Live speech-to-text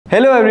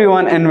Hello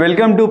everyone and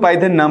welcome to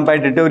Python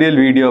NumPy tutorial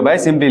video by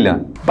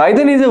Simplilearn.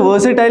 Python is a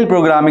versatile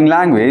programming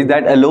language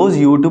that allows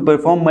you to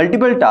perform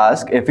multiple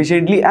tasks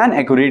efficiently and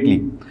accurately.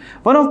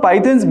 One of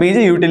Python's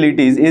major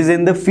utilities is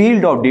in the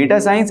field of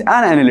data science and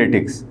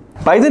analytics.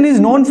 Python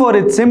is known for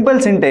its simple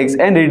syntax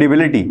and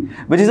readability,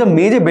 which is a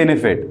major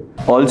benefit.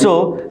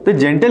 Also, the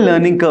gentle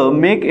learning curve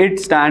makes it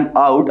stand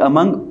out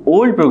among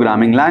old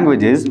programming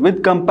languages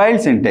with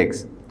compiled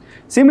syntax.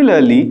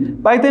 Similarly,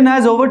 Python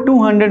has over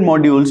 200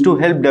 modules to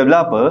help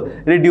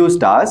developers reduce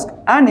tasks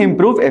and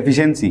improve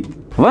efficiency.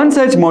 One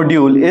such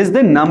module is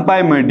the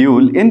NumPy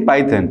module in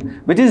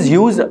Python, which is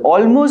used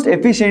almost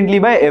efficiently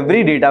by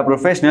every data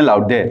professional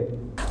out there.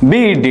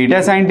 Be it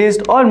data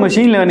scientist or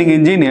machine learning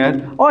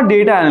engineer or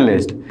data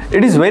analyst,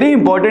 it is very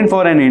important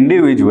for an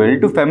individual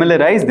to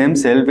familiarize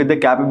themselves with the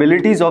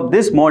capabilities of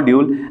this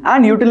module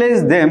and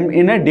utilize them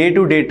in a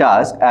day-to-day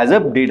task as a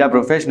data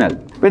professional.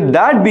 With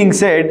that being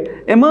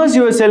said, immerse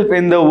yourself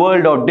in the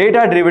world of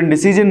data-driven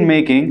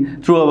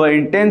decision-making through our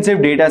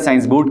intensive data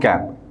science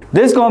bootcamp.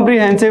 This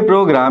comprehensive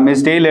program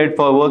is tailored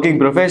for working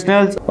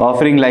professionals,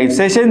 offering live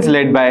sessions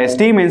led by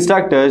esteemed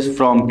instructors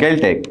from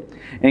Caltech,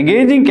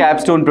 engaging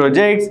capstone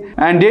projects,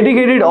 and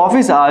dedicated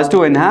office hours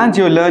to enhance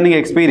your learning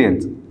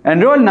experience.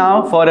 Enroll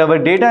now for our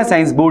Data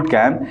Science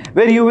Bootcamp,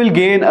 where you will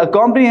gain a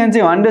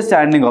comprehensive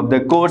understanding of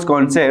the core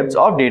concepts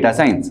of data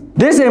science.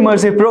 This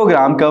immersive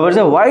program covers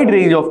a wide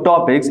range of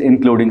topics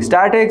including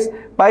statics,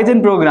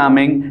 Python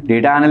programming,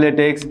 data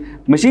analytics,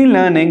 machine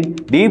learning,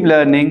 deep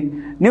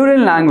learning,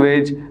 neural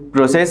language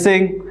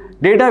processing,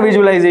 data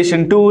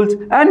visualization tools,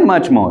 and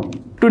much more.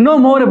 To know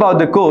more about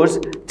the course,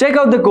 check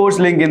out the course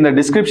link in the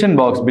description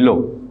box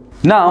below.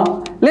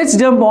 Now, let's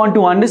jump on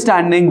to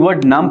understanding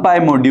what NumPy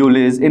module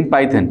is in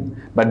Python.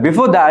 But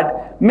before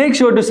that, make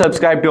sure to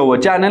subscribe to our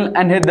channel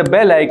and hit the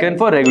bell icon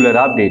for regular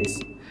updates.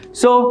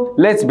 So,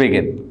 let's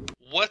begin.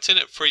 What's in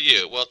it for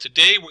you? Well,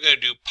 today we're going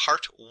to do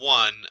part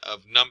 1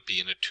 of NumPy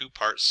in a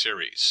two-part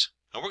series.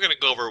 And we're going to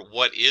go over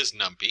what is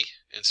NumPy,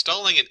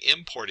 installing and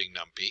importing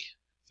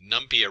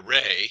NumPy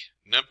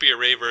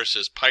Array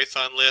versus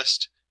Python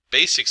list,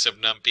 basics of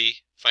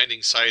NumPy,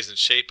 finding size and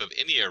shape of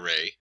any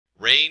array,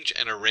 range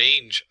and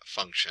arrange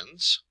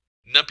functions,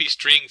 NumPy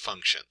string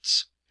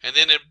functions. And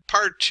then in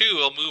part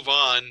 2, I'll move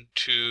on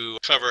to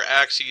cover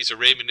axes,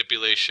 array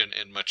manipulation,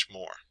 and much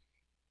more.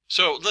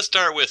 So let's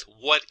start with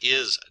what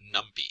is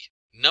NumPy.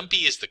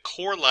 NumPy is the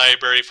core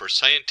library for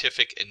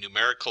scientific and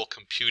numerical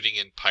computing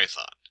in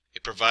Python.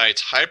 It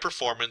provides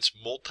high-performance,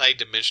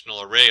 multi-dimensional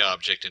array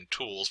object and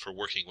tools for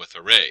working with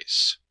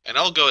arrays. And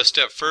I'll go a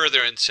step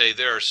further and say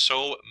there are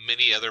so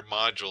many other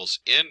modules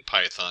in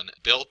Python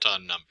built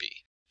on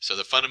NumPy. So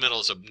the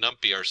fundamentals of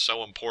NumPy are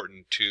so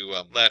important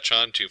to latch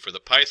onto for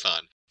the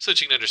Python, so that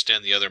you can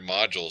understand the other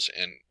modules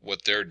and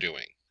what they're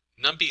doing.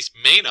 NumPy's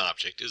main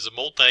object is a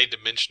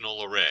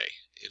multi-dimensional array.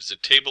 It is a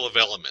table of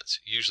elements,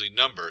 usually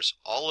numbers,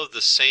 all of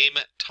the same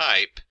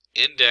type,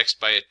 indexed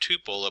by a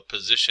tuple of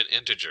position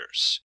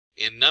integers.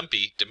 In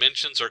NumPy,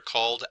 dimensions are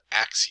called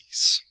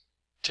axes.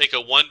 Take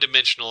a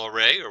one-dimensional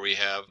array, or we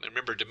have, and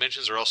remember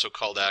dimensions are also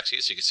called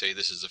axes, so you can say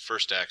this is the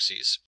first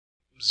axis,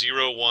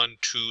 0, 1,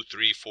 2,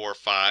 3, 4,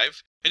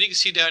 5. And you can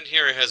see down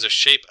here it has a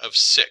shape of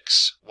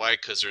 6. Why?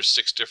 Because there's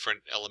 6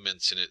 different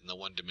elements in it in the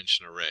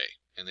one-dimension array.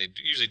 And they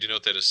usually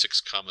denote that as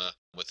 6 comma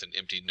with an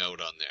empty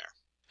node on there.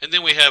 And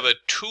then we have a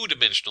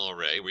two-dimensional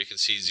array where you can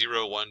see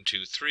 0, 1,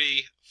 2,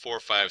 3, 4,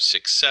 5,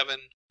 6,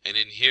 7. And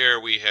in here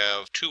we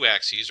have 2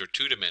 axes or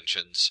 2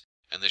 dimensions,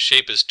 and the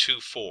shape is 2,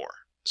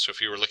 4. So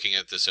if you were looking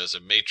at this as a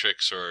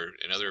matrix or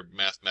in other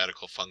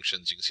mathematical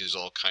functions, you can see there's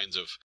all kinds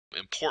of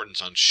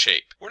importance on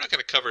shape. We're not going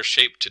to cover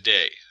shape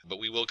today, but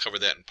we will cover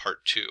that in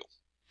part 2.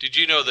 Did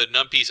you know that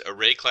NumPy's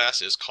array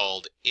class is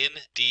called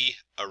NumPy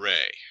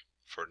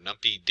for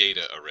NumPy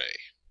Data Array?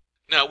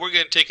 Now we're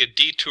going to take a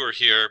detour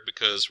here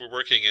because we're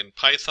working in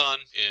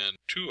Python, and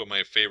 2 of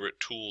my favorite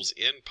tools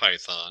in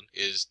Python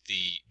is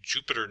the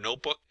Jupyter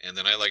Notebook, and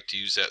then I like to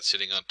use that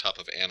sitting on top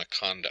of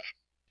Anaconda.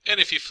 And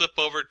if you flip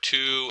over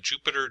to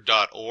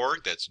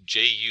jupyter.org, that's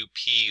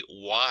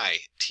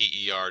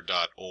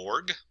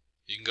jupyter.org,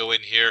 you can go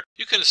in here.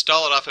 You can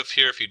install it off of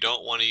here if you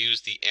don't want to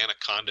use the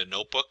Anaconda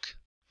notebook.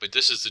 But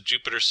this is the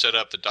Jupyter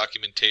setup, the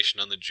documentation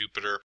on the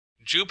Jupyter.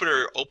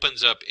 Jupyter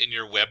opens up in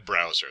your web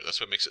browser. That's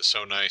what makes it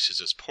so nice,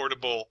 is it's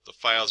portable. The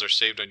files are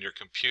saved on your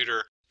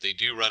computer. They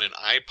do run in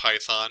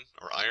IPython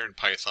or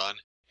IronPython.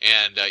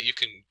 And you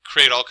can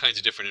create all kinds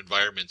of different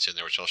environments in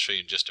there, which I'll show you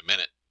in just a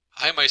minute.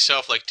 I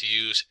myself like to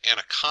use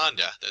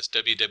Anaconda. That's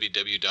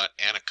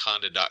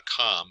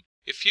www.anaconda.com.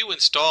 If you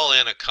install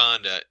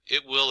Anaconda,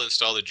 it will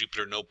install the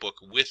Jupyter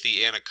Notebook with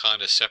the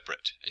Anaconda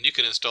separate. And you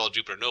can install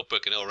Jupyter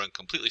Notebook and it'll run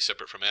completely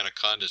separate from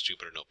Anaconda's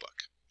Jupyter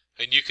Notebook.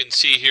 And you can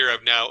see here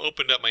I've now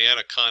opened up my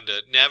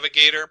Anaconda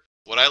Navigator.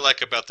 What I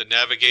like about the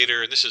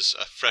Navigator, and this is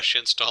a fresh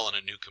install on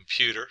a new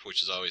computer,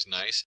 which is always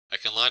nice, I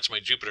can launch my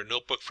Jupyter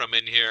Notebook from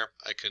in here.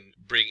 I can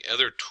bring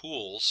other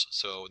tools,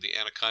 so the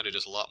Anaconda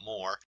does a lot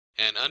more.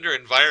 And under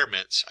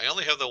environments, I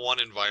only have the one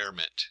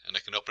environment, and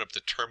I can open up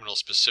the terminal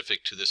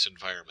specific to this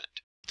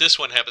environment. This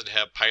one happens to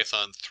have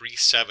Python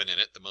 3.7 in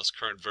it, the most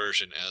current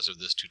version as of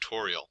this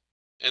tutorial.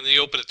 And then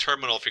you open a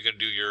terminal if you're going to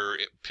do your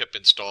pip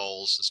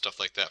installs and stuff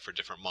like that for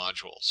different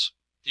modules.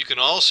 You can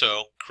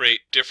also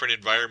create different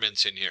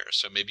environments in here.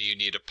 So maybe you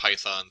need a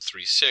Python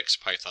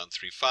 3.6, Python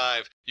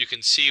 3.5. You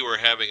can see we're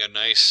having a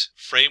nice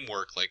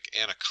framework like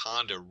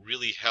Anaconda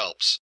really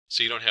helps.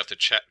 So you don't have to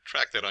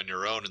track that on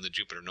your own in the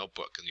Jupyter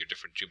Notebook and your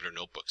different Jupyter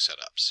Notebook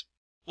setups.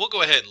 We'll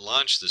go ahead and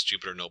launch this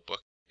Jupyter Notebook.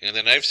 And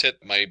then I've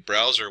set my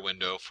browser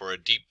window for a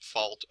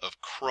default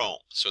of Chrome.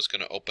 So it's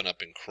going to open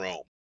up in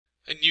Chrome.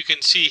 And you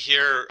can see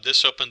here,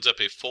 this opens up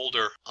a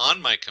folder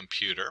on my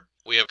computer.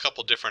 We have a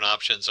couple different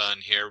options on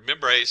here.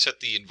 Remember, I set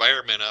the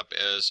environment up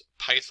as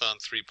Python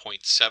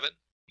 3.7.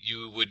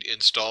 You would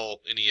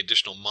install any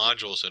additional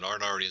modules that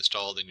aren't already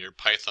installed in your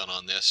Python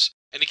on this.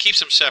 And it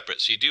keeps them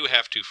separate, so you do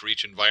have to, for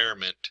each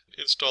environment,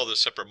 install the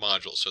separate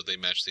modules so they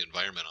match the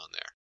environment on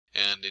there.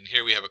 And in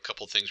here we have a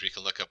couple things where you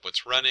can look up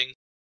what's running.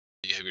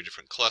 You have your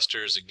different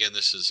clusters. Again,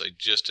 I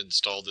just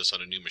installed this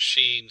on a new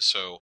machine,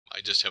 so I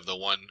just have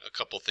a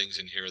couple things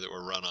in here that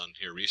were run on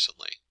here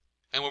recently.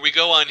 And where we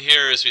go on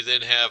here is we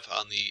then have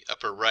on the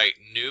upper right,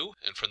 New,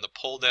 and from the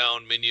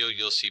pull-down menu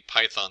you'll see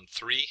Python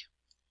 3.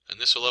 And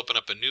this will open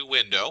up a new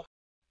window.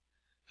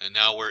 And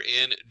now we're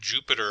in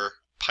Jupyter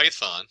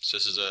Python. So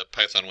this is a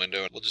Python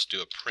window. We'll just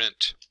do a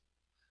print.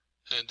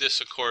 And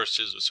this, of course,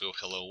 let's go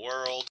hello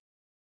world.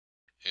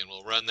 And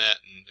we'll run that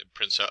and it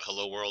prints out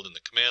hello world in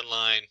the command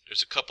line.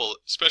 There's a couple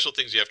special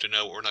things you have to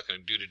know what we're not going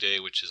to do today,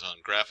 which is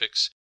on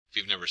graphics. If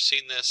you've never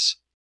seen this,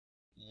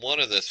 one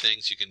of the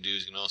things you can do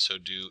is you can also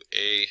do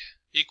A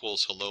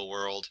equals hello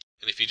world.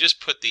 And if you just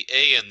put the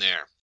A in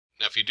there,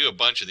 now if you do a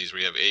bunch of these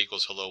where you have A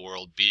equals hello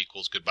world, B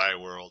equals goodbye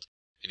world,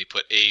 and you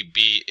put A,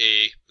 B,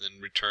 A,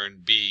 then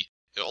return B,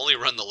 it'll only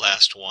run the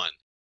last one.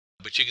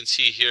 But you can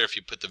see here, if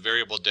you put the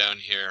variable down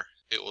here,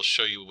 it will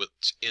show you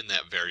what's in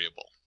that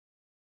variable.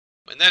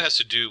 And that has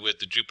to do with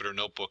the Jupyter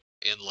Notebook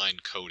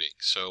inline coding.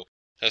 So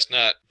that's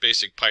not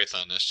basic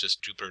Python, that's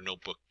just Jupyter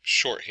Notebook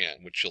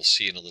shorthand, which you'll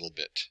see in a little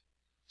bit.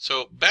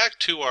 So back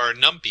to our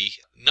NumPy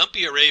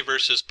array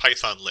versus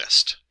Python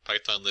list.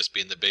 Python list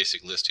being the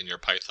basic list in your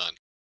Python.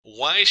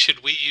 Why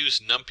should we use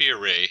NumPy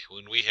array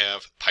when we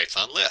have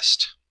Python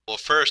list? Well,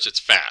 first, it's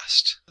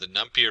fast. The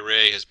NumPy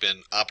array has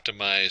been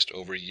optimized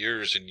over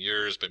years and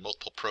years by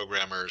multiple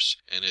programmers,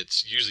 and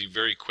it's usually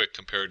very quick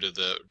compared to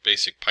the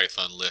basic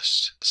Python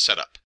list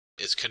setup.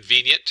 It's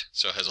convenient,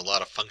 so it has a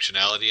lot of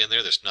functionality in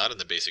there that's not in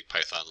the basic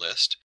Python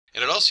list.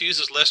 And it also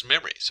uses less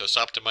memory, so it's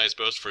optimized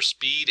both for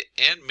speed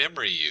and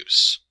memory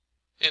use.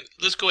 And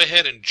let's go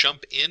ahead and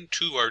jump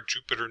into our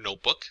Jupyter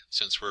Notebook.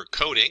 Since we're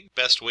coding,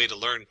 best way to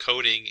learn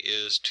coding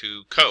is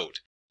to code.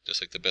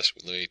 Just like the best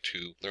way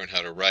to learn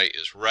how to write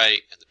is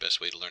write, and the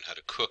best way to learn how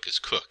to cook is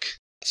cook.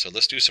 So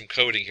let's do some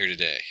coding here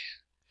today.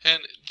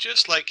 And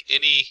just like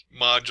any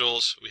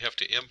modules, we have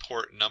to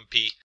import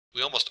NumPy.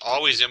 We almost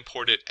always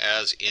import it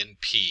as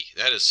NP.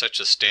 That is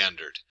such a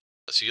standard.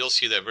 So you'll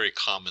see that very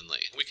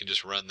commonly. We can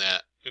just run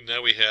that. And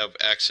now we have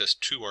access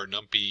to our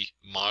NumPy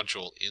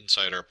module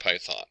inside our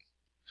Python.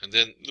 And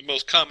then the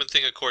most common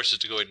thing, of course, is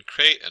to go ahead and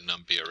create a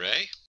NumPy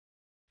array.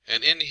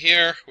 And in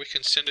here, we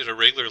can send it a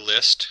regular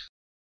list.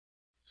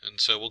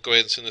 And so we'll go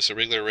ahead and send this a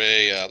regular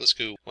array. Let's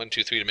go 1,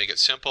 2, 3 to make it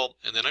simple.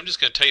 And then I'm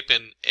just going to type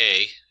in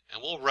A,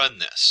 and we'll run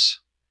this.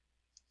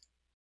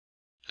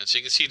 And so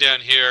you can see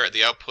down here,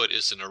 the output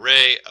is an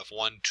array of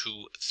 1,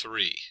 2,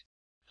 3.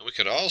 And we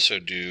could also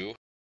do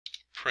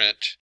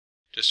print,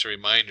 just a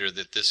reminder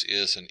that this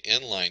is an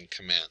inline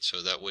command,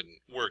 so that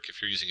wouldn't work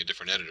if you're using a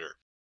different editor.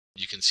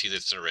 You can see that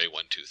it's an array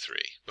 1, 2, 3.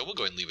 But we'll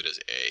go ahead and leave it as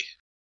A.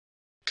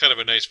 Kind of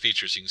a nice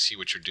feature so you can see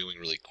what you're doing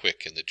really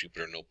quick in the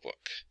Jupyter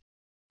Notebook.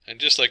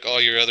 And just like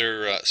all your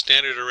other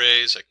standard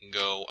arrays, I can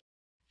go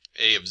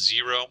A of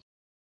 0,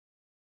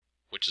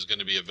 which is going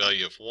to be a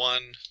value of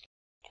 1.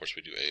 Of course,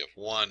 we do A of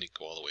 1. You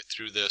go all the way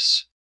through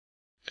this.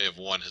 A of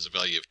 1 has a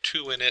value of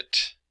 2 in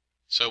it.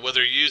 So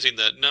whether you're using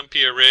the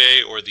NumPy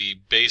array or the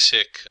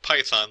basic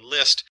Python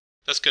list,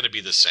 that's going to be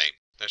the same.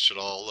 That should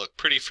all look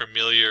pretty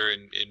familiar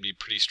and be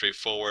pretty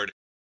straightforward.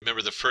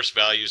 Remember, the first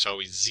value is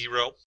always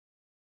 0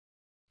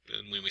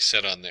 and when we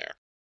set on there.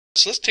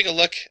 So let's take a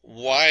look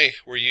why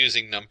we're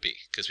using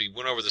NumPy, because we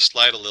went over the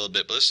slide a little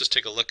bit, but let's just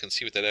take a look and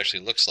see what that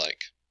actually looks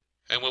like.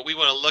 And what we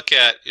want to look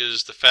at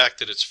is the fact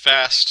that it's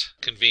fast,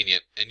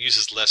 convenient, and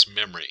uses less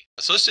memory.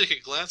 So let's take a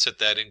glance at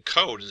that in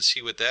code and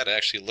see what that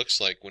actually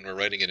looks like when we're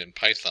writing it in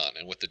Python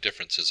and what the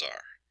differences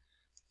are.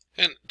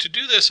 And to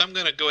do this, I'm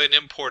going to go ahead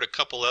and import a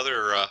couple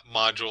other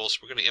modules.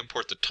 We're going to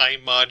import the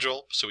time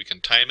module so we can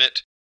time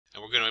it.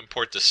 And we're going to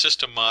import the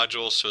system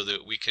module so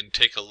that we can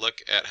take a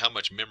look at how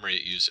much memory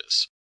it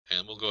uses.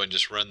 And we'll go ahead and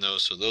just run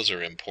those so those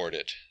are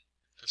imported.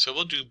 And so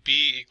we'll do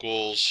B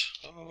equals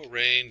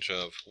range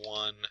of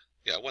 1.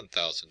 Yeah,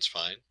 1,000 is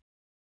fine.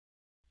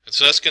 And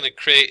so that's going to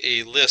create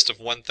a list of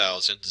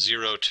 1,000,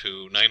 0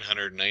 to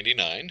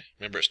 999.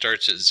 Remember, it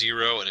starts at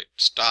 0 and it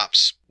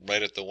stops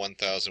right at the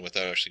 1,000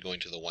 without actually going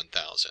to the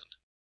 1,000.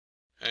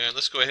 And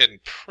let's go ahead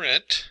and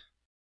print.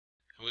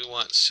 And we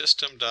want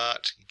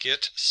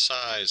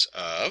system.getSize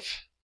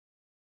of.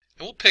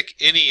 And we'll pick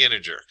any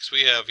integer, because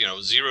we have,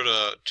 0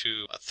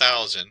 to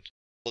 1,000.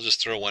 We'll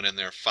just throw one in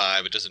there,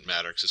 5. It doesn't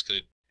matter, because it's going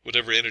to,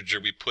 whatever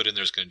integer we put in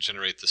there is going to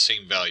generate the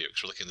same value,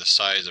 because we're looking at the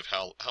size of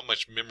how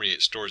much memory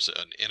it stores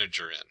an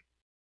integer in.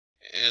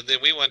 And then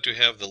we want to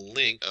have the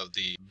length of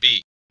the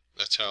b.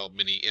 That's how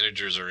many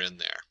integers are in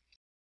there.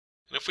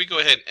 And if we go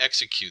ahead and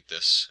execute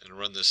this and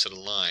run this at a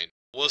line,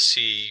 we'll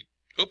see,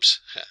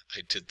 oops, I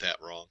did that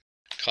wrong,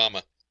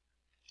 comma.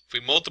 If we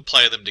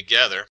multiply them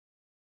together,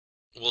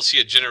 we'll see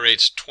it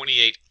generates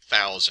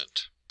 28,000.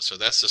 So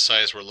that's the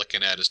size we're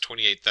looking at, is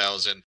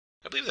 28,000.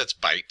 I believe that's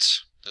bytes.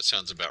 That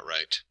sounds about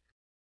right.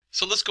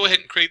 So let's go ahead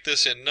and create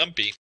this in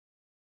NumPy.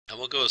 And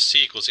we'll go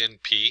C equals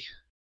NP.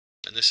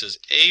 And this is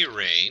a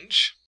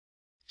range.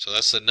 So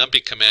that's the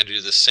NumPy command to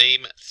do the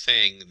same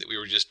thing that we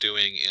were just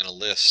doing in a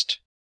list.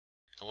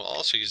 And we'll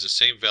also use the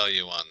same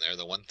value on there,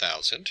 the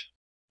 1,000. And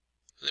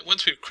then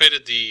once we've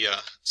created the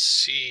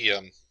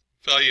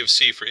value of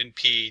C for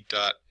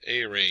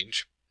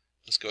np.arange,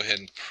 let's go ahead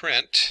and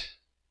print.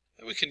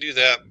 And we can do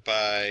that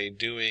by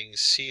doing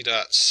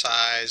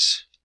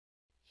c.size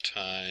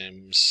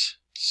times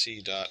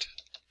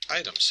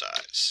c.item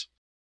size.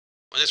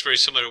 And that's very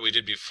similar to what we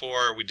did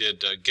before. We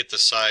did get the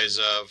size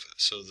of,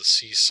 so the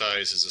C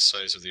size is the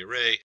size of the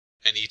array,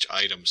 and each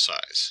item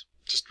size,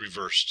 just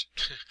reversed.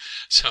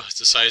 So it's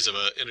the size of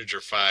an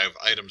integer 5,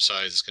 item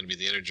size is going to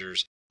be the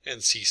integers,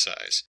 and C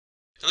size.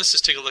 And let's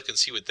just take a look and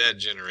see what that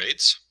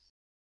generates.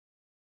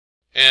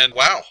 And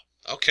wow,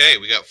 okay,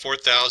 we got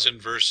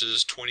 4,000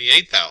 versus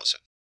 28,000.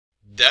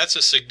 That's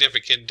a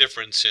significant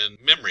difference in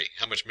memory,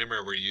 how much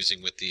memory we're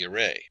using with the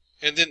array.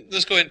 And then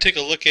let's go ahead and take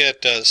a look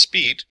at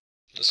speed.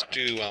 Let's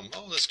do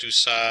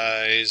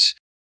size.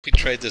 We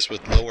tried this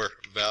with lower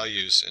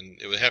values,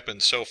 and it would happen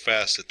so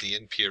fast that the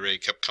NP array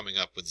kept coming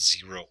up with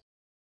 0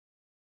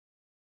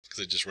 because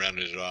it just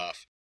rounded it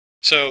off.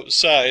 So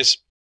size,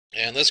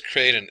 and let's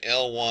create an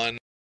L1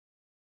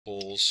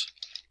 equals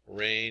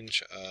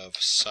range of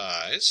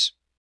size,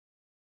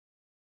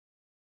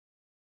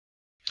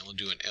 and we'll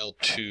do an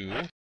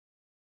L2.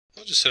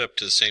 We'll just set up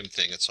to the same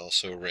thing. It's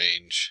also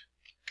range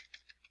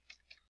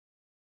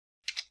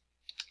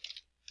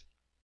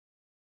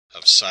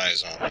of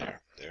size on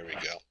there. There we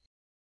go.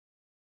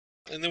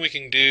 And then we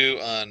can do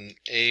on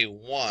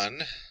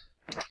A1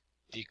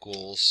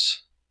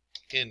 equals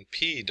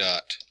np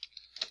dot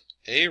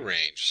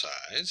arange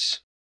size.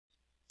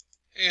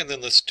 And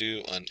then let's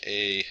do on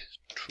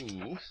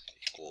A2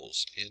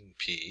 equals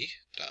np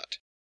dot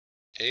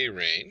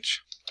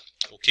arange.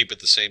 We'll keep it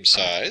the same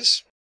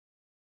size.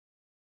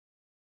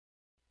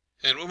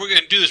 And what we're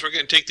going to do is we're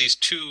going to take these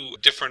two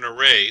different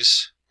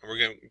arrays and we're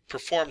going to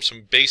perform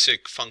some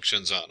basic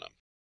functions on them.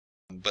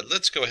 But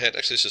let's go ahead,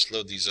 actually let's just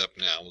load these up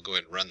now. We'll go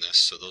ahead and run this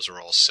so those are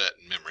all set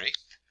in memory.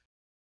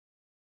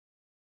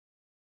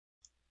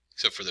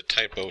 Except for the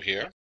typo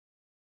here.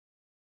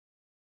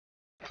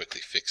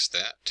 Quickly fix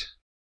that.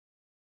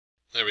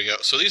 There we go.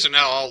 So these are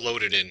now all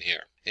loaded in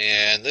here.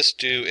 And let's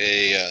do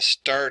a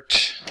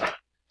start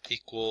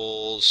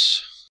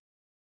equals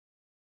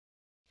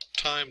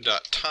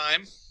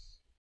time.time.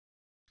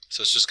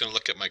 So it's just going to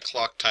look at my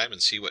clock time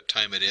and see what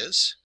time it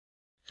is.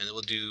 And then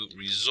we'll do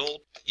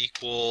result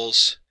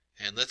equals,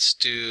 and let's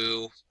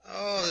do,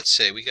 let's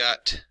say we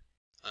got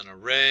an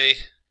array,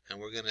 and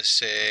we're going to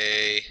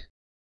say,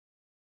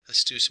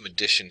 let's do some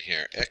addition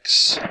here.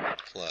 X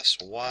plus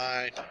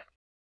Y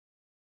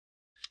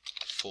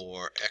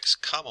for X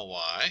comma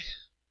Y.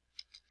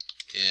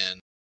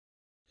 And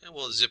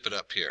we'll zip it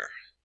up here.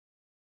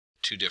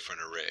 Two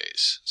different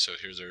arrays. So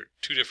here's our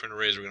two different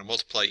arrays. We're going to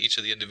multiply each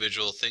of the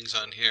individual things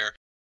on here.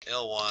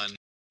 L1,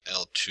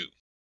 L2.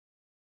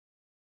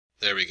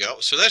 There we go.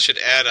 So that should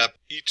add up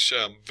each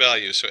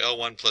value. So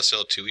L1 plus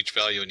L2, each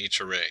value in each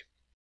array.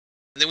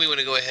 And then we want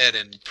to go ahead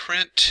and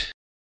print.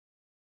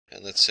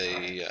 And let's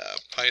say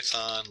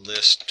Python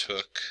list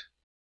took.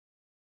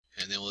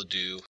 And then we'll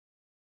do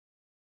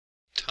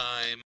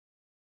time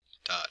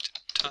dot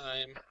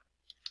time.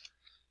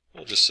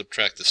 We'll just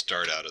subtract the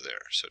start out of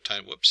there. So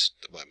time, whoops,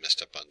 I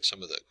messed up on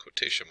some of the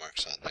quotation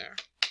marks on there.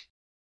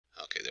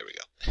 Okay, there we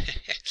go.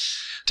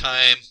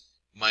 Time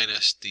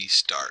minus the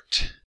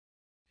start.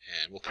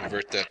 And we'll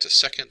convert that to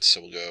seconds.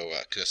 So we'll go,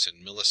 because that's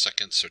in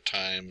milliseconds, so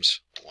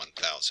times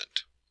 1,000.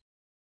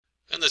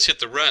 And let's hit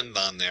the run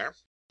on there.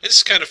 And this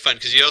is kind of fun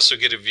because you also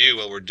get a view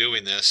while we're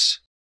doing this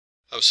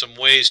of some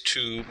ways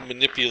to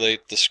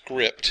manipulate the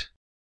script.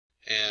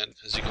 And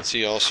as you can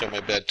see also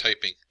my bad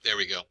typing. There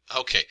we go.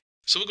 Okay,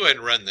 so we'll go ahead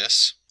and run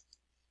this.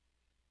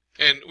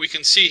 And we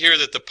can see here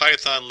that the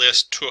Python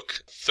list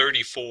took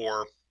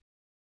 34.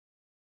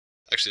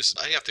 Actually,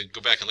 I have to go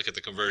back and look at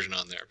the conversion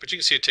on there. But you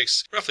can see it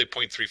takes roughly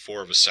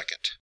 0.34 of a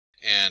second.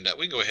 And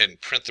we can go ahead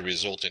and print the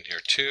result in here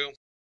too.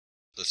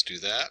 Let's do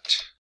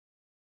that.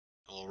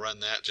 And we'll run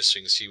that just so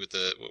you can see what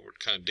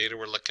kind of data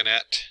we're looking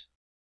at.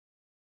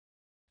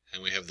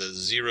 And we have the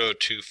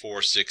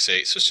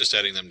 02468. So it's just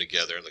adding them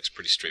together. It looks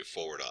pretty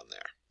straightforward on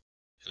there.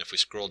 And if we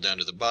scroll down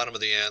to the bottom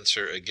of the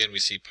answer, again we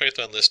see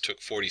Python list took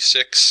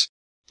 46.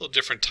 A little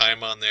different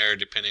time on there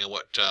depending on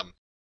what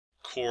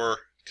core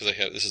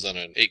because this is on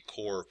an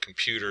 8-core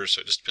computer,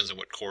 so it just depends on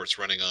what core it's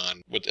running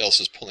on, what else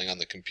is pulling on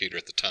the computer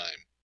at the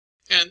time.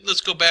 And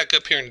let's go back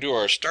up here and do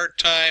our start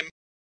time.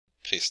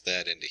 Paste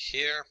that into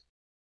here.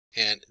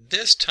 And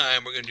this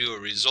time we're going to do a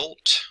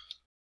result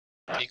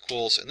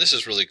equals, and this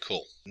is really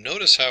cool.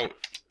 Notice how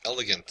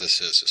elegant this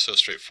is. It's so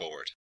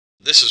straightforward.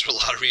 This is a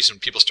lot of reason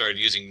people started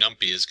using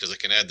NumPy, is because I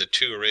can add the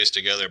two arrays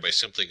together by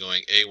simply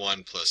going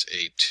A1 plus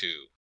A2.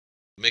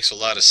 It makes a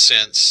lot of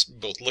sense,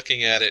 both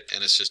looking at it,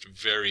 and it's just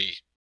very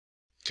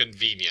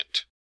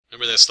convenient.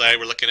 Remember that slide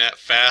we're looking at?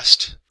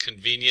 Fast,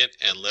 convenient,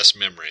 and less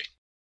memory.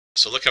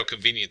 So look how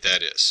convenient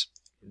that is.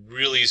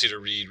 Real easy to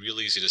read,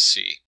 real easy to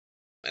see.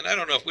 And I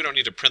don't know if we don't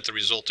need to print the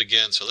result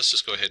again, so let's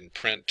just go ahead and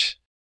print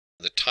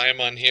the time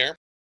on here.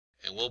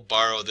 And we'll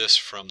borrow this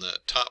from the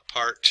top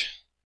part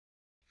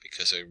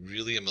because I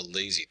really am a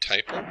lazy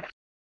typer.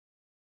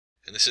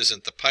 And this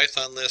isn't the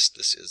Python list,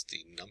 this is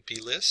the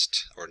NumPy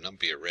list, or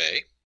NumPy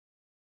Array.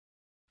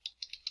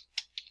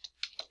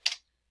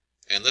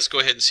 And let's go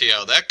ahead and see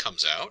how that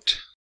comes out.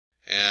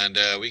 And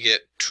we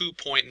get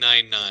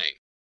 2.99.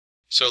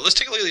 So let's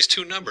take a look at these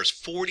two numbers,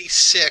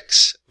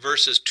 46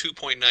 versus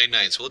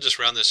 2.99. So we'll just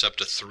round this up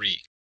to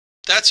 3.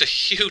 That's a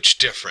huge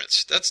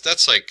difference.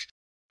 That's like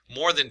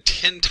more than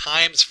 10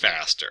 times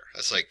faster.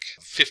 That's like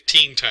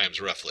 15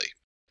 times roughly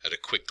at a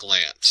quick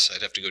glance.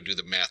 I'd have to go do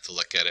the math to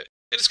look at it.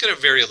 And it's going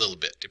to vary a little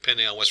bit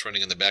depending on what's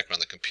running in the background on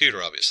the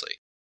computer, obviously.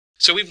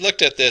 So we've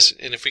looked at this,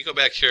 and if we go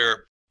back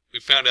here, we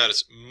found out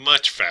it's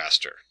much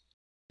faster.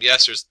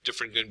 Yes, there's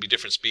going to be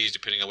different speeds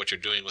depending on what you're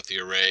doing with the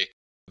array.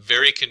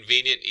 Very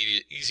convenient,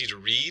 easy to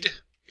read,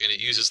 and it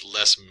uses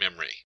less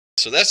memory.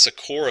 So that's the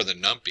core of the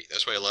NumPy.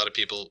 That's why a lot of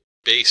people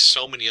base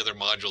so many other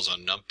modules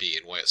on NumPy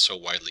and why it's so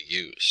widely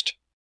used.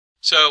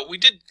 So we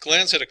did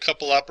glance at a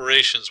couple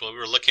operations while we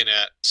were looking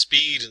at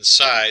speed and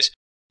size.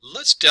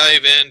 Let's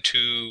dive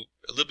into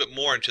a little bit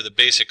more into the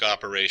basic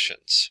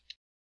operations.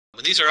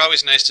 And these are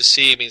always nice to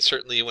see. I mean,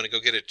 certainly you want to go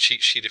get a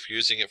cheat sheet if you're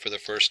using it for the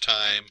first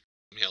time.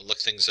 Look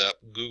things up.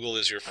 Google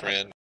is your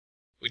friend.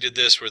 We did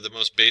this for the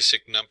most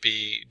basic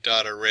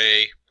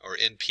NumPy.array or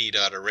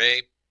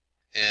np.array.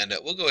 And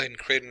we'll go ahead and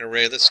create an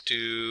array. Let's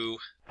do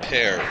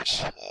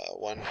pairs,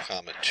 1,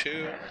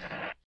 2.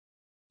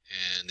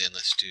 And then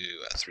let's do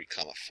 3,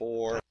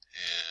 4. And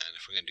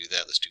if we're going to do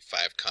that, let's do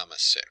 5,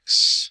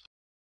 6.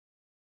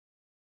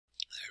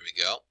 There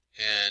we go.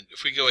 And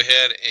if we go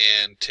ahead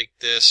and take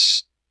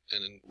this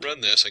and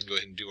run this, I can go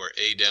ahead and do our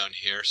A down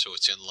here so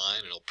it's in line,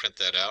 and it'll print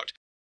that out.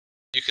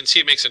 You can see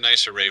it makes a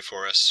nice array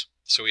for us.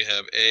 So we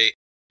have A,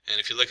 and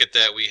if you look at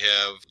that, we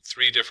have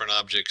 3 different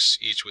objects,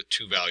 each with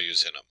 2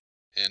 values in them.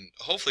 And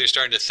hopefully you're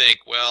starting to think,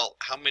 well,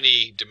 how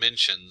many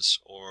dimensions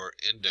or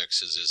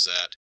indexes is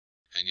that?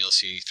 And you'll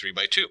see 3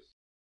 by 2.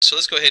 So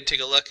let's go ahead and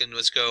take a look, and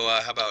let's go,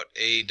 how about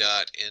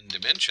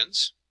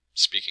A.nDimensions?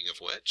 Speaking of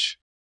which,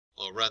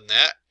 we'll run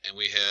that, and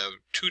we have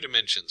 2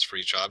 dimensions for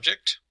each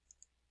object.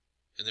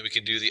 And then we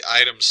can do the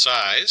item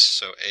size,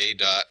 so A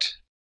dot.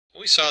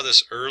 We saw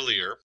this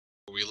earlier,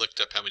 where we looked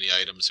up how many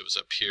items. It was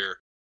up here,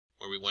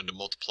 where we wanted to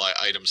multiply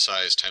item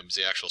size times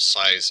the actual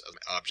size of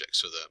the object.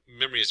 So the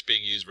memory is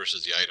being used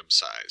versus the item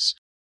size.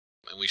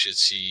 And we should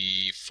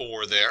see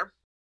 4 there.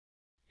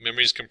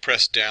 Memory is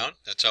compressed down.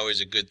 That's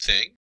always a good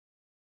thing.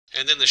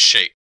 And then the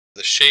shape.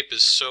 The shape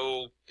is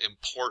so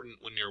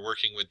important when you're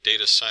working with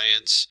data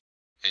science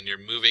and you're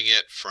moving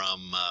it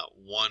from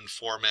one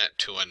format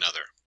to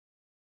another.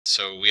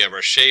 So we have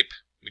our shape.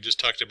 We just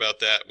talked about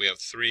that. We have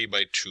 3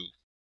 by 2.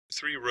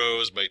 3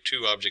 rows by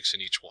 2 objects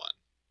in each one.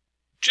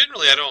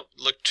 Generally, I don't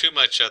look too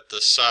much at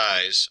the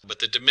size, but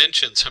the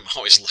dimensions I'm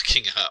always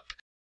looking up.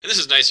 And this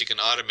is nice, you can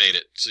automate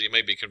it. So you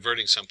might be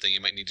converting something,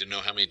 you might need to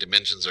know how many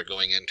dimensions are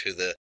going into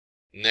the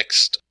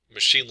next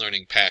machine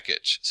learning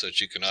package so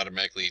that you can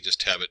automatically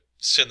just have it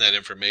send that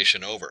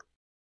information over.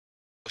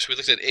 So we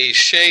looked at A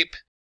shape.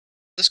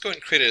 Let's go ahead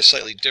and create a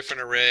slightly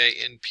different array,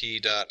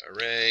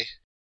 np.array.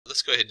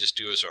 Let's go ahead and just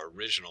do as our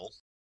original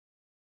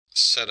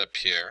setup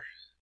here.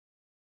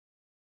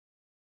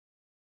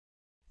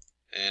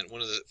 And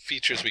one of the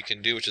features we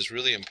can do, which is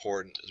really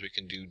important, is we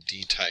can do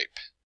dtype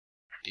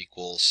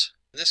equals.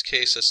 In this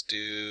case, let's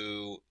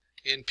do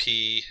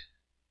np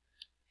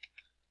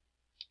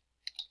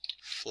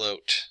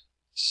float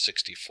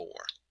 64.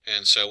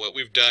 And so what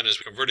we've done is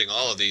we're converting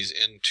all of these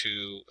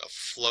into a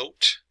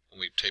float, and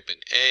we type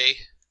in A.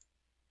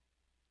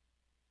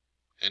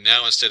 And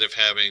now instead of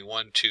having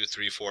 1, 2,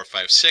 3, 4,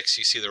 5, 6,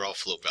 you see they're all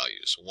float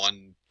values.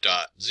 1.0,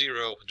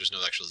 there's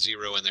no actual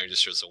 0 in there,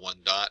 just there's a 1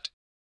 dot,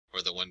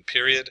 or the 1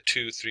 period,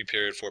 2, 3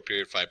 period, 4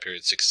 period, 5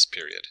 period, 6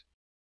 period.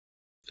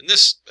 And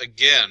this,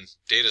 again,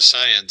 data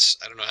science,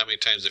 I don't know how many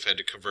times I've had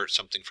to convert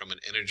something from an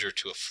integer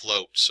to a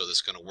float so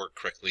that's going to work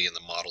correctly in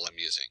the model I'm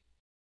using.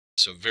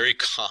 So very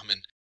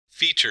common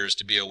features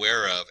to be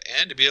aware of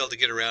and to be able to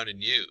get around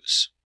and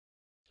use.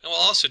 And we'll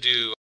also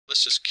do,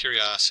 let's just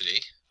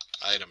curiosity,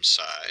 item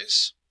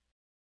size.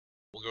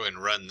 We'll go ahead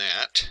and run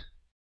that.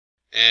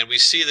 And we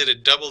see that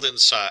it doubled in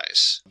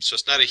size. So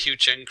it's not a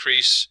huge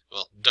increase.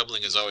 Well,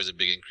 doubling is always a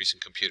big increase in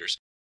computers.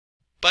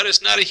 but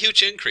it's not a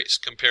huge increase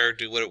compared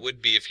to what it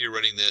would be if you're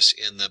running this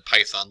in the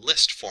Python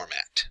list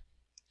format.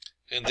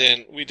 And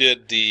then we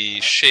did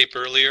the shape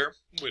earlier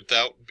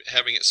without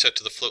having it set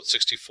to the float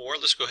 64.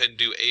 Let's go ahead and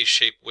do a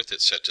shape with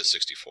it set to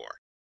 64.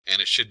 And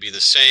it should be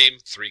the same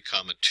 3,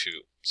 2,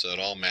 so it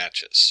all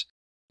matches.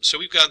 So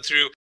we've gone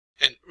through,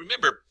 and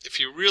remember,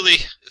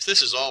 if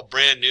this is all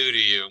brand new to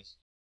you,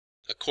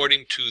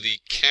 according to the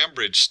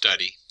Cambridge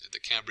study at the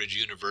Cambridge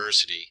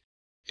University,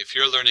 if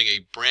you're learning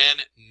a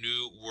brand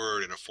new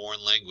word in a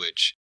foreign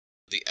language,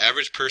 the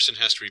average person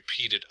has to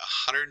repeat it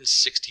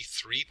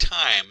 163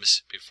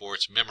 times before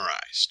it's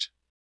memorized.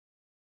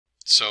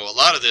 So a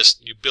lot of this,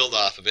 you build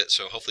off of it,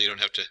 so hopefully you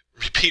don't have to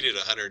repeat it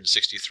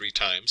 163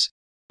 times.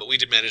 But we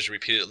did manage to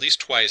repeat it at least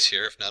twice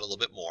here, if not a little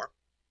bit more.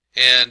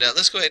 And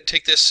let's go ahead and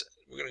take this.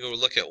 We're going to go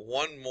look at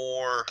one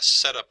more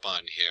setup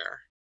on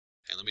here.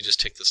 And let me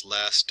just take this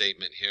last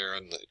statement here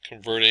on the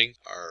converting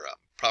our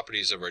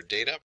properties of our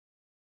data.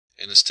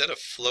 And instead of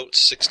float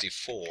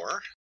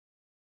 64,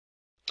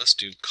 let's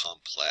do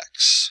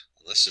complex.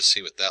 Let's just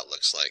see what that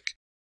looks like.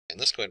 And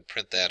let's go ahead and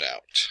print that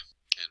out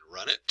and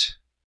run it.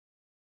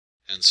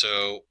 And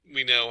so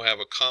we now have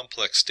a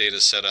complex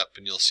data set up,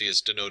 and you'll see it's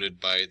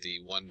denoted by the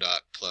 1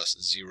 dot plus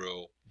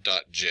 0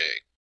 dot j.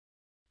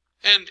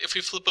 And if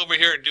we flip over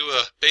here and do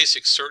a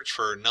basic search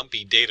for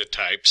NumPy data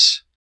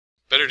types,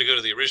 better to go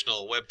to the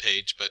original web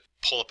page, but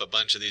pull up a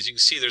bunch of these. You can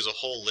see there's a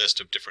whole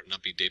list of different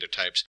NumPy data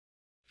types.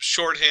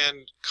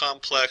 Shorthand,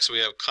 complex, we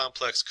have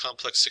complex,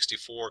 complex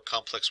 64,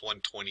 complex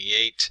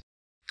 128.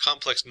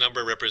 Complex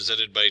number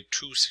represented by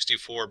 2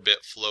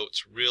 64-bit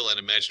floats, real and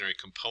imaginary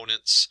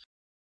components.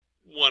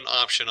 One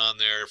option on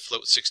there,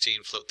 float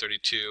 16, float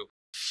 32,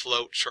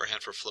 float,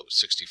 shorthand for float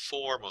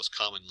 64, most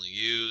commonly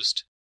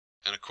used,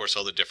 and of course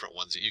all the different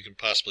ones that you can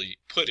possibly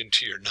put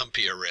into your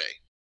NumPy array.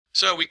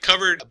 So we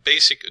covered a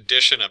basic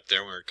addition up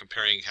there when we were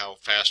comparing how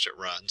fast it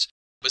runs,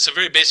 but some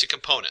very basic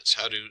components,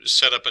 how to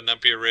set up a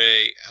NumPy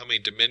array, how many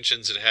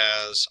dimensions it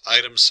has,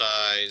 item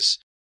size,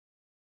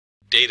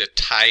 data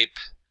type,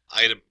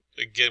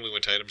 again we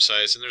went to item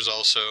size, and there's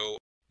also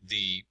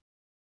the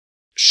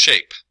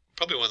shape.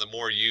 Probably one of the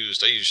more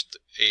used. I use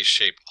a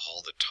shape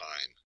all the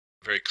time.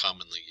 Very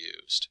commonly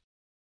used.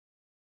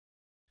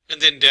 And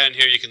then down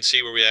here you can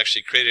see where we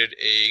actually created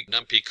a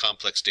NumPy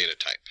complex data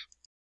type.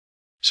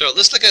 So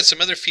let's look at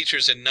some other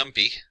features in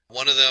NumPy.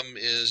 One of them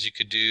is you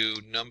could do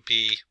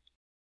NumPy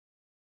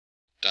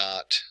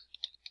dot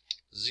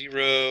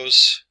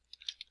zeros,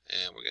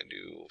 and we're going to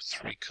do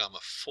 3,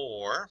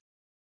 4.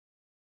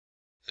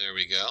 There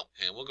we go.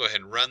 And we'll go ahead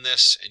and run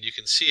this, and you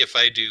can see if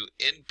I do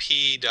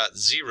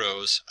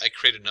np.zeros, I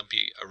create a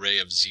NumPy array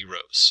of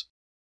zeros.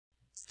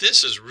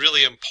 This is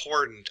really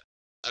important.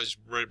 I was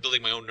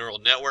building my own neural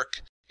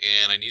network,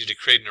 and I needed to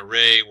create an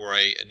array where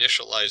I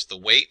initialized the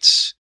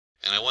weights,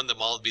 and I wanted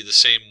them all to be the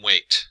same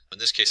weight. In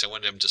this case, I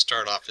wanted them to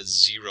start off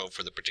as 0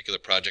 for the particular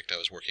project I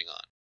was working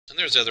on. And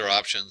there's other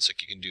options,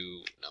 like you can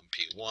do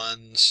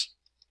NumPy1s,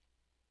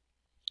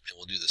 and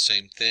we'll do the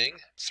same thing.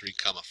 3,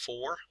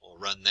 4, we'll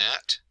run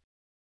that.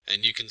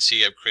 And you can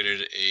see I've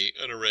created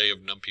an array of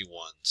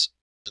NumPy1s.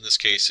 In this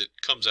case, it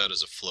comes out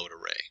as a float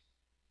array.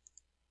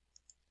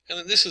 And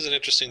then this is an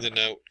interesting to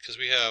note, because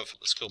we have,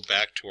 let's go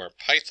back to our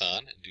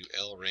Python and do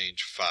L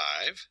range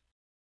 5.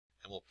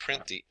 And we'll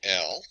print the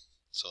L.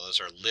 So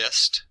there's our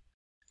list.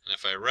 And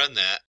if I run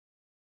that,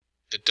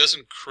 it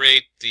doesn't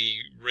create the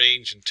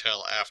range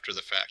until after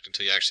the fact,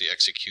 until you actually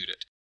execute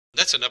it.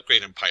 That's an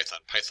upgrade in Python.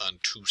 Python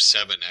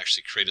 2.7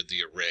 actually created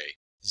the array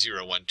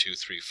 0, 1, 2,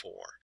 3, 4.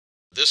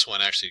 This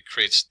one actually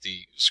creates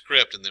the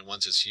script, and then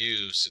once it's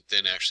used, it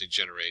then actually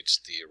generates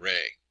the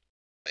array.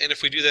 And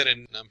if we do that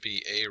in NumPy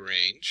A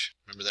range,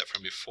 remember that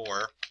from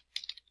before,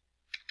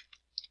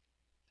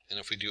 and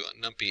if we do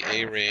NumPy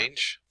A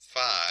range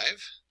 5,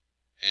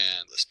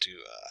 and let's do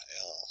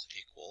L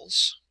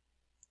equals,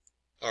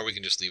 or we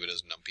can just leave it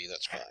as NumPy,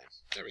 that's fine.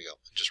 There we go,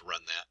 and just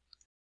run that.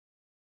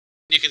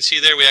 You can see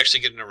there we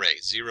actually get an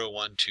array, 0,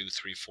 1, 2,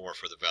 3, 4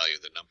 for the value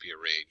of the NumPy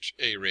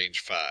A range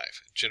 5.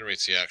 It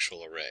generates the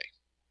actual array.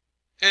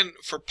 And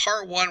for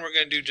part 1, we're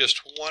going to do just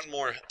one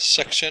more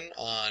section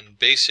on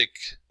basic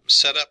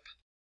setup.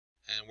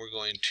 And we're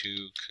going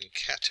to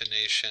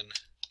concatenation,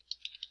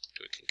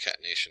 do a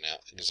concatenation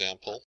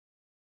example.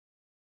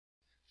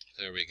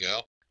 There we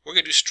go. We're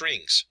going to do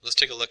strings. Let's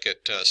take a look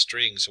at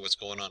strings and what's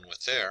going on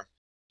with there.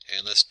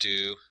 And let's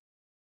do,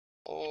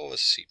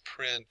 let's see,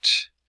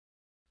 print.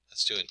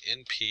 Let's do an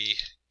NP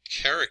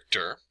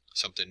character,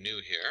 something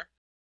new here.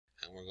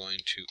 And we're going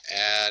to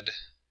add,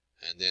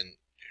 and then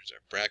here's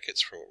our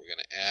brackets for what we're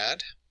going to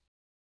add.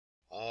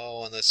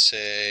 And let's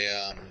say,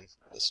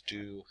 let's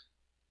do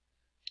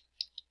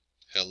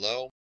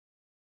hello,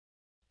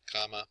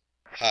 comma,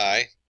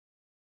 hi.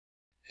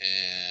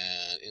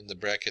 And in the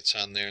brackets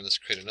on there, let's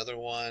create another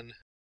one.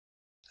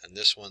 And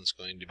this one's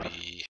going to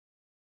be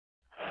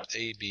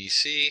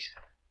ABC.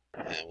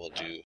 And we'll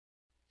do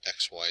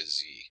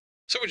XYZ.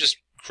 So we're just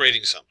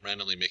creating some,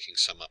 randomly making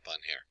some up on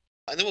here.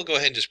 And then we'll go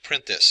ahead and just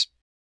print this.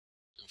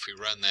 If we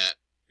run that,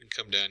 we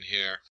can come down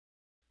here.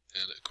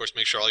 And of course,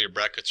 make sure all your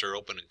brackets are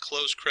open and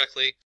closed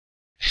correctly.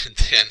 And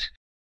then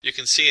you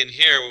can see in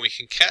here when we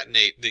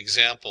concatenate the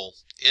example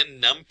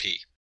in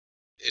NumPy,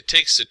 it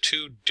takes the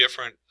two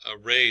different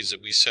arrays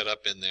that we set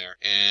up in there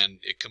and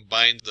it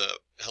combines the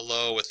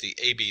hello with the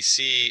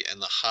ABC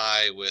and the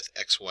hi with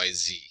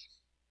XYZ.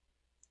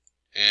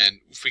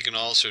 And if we can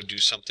also do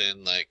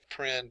something like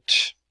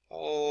print,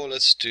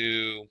 let's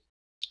do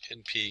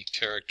np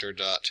character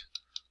dot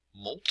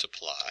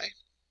multiply.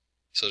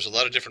 So there's a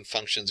lot of different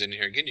functions in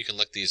here. Again, you can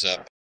look these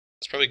up.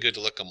 It's probably good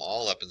to look them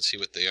all up and see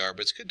what they are,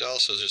 but it's good to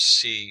also just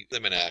see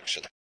them in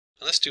action.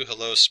 And let's do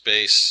hello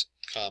space,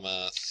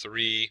 comma,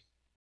 3,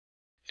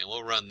 and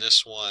we'll run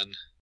this one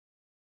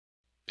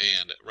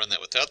and run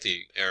that without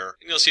the error.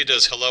 And you'll see it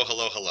does hello,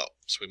 hello, hello.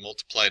 So we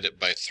multiplied it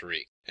by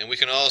 3. And we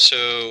can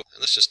also, and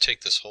let's just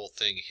take this whole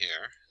thing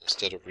here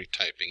instead of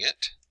retyping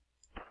it.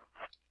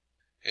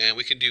 And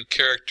we can do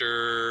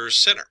character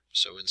center.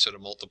 So instead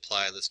of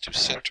multiply, let's do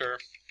center.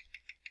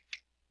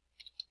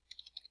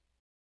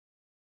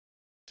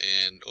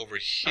 And over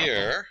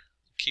here,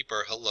 keep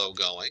our hello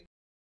going.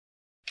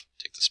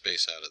 Take the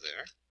space out of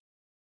there.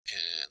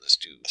 And let's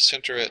do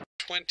center at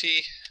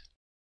 20.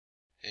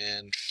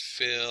 And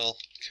fill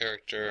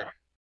character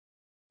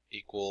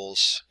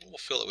equals, we'll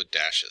fill it with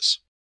dashes.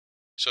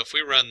 So if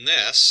we run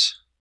this,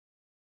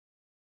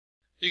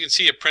 you can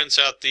see it prints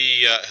out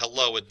the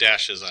hello with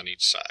dashes on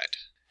each side.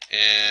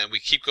 And we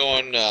keep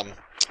going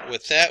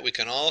with that. We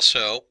can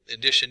also, in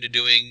addition to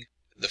doing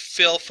the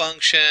fill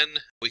function,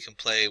 we can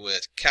play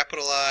with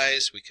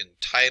capitalize, we can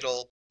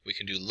title, we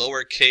can do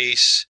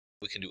lowercase,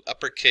 we can do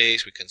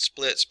uppercase, we can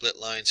split, split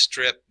line,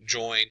 strip,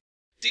 join.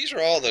 These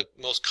are all the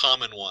most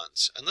common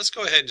ones. And let's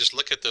go ahead and just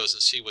look at those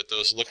and see what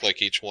those look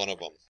like, each one of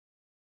them.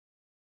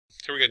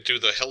 Here we're going to do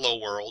the hello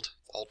world,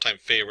 all-time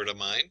favorite of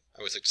mine. I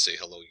always like to say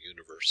hello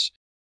universe.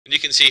 And you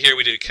can see here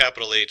we did a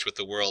capital H with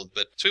the world,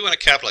 but so we want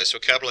to capitalize. So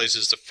capitalize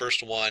is the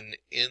first one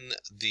in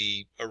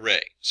the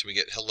array. So we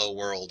get hello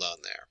world on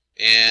there.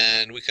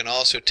 And we can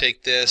also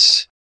take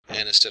this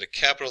and instead of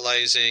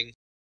capitalizing,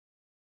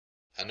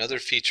 another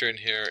feature in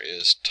here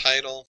is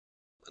title.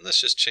 And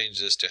let's just change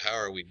this to how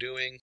are we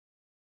doing?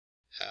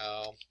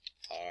 How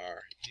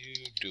are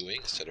you doing?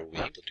 Instead of we,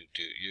 we'll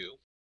do you.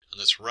 And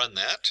let's run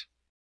that.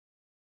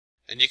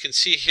 And you can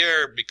see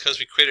here, because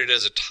we created it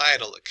as a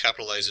title, it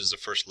capitalizes the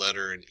first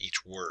letter in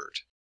each word.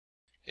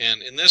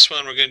 And in this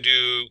one, we're going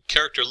to do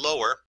character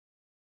lower.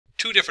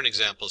 Two different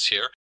examples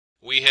here.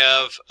 We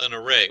have an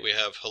array. We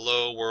have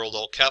hello world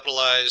all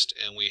capitalized,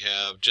 and we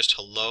have just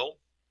hello.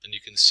 And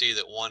you can see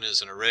that one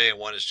is an array and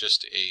one is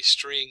just a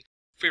string.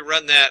 If we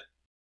run that,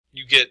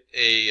 you get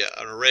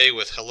an array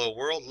with hello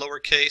world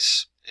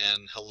lowercase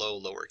and hello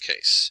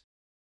lowercase.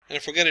 And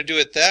if we're going to do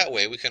it that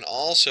way, we can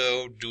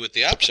also do it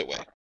the opposite way.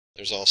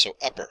 There's also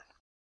upper.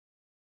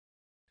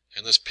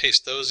 And let's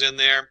paste those in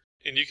there.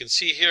 And you can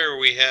see here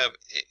we have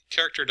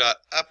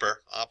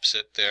character.upper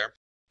opposite there,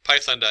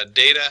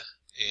 python.data,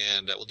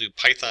 and we'll do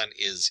Python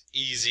is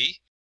easy.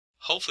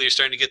 Hopefully you're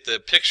starting to get the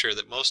picture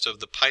that most of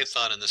the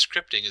Python and the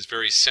scripting is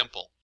very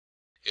simple.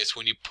 It's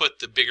when you put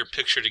the bigger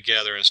picture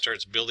together and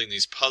starts building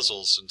these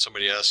puzzles and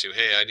somebody asks you,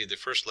 hey, I need the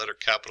first letter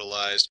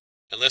capitalized,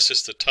 unless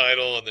it's the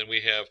title, and then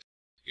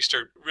you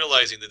start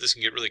realizing that this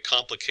can get really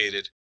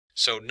complicated.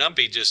 So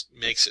NumPy just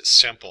makes it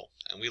simple,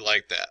 and we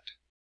like that.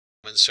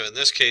 And so in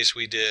this case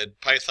we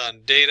did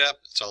Python data,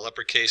 it's all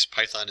uppercase,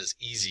 Python is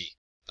easy,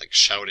 like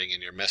shouting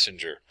in your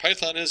messenger,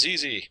 Python is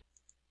easy.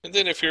 And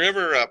then if you're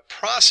ever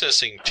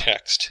processing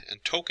text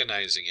and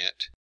tokenizing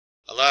it,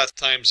 a lot of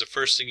times the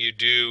first thing you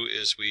do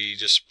is we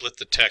just split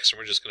the text, and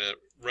we're just going to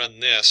run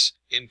this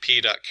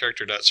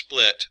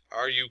np.character.split,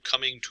 are you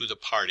coming to the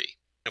party?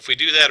 If we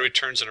do that, it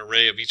returns an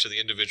array of each of the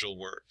individual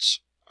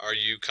words. Are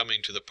you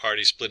coming to the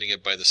party, splitting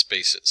it by the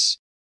spaces?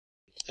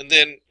 And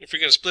then if you're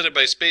going to split it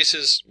by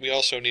spaces, we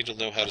also need to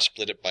know how to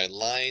split it by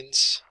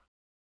lines.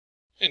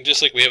 And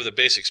just like we have the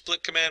basic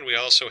split command, we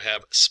also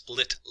have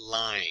split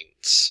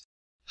lines.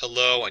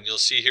 Hello, and you'll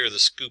see here the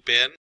scoop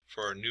in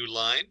for our new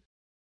line.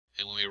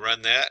 And when we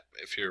run that,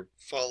 if you're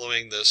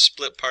following the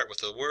split part with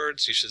the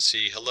words, you should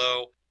see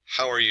hello,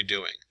 how are you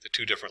doing? The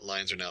two different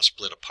lines are now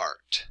split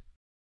apart.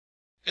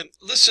 And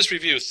let's just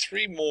review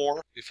 3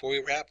 more before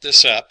we wrap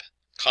this up.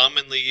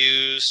 Commonly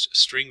used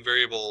string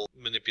variable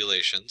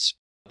manipulations.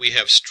 We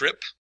have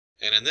strip,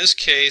 and in this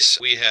case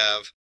we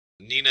have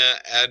Nina,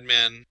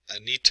 admin,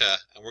 Anita,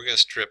 and we're going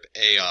to strip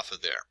A off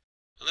of there.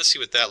 And let's see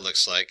what that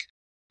looks like.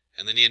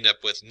 And then you end up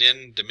with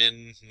nin,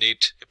 demin,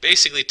 nate. It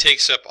basically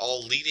takes up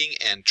all leading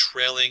and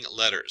trailing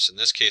letters. In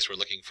this case we're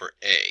looking for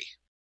A.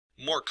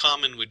 More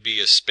common would be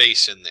a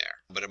space in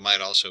there, but it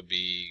might also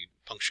be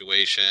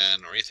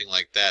punctuation or anything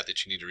like that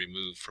that you need to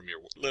remove from your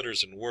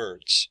letters and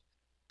words.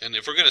 And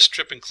if we're going to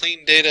strip and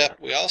clean data,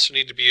 we also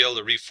need to be able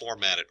to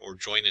reformat it or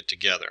join it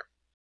together.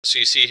 So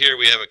you see here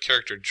we have a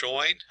character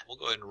join. We'll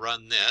go ahead and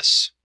run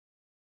this.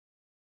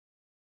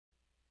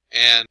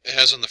 And it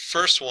has on the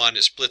first one,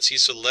 it splits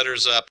each of the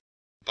letters up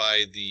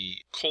by the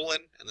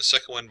colon and the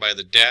second one by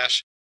the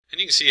dash. And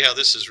you can see how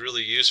this is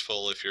really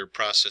useful if you're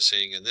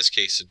processing, in this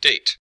case, a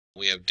date.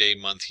 We have day,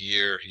 month,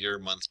 year, year,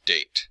 month,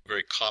 date.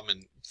 Very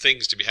common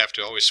things to have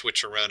to always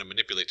switch around and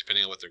manipulate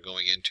depending on what they're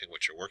going into and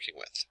what you're working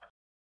with.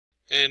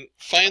 And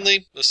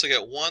finally, let's look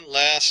at one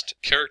last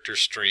character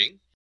string.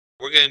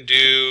 We're going to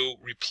do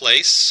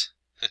replace.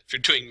 If you're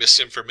doing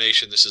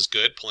misinformation, this is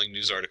good, pulling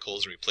news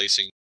articles and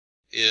replacing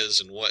is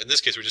and what. In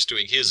this case, we're just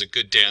doing he is a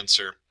good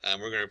dancer.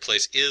 We're going to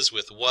replace is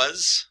with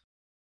was.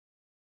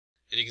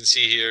 And you can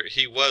see here,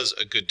 he was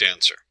a good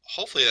dancer.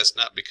 Hopefully that's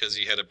not because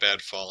he had a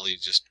bad fall. He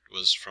just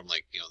was from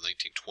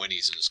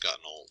 1920s and has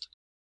gotten old.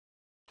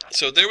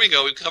 So there we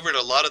go. We've covered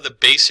a lot of the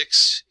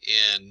basics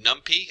in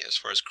NumPy as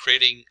far as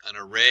creating an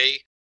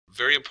array.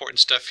 Very important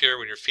stuff here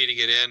when you're feeding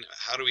it in.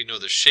 How do we know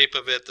the shape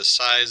of it, the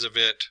size of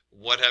it?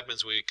 What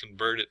happens when we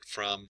convert it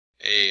from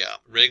a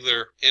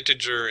regular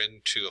integer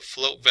into a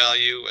float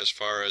value as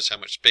far as how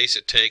much space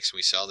it takes?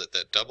 We saw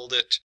that doubled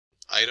it.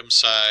 Item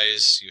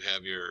size, you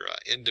have your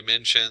in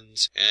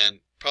dimensions,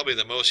 and probably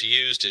the most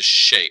used is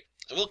shape.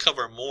 And we'll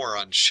cover more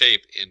on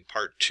shape in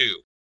part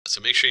 2.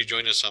 So make sure you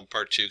join us on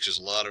part 2 because there's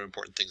a lot of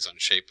important things on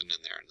shape in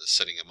there and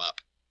setting them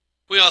up.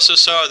 We also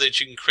saw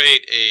that you can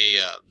create a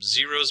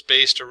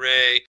zeros-based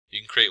array. You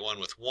can create one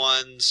with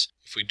ones.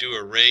 If we do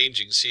a range,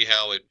 you can see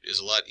how it is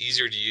a lot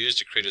easier to use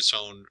to create its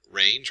own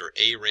range, or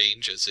a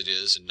range as it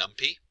is in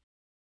NumPy.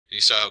 And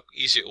you saw how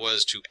easy it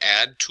was to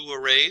add two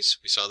arrays.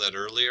 We saw that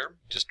earlier,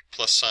 just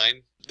plus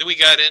sign. Then we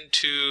got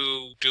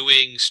into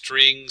doing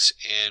strings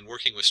and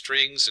working with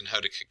strings and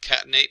how to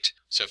concatenate.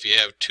 So if you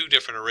have two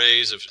different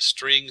arrays of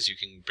strings, you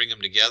can bring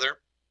them together.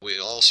 We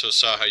also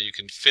saw how you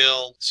can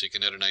fill, so you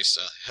can add a nice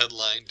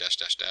headline, dash,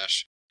 dash,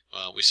 dash.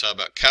 We saw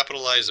about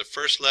capitalize the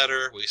first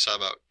letter. We saw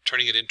about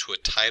turning it into a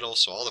title,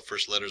 so all the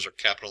first letters are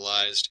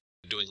capitalized.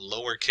 Doing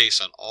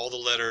lowercase on all the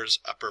letters,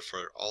 upper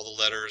for all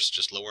the letters,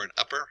 just lower and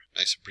upper,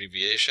 nice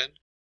abbreviation.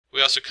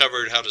 We also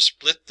covered how to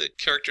split the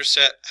character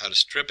set, how to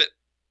strip it.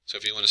 So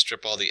if you want to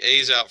strip all the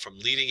A's out from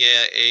leading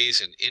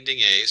A's and ending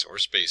A's or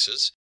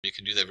spaces, you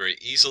can do that very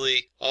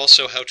easily.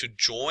 Also how to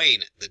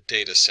join the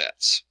data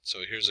sets. So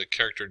here's a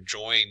character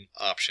join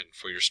option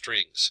for your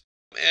strings.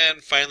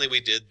 And finally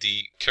we did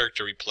the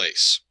character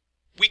replace.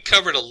 We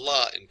covered a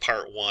lot in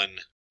part 1,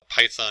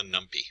 Python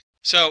NumPy.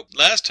 So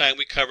last time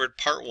we covered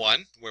part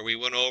 1 where we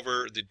went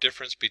over the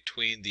difference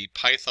between the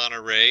Python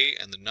array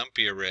and the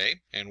NumPy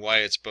array and why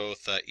it's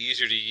both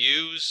easier to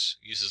use,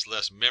 uses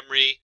less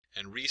memory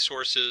and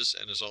resources,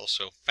 and is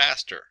also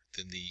faster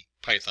than the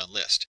Python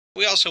list.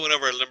 We also went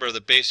over a number of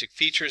the basic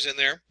features in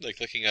there, like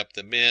looking up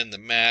the min, the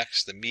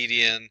max, the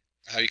median,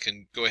 how you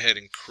can go ahead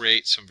and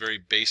create some very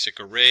basic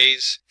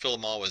arrays, fill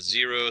them all with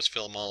zeros,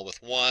 fill them all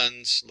with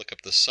ones, look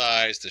up the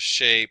size, the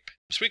shape.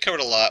 So we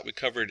covered a lot. We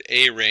covered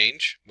a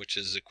range, which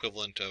is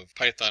equivalent of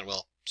Python,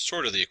 well,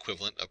 sort of the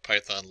equivalent of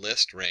Python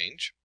list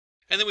range.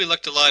 And then we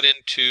looked a lot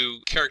into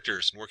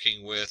characters and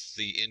working with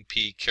the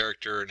NP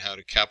character and how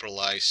to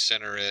capitalize,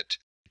 center it,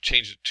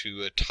 change it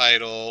to a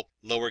title,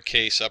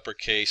 lowercase,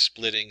 uppercase,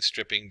 splitting,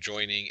 stripping,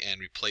 joining,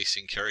 and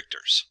replacing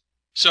characters.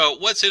 So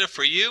what's in it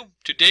for you?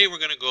 Today we're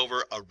going to go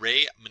over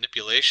array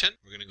manipulation.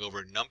 We're going to go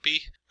over NumPy,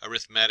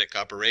 arithmetic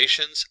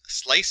operations,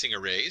 slicing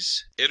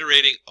arrays,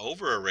 iterating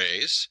over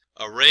arrays,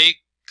 array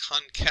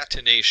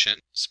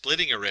concatenation,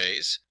 splitting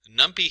arrays,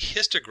 NumPy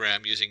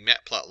histogram using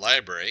Matplot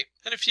library,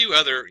 and a few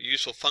other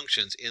useful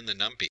functions in the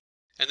NumPy.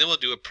 And then we'll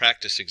do a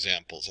practice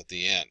examples at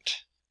the end.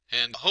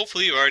 And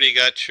hopefully you already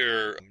got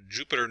your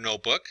Jupyter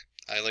notebook.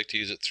 I like to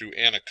use it through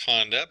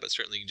Anaconda, but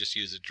certainly you can just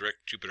use a direct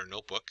Jupyter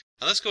notebook.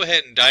 Now let's go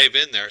ahead and dive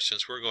in there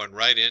since we're going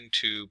right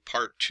into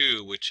part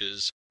 2, which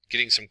is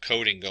getting some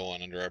coding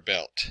going under our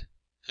belt.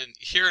 And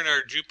here in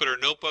our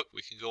Jupyter notebook,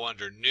 we can go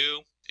under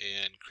New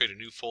and create a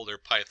new folder,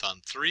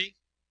 Python 3.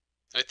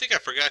 I think I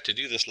forgot to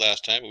do this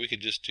last time, but we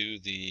could just do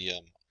the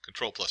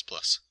Control++,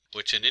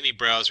 which in any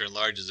browser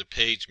enlarges a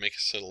page,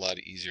 makes it a lot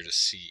easier to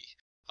see.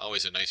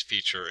 Always a nice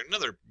feature.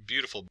 Another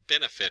beautiful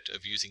benefit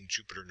of using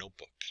Jupyter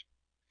Notebook.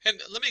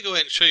 And let me go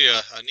ahead and show you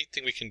a neat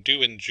thing we can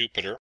do in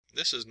Jupyter.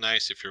 This is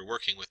nice if you're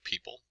working with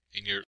people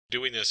and you're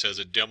doing this as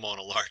a demo on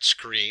a large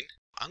screen.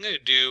 I'm going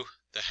to do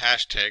the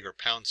hashtag or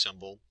pound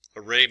symbol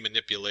array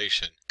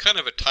manipulation, kind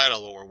of a title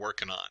of what we're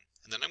working on.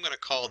 And then I'm going to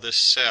call this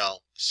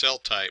cell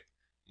type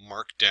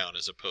markdown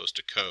as opposed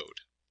to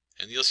code.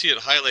 And you'll see it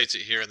highlights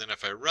it here, and then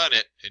if I run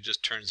it, it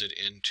just turns it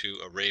into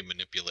array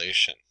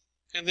manipulation.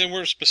 And then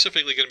we're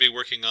specifically going to be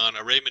working on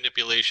array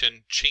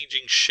manipulation,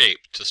 changing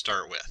shape to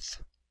start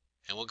with.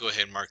 And we'll go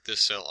ahead and mark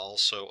this cell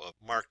also a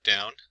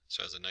markdown,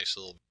 so it has a nice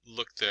little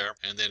look there.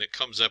 And then it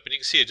comes up, and you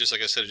can see it, just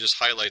like I said, it just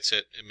highlights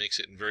it and makes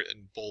it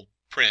in bold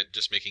print,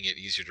 just making it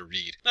easier to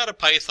read. Not a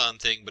Python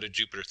thing, but a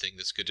Jupyter thing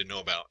that's good to know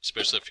about,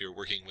 especially if you're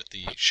working with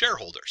the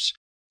shareholders,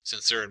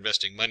 since they're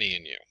investing money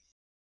in you.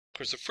 Of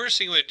course, the first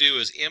thing we want to do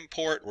is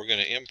import. We're going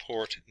to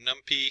import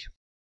NumPy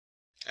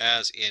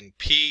as in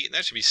P, and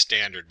that should be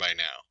standard by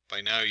now.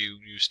 By now you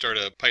start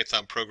a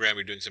Python program,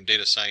 you're doing some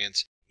data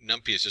science,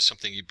 NumPy is just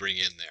something you bring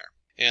in there.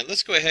 And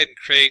let's go ahead and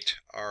create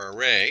our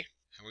array,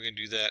 and we're going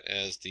to do that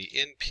as the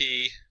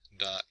np.arange.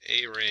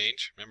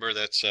 Remember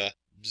that's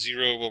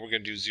 0, well we're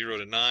going to do 0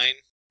 to 9,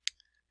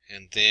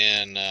 and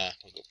then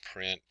we'll go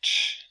print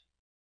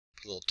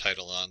Put a little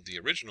title on the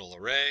original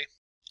array.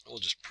 We'll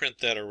just print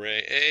that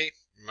array A.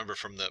 Remember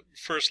from the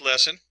first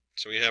lesson.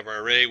 So we have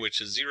our array which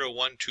is 0,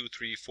 1, 2,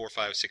 3, 4,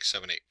 5, 6,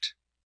 7, 8.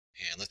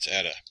 And let's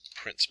add a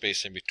print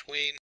space in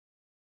between.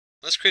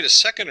 Let's create a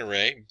second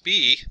array,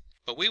 B,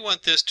 but we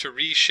want this to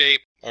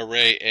reshape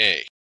array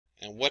A.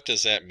 And what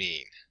does that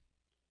mean?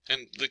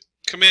 And the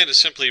command is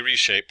simply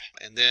reshape.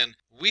 And then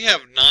we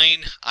have 9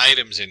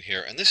 items in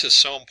here, and this is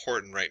so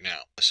important right now.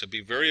 So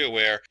be very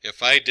aware,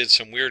 if I did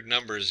some weird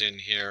numbers in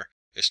here,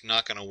 it's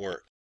not going to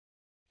work.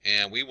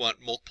 And we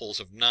want multiples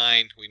of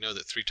 9. We know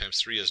that 3 times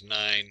 3 is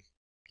 9.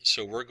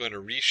 So we're going to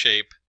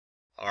reshape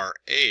our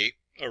A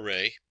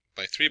array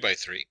by 3 by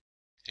 3.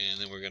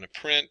 And then we're going to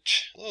print,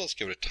 well, let's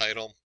give it a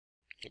title.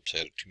 Oops, I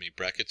added too many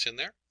brackets in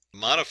there.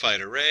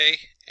 Modified array,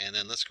 and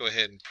then let's go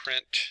ahead and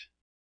print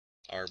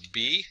our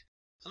B,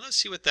 and let's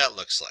see what that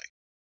looks like.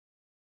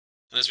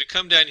 And as we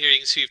come down here, you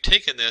can see we've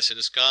taken this and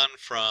it's gone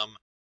from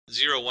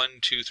 0, 1,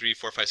 2, 3,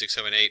 4, 5, 6,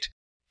 7, 8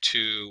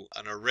 to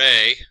an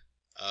array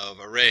of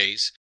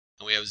arrays,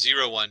 and we have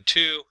 0, 1,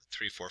 2,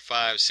 3, 4,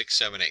 5, 6,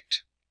 7, 8.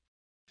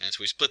 And so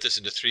we split this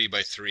into 3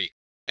 by 3.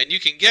 And you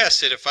can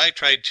guess that if I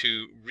tried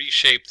to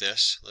reshape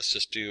this, let's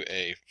just do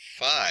a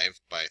 5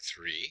 by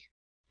 3,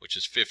 which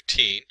is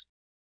 15,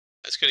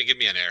 that's going to give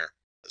me an error.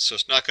 So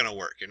it's not going to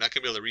work. You're not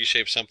going to be able to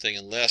reshape something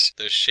unless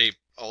the shape,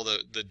 all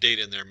the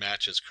data in there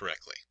matches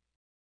correctly.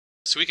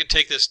 So we can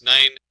take this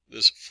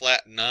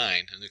flat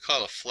 9, and they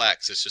call it a flat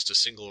because it's just a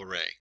single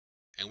array.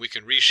 And we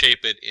can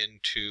reshape it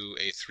into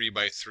a 3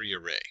 by 3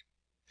 array.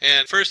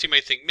 And first you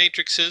might think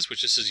matrices,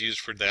 which this is used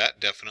for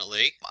that,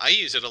 definitely. I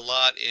use it a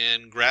lot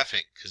in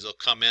graphing because it'll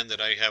come in that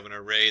I have an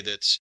array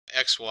that's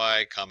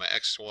xy, comma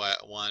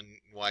xy1,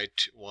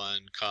 y1,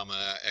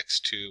 comma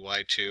x2,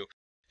 y2.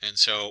 And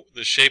so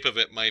the shape of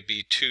it might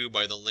be 2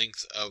 by the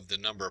length of the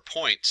number of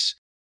points.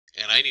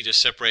 And I need to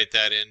separate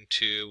that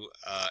into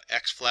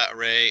x flat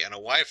array and a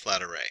y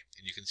flat array.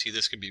 And you can see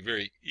this can be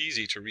very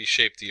easy to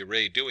reshape the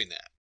array doing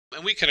that.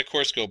 And we can of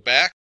course go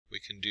back. We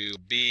can do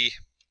B,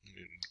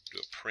 do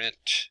a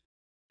print,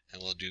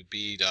 and we'll do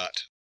B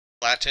dot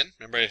flatten.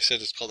 Remember I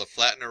said it's called a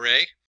flatten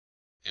array?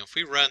 And if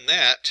we run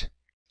that,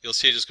 you'll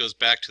see it just goes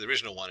back to the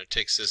original one. It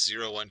takes this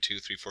 0, 1, 2,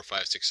 3, 4,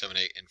 5, 6, 7,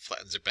 8 and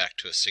flattens it back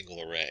to a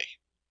single array.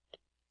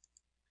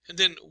 And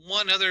then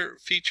one other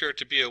feature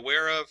to be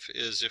aware of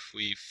is if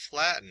we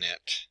flatten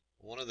it,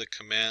 one of the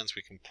commands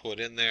we can put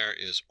in there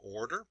is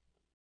order.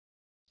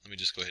 Let me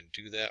just go ahead and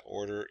do that.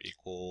 Order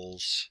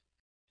equals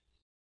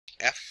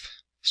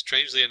F.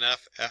 Strangely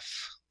enough,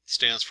 F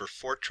stands for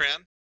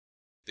Fortran.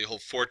 The whole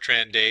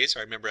Fortran days.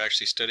 I remember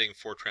actually studying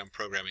Fortran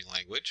programming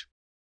language.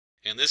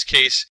 In this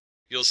case,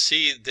 you'll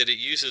see that it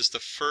uses the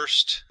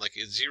first, like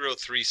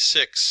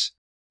 036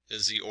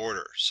 is the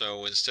order.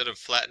 So instead of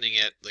flattening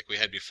it like we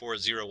had before,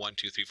 0, 1,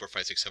 2, 3, 4,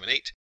 5, 6, 7,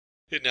 8,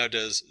 it now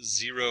does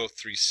 0,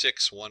 3,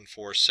 6, 1,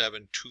 4,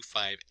 7, 2,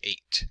 5,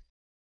 8.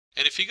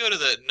 And if you go to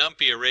the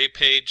NumPy array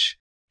page,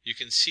 you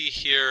can see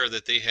here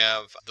that they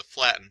have the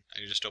flatten.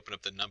 I just open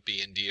up the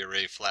NumPy ND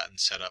array flatten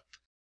setup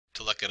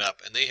to look it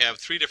up. And they have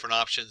 3 different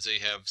options. They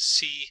have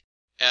C,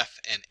 F,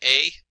 and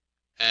A.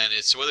 And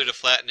it's whether to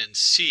flatten in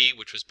C,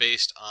 which was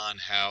based on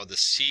how the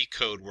C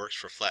code works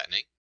for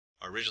flattening,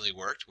 or originally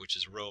worked, which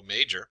is row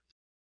major.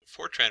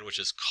 Fortran, which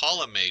is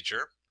column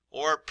major,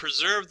 or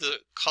preserve the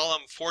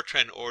column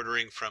Fortran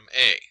ordering from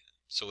A.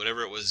 So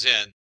whatever it was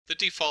in, the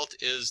default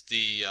is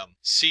the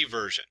C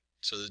version.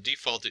 So the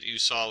default that you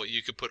saw,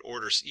 you could put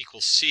order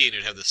equals C and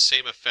it'd have the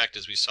same effect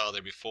as we saw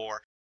there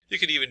before. You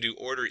could even do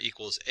order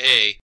equals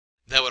A.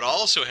 That would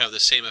also have the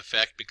same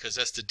effect because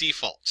that's the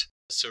default.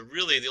 So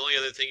really the only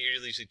other thing you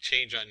really should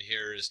change on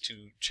here is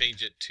to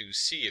change it to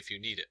C if you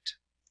need it.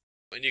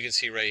 And you can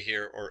see right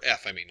here, or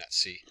F, I mean not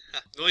C.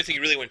 The only thing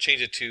you really want to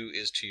change it to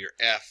is to your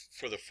F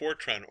for the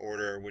Fortran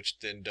order, which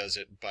then does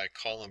it by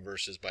column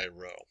versus by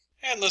row.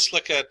 And let's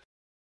look at,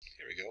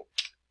 here we go,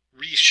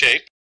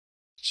 reshape.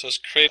 So let's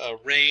create a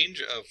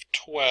range of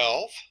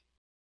 12,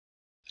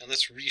 and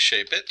let's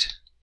reshape it.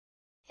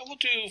 And we'll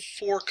do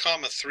 4,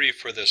 3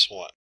 for this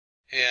one.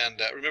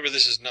 And remember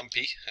this is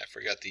NumPy. I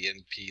forgot the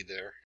NP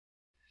there.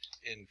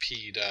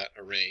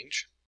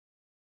 np.arrange.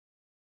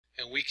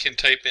 And we can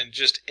type in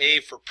just A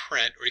for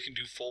print, or you can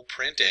do full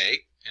print A.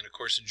 And of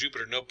course in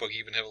Jupyter Notebook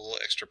you even have a little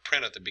extra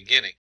print at the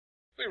beginning.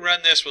 If we run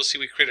this, we'll see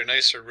we create a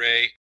nice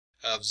array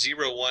of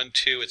 0, 1,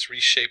 2. It's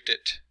reshaped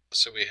it.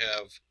 So we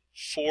have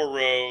 4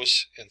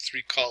 rows and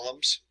 3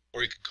 columns,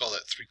 or you could call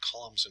that 3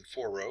 columns and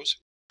 4 rows.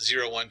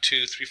 0, 1,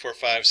 2, 3, 4,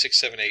 5, 6,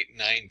 7, 8,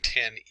 9,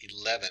 10,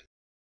 11.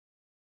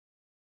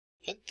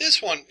 But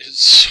this one is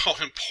so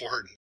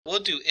important. We'll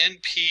do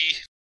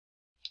np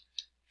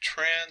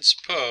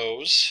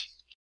transpose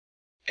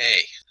A.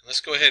 And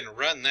let's go ahead and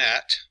run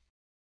that.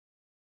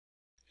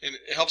 And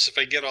it helps if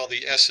I get all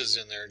the S's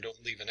in there and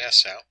don't leave an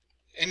S out.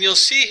 And you'll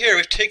see here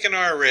we've taken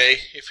our array.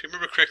 If you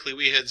remember correctly,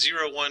 we had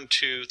 0, 1,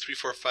 2, 3,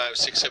 4, 5,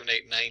 6, 7,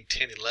 8, 9,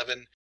 10,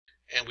 11.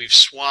 And we've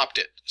swapped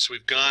it. So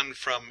we've gone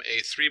from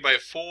a 3 by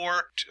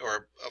 4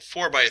 or a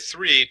 4 by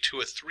 3 to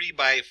a 3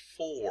 by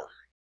 4.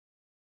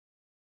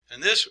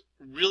 And this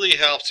really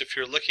helps if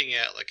you're looking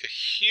at like a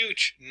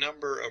huge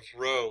number of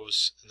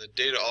rows and the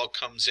data all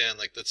comes in.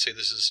 Like let's say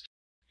this is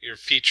your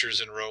features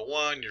in row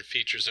 1, your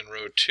features in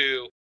row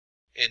 2,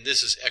 and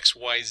this is X,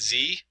 Y,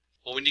 Z.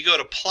 Well, when you go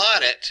to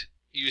plot it,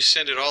 you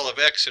send it all of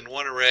X in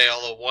one array,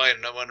 all of Y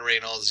in one array,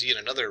 and all of Z in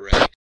another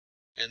array.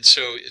 And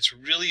so it's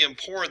really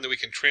important that we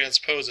can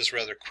transpose this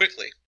rather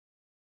quickly.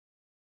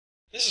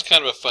 This is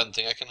kind of a fun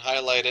thing. I can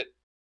highlight it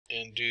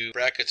and do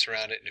brackets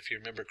around it, and if you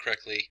remember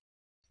correctly,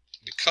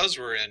 because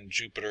we're in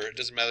Jupyter, it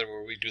doesn't matter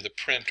where we do the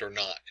print or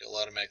not. It'll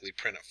automatically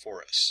print it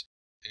for us.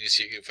 And you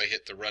see if I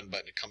hit the run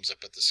button, it comes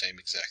up with the same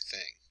exact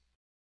thing.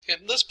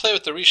 And let's play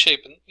with the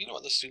reshape, and you know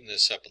what, let's zoom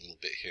this up a little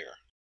bit here.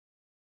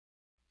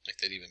 Make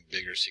that even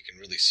bigger so you can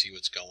really see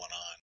what's going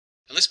on.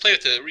 And let's play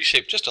with the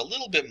reshape just a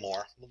little bit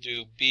more. We'll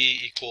do b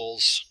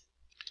equals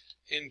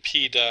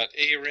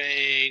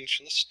np.arange.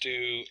 Let's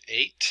do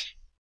 8.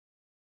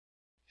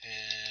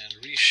 And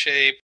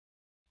reshape,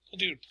 we'll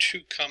do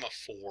 2,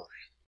 4.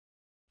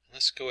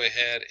 Let's go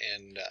ahead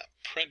and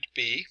print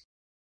b,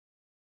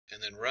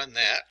 and then run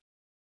that.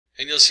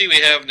 And you'll see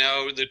we have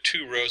now the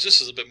 2 rows. This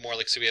is a bit more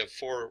like, so we have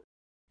 4,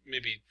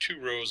 maybe 2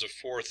 rows of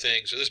 4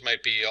 things. So this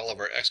might be all of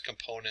our x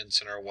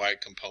components and our y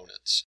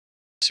components.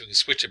 So we can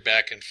switch it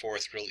back and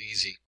forth real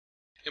easy.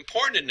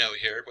 Important to note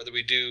here, whether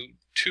we do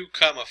 2,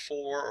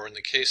 4, or in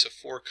the case of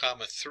 4,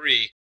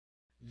 3,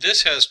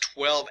 this has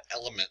 12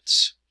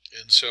 elements.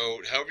 And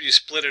so however you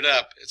split it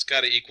up, it's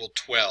got to equal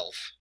 12.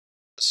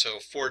 So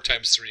 4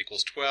 times 3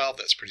 equals 12.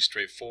 That's pretty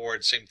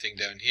straightforward. Same thing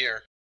down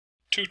here.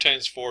 2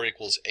 times 4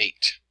 equals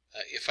 8.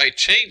 If I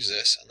change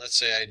this, and let's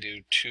say I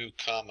do 2,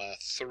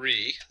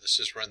 3, let's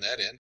just run that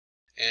in,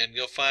 and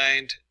you'll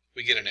find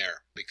we get an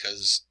error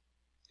because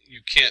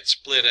you can't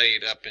split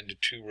 8 up into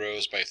 2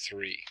 rows by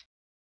 3.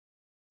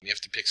 You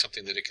have to pick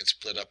something that it can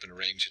split up and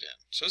arrange it in.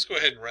 So let's go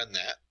ahead and run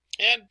that.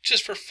 And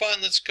just for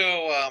fun, let's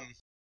go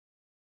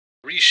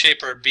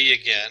reshape our B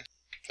again,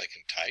 if I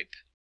can type.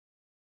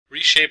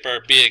 Reshape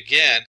our B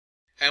again.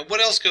 And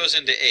what else goes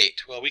into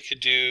 8? Well, we could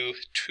do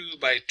 2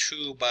 by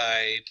 2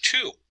 by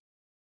 2.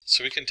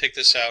 So we can take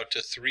this out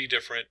to 3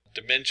 different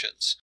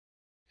dimensions.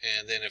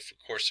 And then, of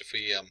course, if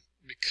we,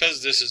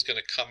 because this is going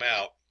to come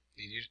out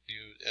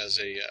as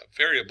a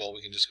variable,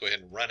 we can just go ahead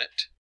and run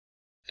it.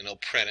 And it'll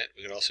print it.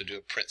 We could also do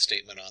a print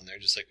statement on there,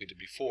 just like we did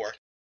before.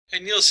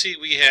 And you'll see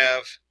we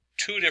have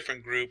 2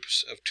 different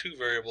groups of 2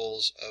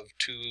 variables of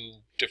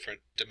 2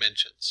 different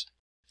dimensions.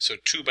 So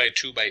 2 by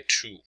 2 by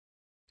 2.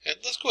 And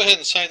let's go ahead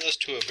and assign this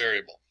to a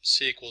variable.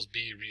 C equals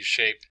B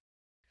reshape.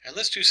 And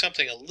let's do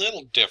something a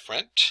little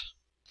different.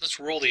 Let's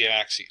roll the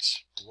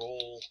axes.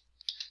 Roll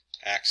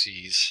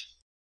axes.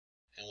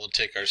 And we'll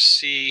take our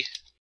C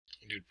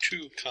and do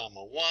 2,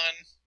 1.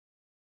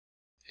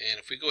 And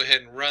if we go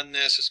ahead and run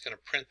this, it's going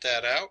to print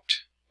that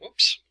out.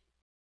 Whoops.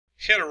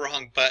 Hit a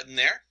wrong button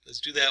there.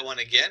 Let's do that one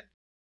again.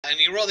 And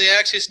you roll the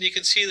axis, and you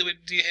can see that we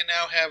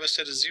now have,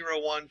 instead of 0,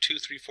 1, 2,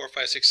 3, 4,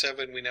 5, 6,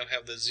 7, we now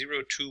have the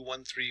 0, 2,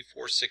 1, 3,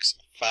 4, 6,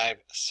 5,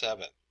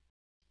 7.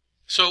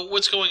 So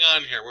what's going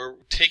on here? We're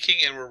taking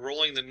and we're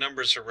rolling the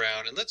numbers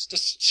around, and let's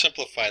just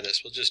simplify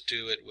this. We'll just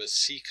do it with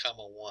C,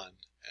 1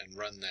 and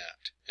run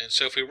that. And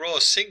so if we roll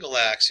a single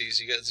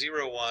axis, you got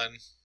 0, 1,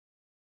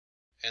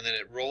 and then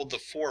it rolled the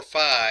 4,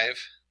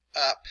 5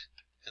 up,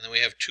 and then we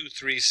have 2,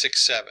 3,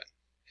 6, 7.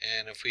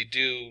 And if we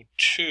do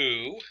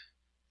 2,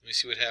 let me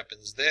see what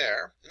happens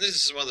there. And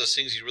this is one of those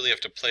things you really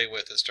have to play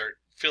with and start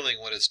feeling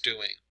what it's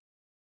doing.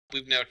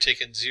 We've now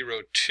taken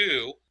 0,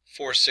 2,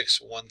 4, 6,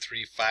 1,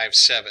 3, 5,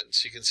 7.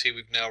 So you can see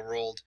we've now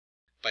rolled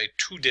by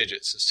 2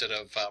 digits. Instead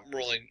of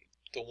rolling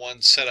the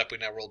 1 setup, we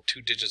now rolled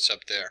 2 digits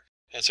up there.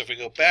 And so if we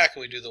go back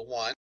and we do the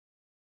 1,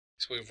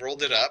 so we've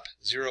rolled it up,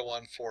 0,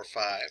 1, 4,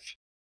 5.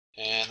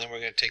 And then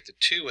we're going to take the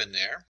 2 in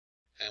there.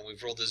 And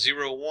we've rolled the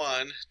 0,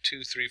 1,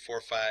 2, 3,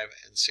 4, 5,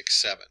 and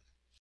 6, 7.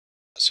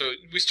 So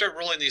we start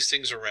rolling these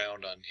things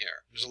around on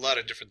here. There's a lot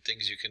of different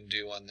things you can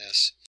do on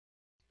this.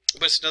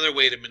 But it's another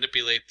way to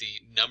manipulate the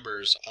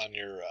numbers on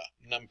your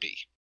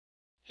NumPy.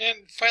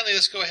 And finally,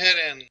 let's go ahead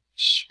and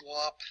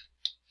swap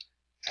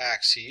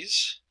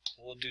axes.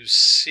 We'll do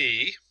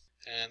C.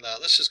 And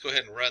let's just go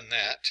ahead and run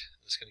that.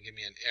 It's going to give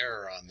me an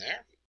error on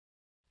there.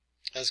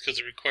 That's because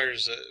it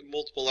requires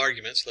multiple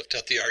arguments. Left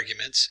out the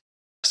arguments.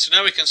 So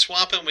now we can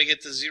swap them. We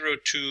get the 0,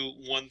 2,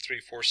 1, 3,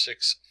 4,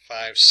 6,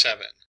 5,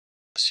 7.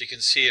 So you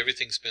can see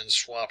everything's been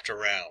swapped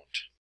around.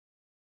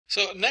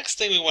 So next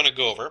thing we want to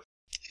go over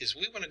is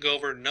we want to go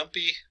over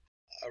NumPy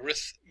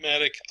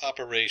arithmetic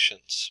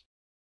operations.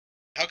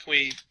 How can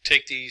we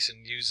take these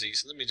and use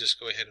these? Let me just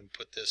go ahead and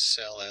put this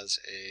cell as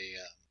a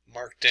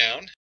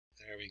markdown.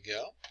 There we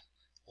go.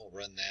 We'll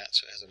run that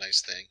so it has a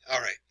nice thing.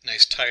 Alright,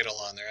 nice title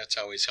on there. That's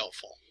always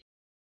helpful.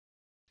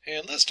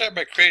 And let's start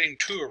by creating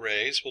 2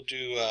 arrays. We'll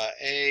do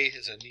A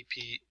is an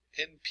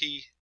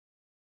NP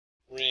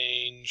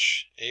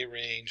range, A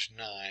range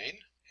 9,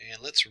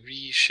 and let's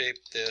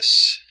reshape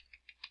this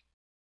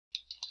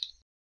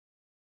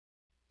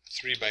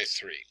 3 by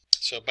 3.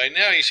 So by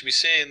now you should be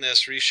seeing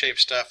this reshape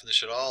stuff, and this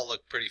should all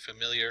look pretty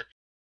familiar.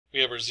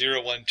 We have our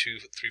 0, 1, 2,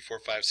 3, 4,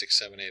 5, 6,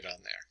 7, 8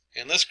 on there.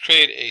 And let's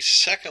create a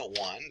second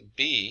one,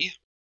 B.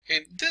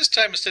 And this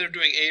time, instead of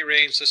doing A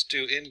range, let's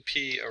do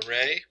NP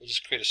array. We'll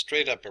just create a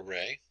straight up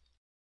array.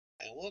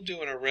 And we'll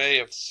do an array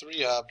of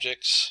 3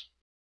 objects.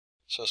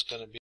 So it's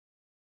going to be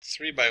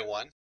 3 by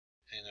 1.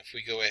 And if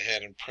we go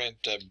ahead and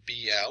print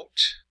B out,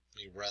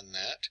 we run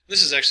that.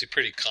 This is actually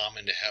pretty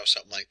common to have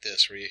something like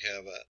this, where you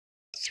have a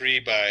 3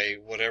 by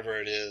whatever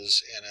it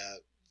is and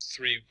a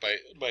 3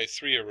 by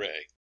 3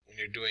 array. When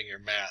you're doing your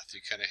math,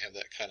 you kind of have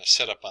that kind of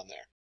setup on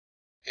there.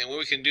 And what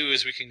we can do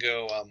is we can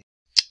go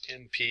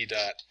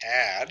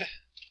np.add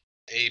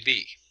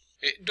AB.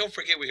 Don't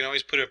forget, we can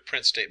always put a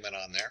print statement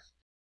on there.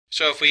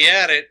 So if we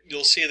add it,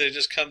 you'll see that it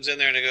just comes in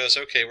there and it goes,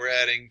 okay, we're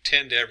adding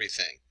 10 to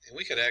everything. And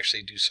we could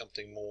actually do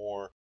something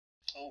more,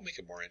 make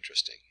it more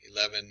interesting.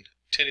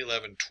 10,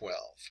 11, 12.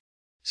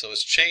 So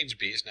let's change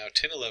B's, now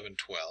 10, 11,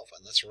 12,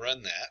 and let's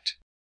run that.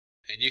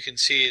 And you can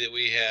see that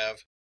we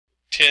have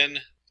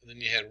 10, and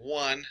then you had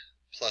 1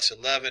 plus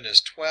 11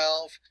 is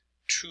 12,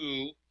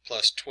 2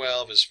 plus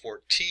 12 is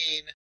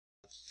 14,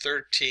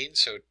 13,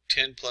 so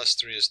 10 plus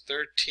 3 is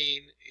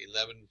 13,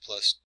 11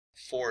 plus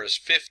 4 is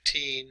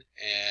 15,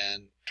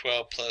 and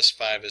 12 plus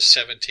 5 is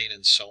 17,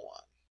 and so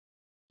on.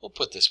 We'll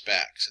put this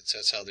back, since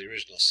that's how the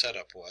original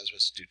setup was.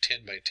 Let's do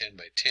 10 by 10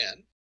 by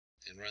 10,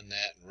 and run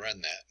that,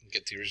 and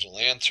get the original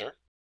answer.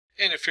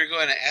 And if you're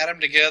going to add them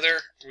together,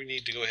 we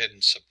need to go ahead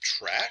and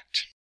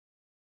subtract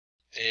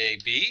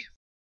AB,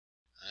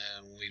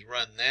 and we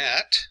run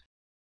that.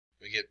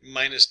 We get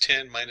minus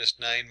 10, minus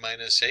 9,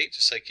 minus 8,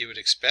 just like you would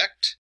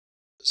expect.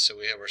 So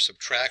we have our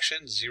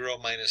subtraction. 0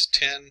 minus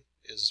 10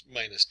 is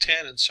minus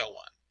 10, and so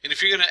on. And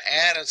if you're going to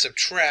add and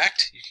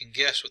subtract, you can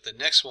guess what the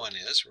next one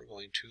is. We're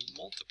going to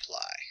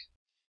multiply.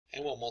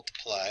 And we'll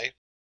multiply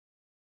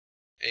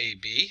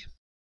AB.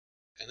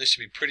 And this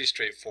should be pretty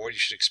straightforward. You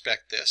should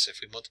expect this. If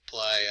we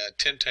multiply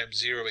 10 times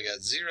 0, we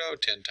got 0.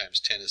 10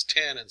 times 10 is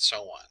 10, and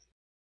so on.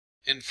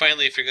 And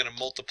finally, if you're going to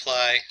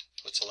multiply,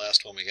 what's the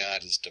last one we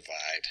got is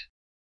divide.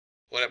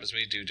 What happens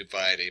when we do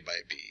divide A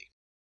by B?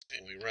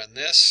 And we run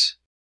this,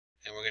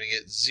 and we're going to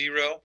get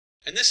 0.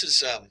 And this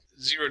is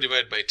 0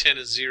 divided by 10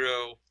 is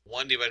 0,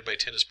 1 divided by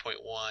 10 is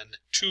 0.1,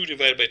 2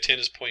 divided by 10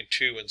 is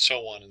 0.2, and so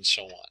on and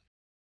so on.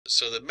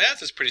 So the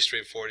math is pretty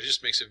straightforward. It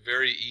just makes it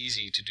very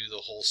easy to do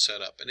the whole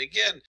setup. And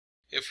again,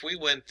 if we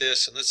went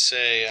this, and let's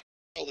say,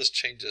 let's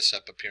change this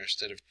up here.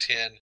 Instead of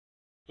 10,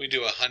 we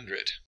do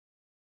 100.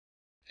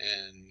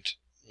 And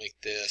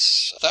make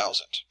this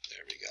 1,000.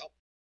 There we go.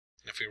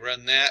 And if we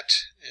run that,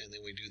 and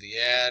then we do the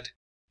add,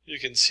 you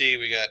can see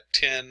we got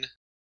 10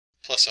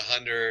 plus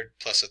 100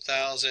 plus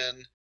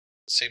 1,000.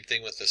 Same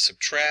thing with the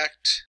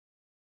subtract.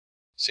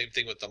 Same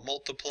thing with the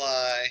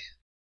multiply.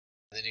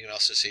 And then you can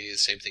also see the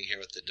same thing here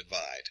with the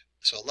divide.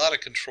 So a lot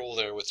of control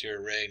there with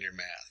your array and your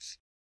math.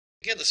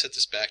 Again, let's set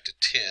this back to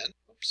 10.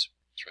 Oops,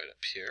 it's right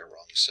up here,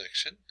 wrong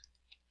section.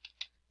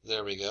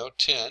 There we go,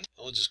 10. And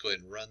we'll just go ahead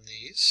and run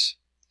these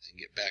and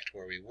get back to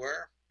where we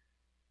were.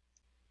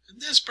 And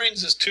this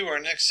brings us to our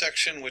next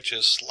section, which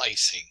is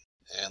slicing.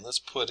 And let's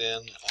put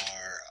in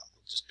our,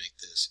 we'll just make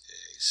this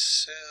a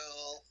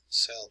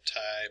cell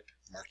type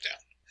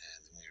markdown.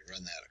 And then we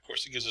run that. Of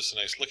course, it gives us a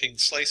nice looking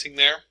slicing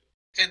there.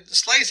 And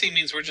slicing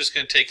means we're just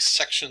going to take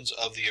sections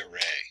of the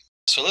array.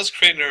 So let's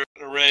create an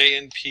array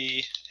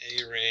NP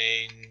A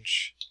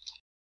range.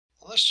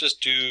 Let's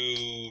just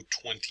do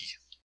 20.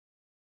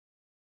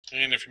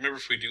 And if you remember,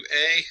 if we do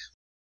A,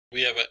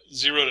 we have a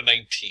 0 to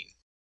 19.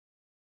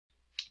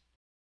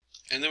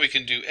 And then we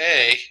can do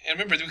A, and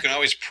remember, we can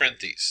always print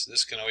these.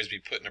 This can always be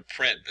put in a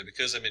print, but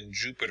because I'm in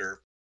Jupyter,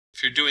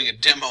 if you're doing a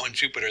demo in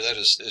Jupyter,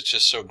 it's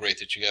just so great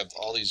that you have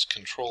all these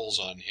controls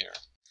on here.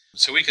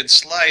 So we can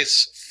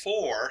slice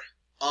 4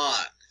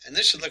 on, and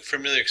this should look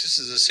familiar because this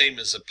is the same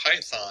as a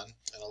Python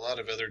and a lot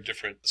of other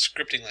different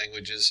scripting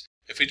languages.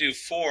 If we do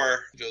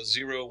 4, it goes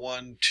 0,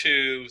 1,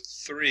 2,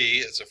 3,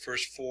 it's the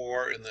first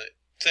 4 in the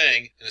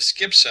thing, and it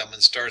skips some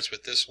and starts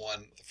with this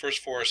one. The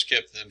first 4 are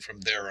skipped, and then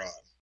from there on.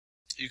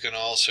 You can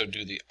also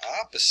do the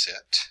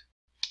opposite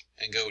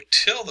and go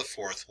till the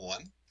 4th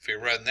one. If we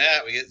run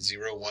that, we get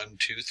 0, 1,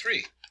 2,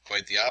 3.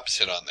 Quite the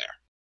opposite on there.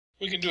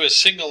 We can do a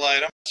single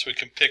item, so we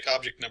can pick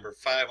object number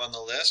 5 on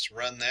the list,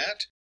 run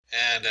that,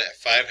 and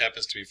 5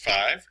 happens to be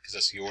 5, because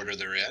that's the order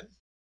they're in.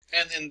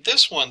 And then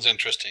this one's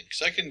interesting,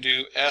 because I can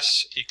do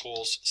S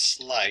equals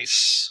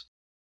slice,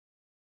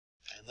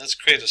 and let's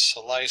create a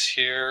slice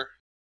here,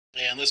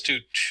 and let's do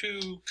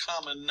 2,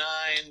 9,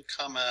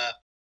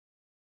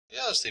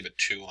 let's leave a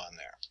 2 on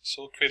there.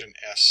 So we'll create an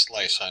S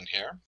slice on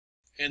here.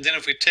 And then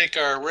if we take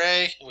our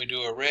array, and we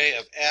do an array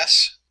of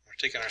S, we're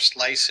taking our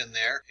slice in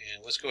there,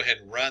 and let's go ahead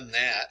and run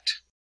that.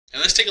 And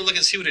let's take a look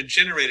and see what it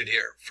generated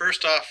here.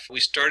 First off, we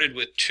started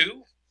with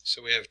 2,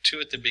 so we have 2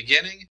 at the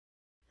beginning.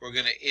 We're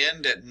going to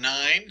end at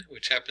 9,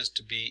 which happens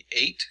to be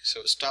 8,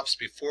 so it stops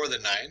before the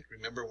 9.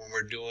 Remember when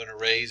we're doing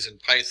arrays in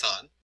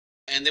Python.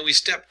 And then we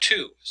step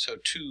 2, so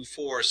 2,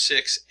 4,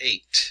 6,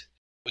 8.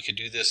 We could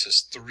do this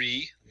as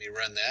 3. Let me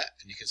run that,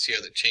 and you can see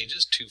how that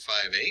changes, 2,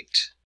 5,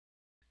 8.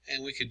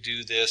 And we could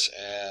do this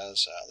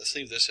as, let's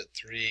leave this at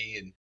 3,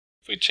 and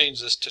if we change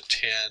this to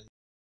 10,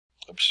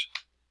 oops,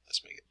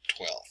 Let's make it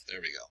 12.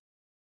 There we go.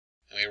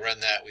 And we run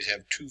that, we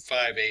have 2,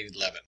 5, 8,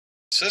 11.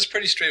 So that's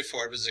pretty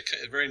straightforward. It's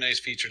a very nice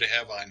feature to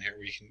have on here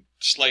where you can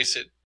slice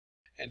it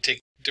and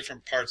take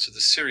different parts of the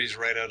series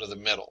right out of the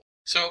middle.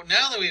 So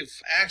now that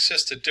we've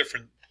access to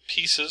different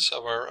pieces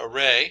of our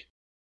array,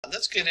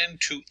 let's get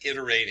into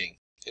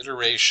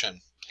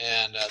iteration.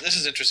 And this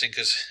is interesting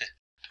because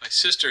my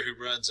sister,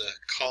 who runs a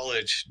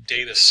college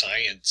data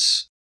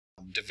science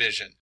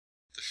division,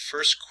 the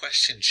first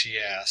question she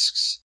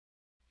asks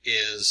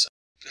is,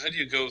 how do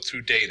you go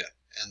through data?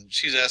 And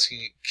she's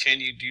asking,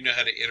 do you know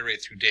how to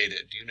iterate through data?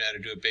 Do you know how to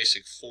do a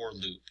basic for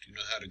loop? Do you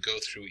know how to go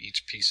through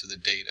each piece of the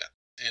data?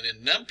 And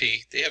in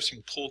NumPy, they have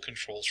some cool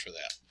controls for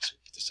that. So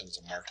put this in as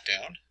a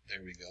markdown.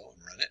 There we go,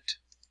 and run it.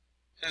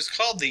 And it's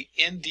called the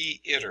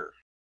ND-iter.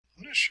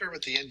 I'm not sure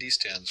what the ND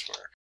stands for,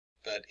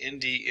 but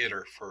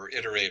ND-iter for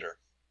iterator.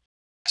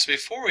 So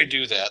before we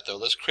do that, though,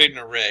 let's create an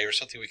array or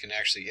something we can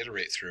actually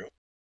iterate through.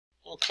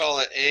 We'll call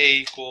it A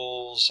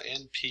equals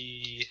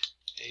NP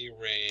A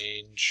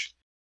range.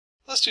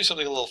 Let's do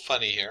something a little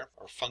funny here,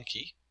 or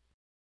funky.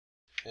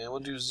 And we'll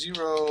do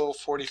 0,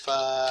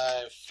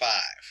 45, 5.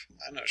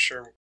 I'm not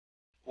sure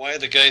why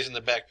the guys in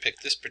the back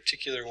picked this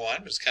particular one,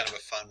 but it's kind of a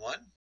fun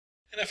one.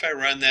 And if I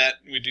run that,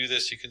 we do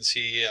this, you can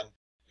see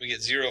we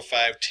get 0,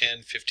 5,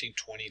 10, 15,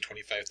 20,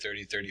 25,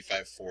 30,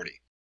 35,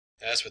 40.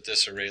 That's what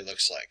this array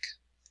looks like.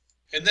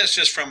 And that's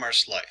just from our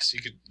slice.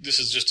 This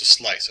is just a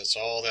slice. That's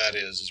all that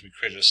is we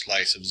created a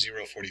slice of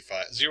 0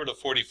 to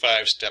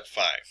 45, step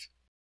 5.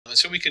 And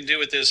so we can do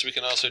with this, we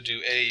can also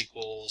do A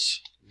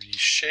equals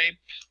reshape.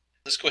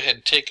 Let's go ahead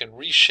and take and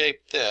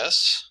reshape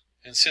this.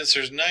 And since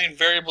there's 9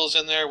 variables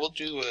in there, we'll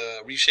do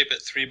reshape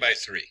it 3 by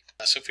 3.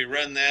 So if we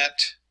run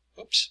that,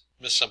 whoops,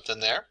 missed something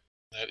there.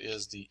 That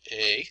is the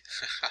A.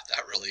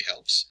 That really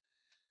helps.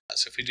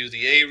 So if we do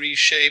the A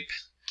reshape,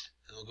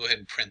 and we'll go ahead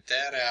and print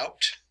that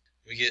out.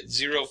 We get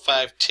 0,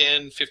 5,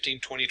 10, 15,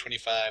 20,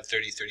 25,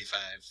 30, 35,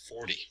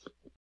 40.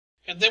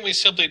 And then we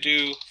simply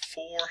do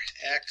for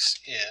x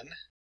in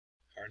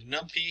our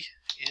NumPy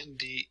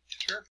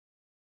ND-iter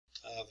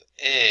of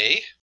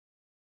A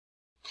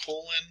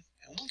colon,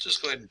 and we'll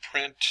just go ahead and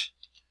print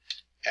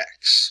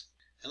x.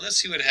 And let's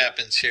see what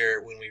happens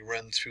here when we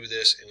run through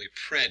this and we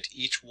print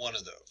each one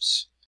of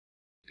those.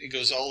 It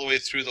goes all the way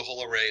through the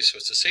whole array, so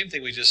it's the same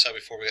thing we just saw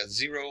before. We got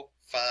 0,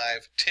 5,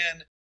 10,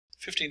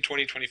 15,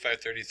 20,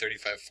 25, 30,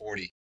 35,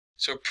 40.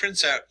 So it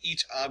prints out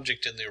each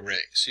object in the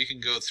array, so you can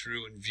go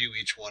through and view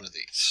each one of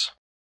these.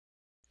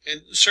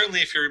 And certainly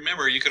if you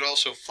remember, you could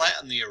also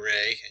flatten the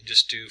array and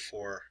just do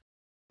for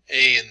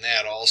A and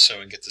that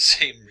also and get the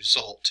same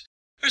result.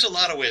 There's a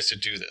lot of ways to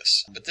do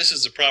this, but this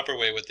is the proper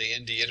way with the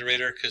ND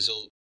iterator because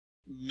it'll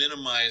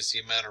minimize the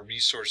amount of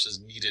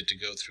resources needed to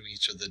go through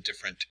each of the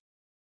different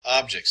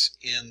objects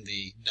in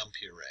the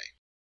NumPy array.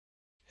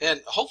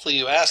 And hopefully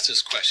you asked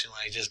this question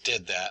when I just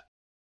did that.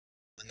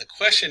 And the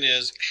question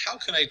is, how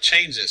can I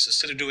change this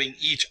instead of doing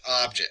each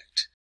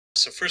object?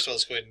 So first of all,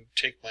 let's go ahead and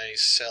take my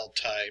cell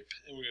type,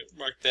 and we're going to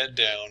mark that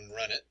down and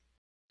run it.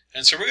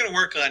 And so we're going to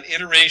work on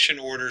iteration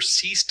order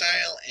C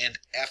style and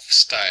F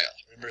style.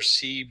 Remember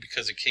C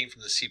because it came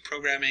from the C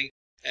programming,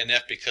 and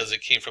F because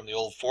it came from the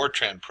old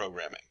Fortran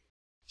programming.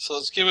 So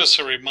let's give us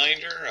a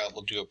reminder.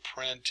 We'll do a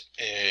print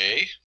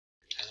A,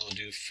 and we'll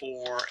do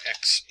for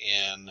x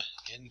in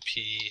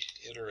NP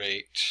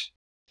iterate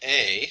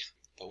A.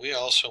 But we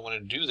also want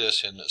to do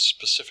this in a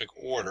specific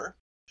order.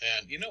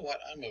 And you know what?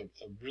 I'm a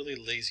really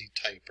lazy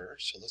typer,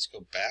 so let's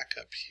go back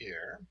up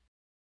here.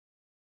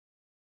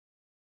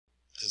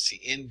 This is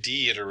the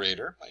ND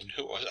iterator. I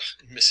knew I was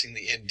missing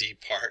the ND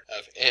part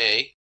of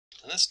A.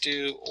 And let's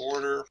do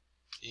order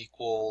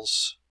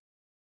equals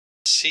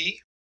C.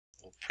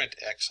 We'll print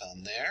X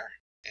on there.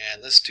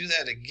 And let's do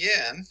that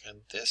again.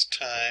 And this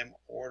time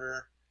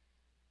order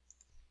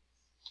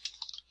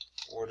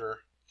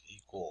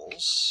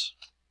equals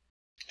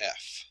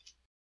F.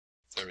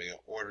 There we go,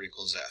 order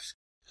equals F.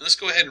 And let's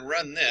go ahead and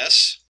run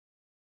this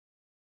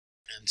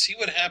and see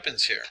what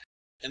happens here.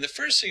 And the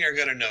first thing you're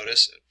going to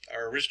notice,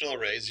 our original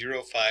array,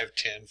 0, 5,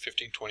 10,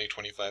 15, 20,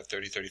 25,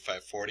 30,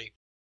 35, 40.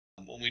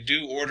 When we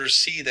do order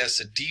C, that's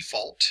the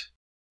default,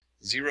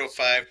 0,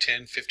 5,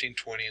 10, 15,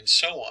 20, and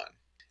so on.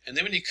 And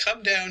then when you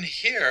come down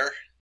here,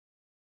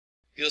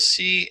 you'll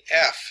see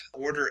F,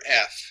 order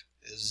F,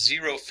 is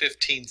 0,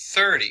 15,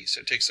 30.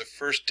 So it takes the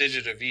first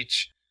digit of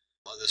each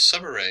of the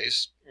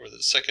subarrays, or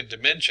the second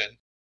dimension,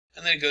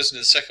 and then it goes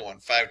into the second one,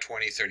 5,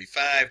 20,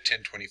 35,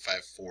 10,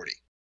 25, 40.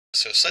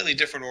 So slightly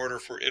different order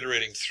for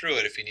iterating through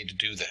it if you need to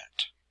do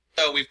that.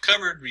 So we've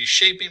covered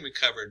reshaping, we've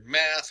covered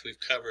math, we've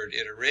covered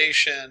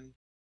iteration,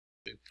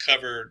 we've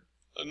covered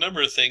a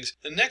number of things.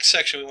 The next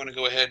section we want to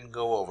go ahead and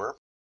go over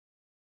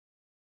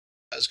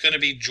is going to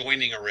be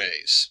joining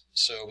arrays.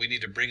 So we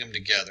need to bring them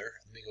together.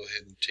 Let me go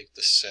ahead and take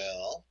the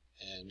cell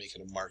and make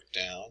it a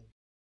markdown.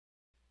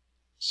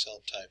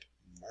 Cell type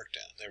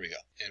markdown. There we go.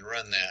 And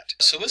run that.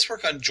 So let's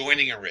work on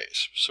joining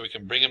arrays so we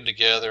can bring them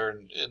together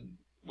and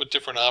what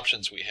different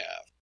options we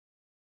have.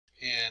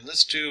 And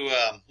let's do,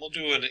 we'll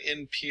do an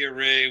NP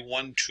array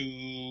 1,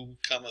 2,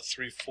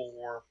 3,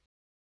 4.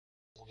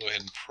 We'll go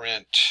ahead and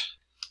print.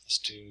 Let's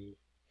do,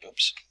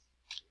 oops,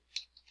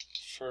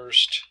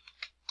 first.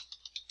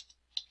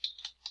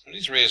 Well,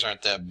 these arrays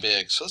aren't that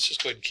big, so let's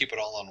just go ahead and keep it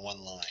all on one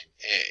line,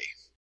 A.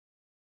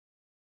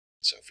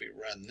 So if we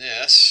run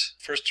this,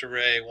 first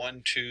array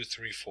 1, 2,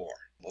 3, 4.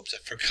 Whoops,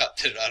 I forgot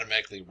that it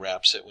automatically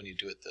wraps it when you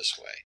do it this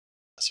way.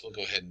 So we'll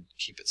go ahead and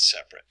keep it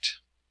separate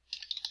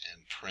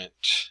and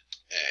print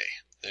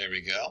A. There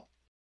we go.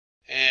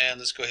 And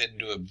let's go ahead and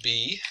do a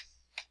B.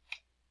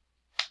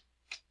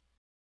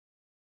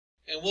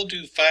 And we'll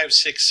do 5,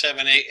 6,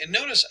 7, 8. And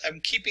notice I'm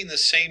keeping the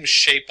same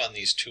shape on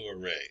these two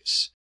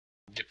arrays.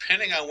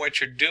 Depending on what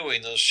you're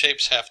doing, those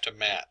shapes have to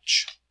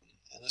match.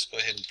 And let's go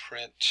ahead and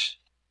print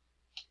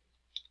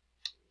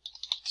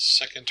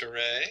second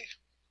array.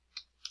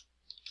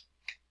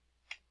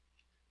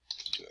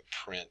 Do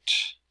a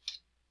print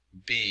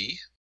B.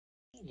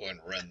 We'll go ahead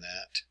and run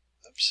that.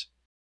 Oops.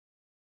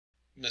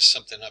 Missed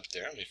something up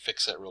there. Let me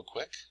fix that real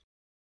quick.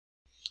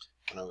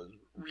 When I was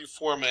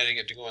reformatting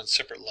it to go on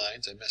separate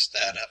lines, I messed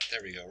that up.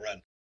 There we go,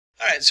 run.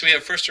 Alright, so we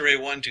have first array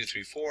 1, 2,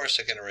 3, 4,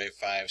 second array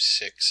 5,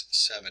 6,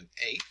 7,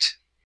 8.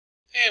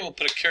 And we'll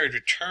put a carried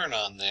return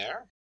on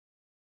there.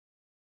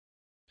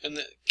 And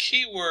the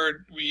key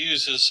word we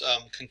use is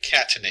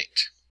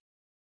concatenate.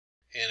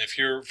 And if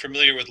you're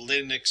familiar with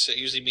Linux, it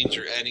usually means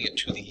you're adding it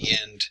to the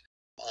end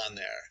on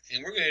there.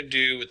 And we're going to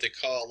do what they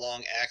call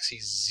along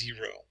axis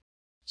 0.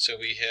 So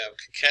we have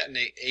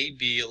concatenate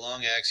AB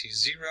along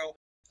axis 0.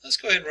 Let's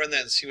go ahead and run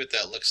that and see what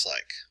that looks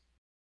like.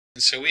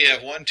 And so we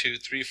have 1, 2,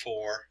 3,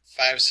 4,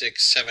 5,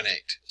 6, 7,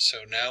 8. So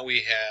now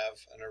we have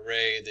an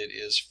array that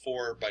is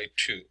 4 by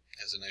 2.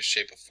 Has a nice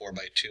shape of 4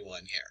 by 2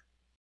 on here.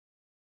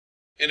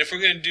 And if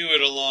we're going to do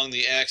it along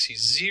the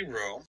axis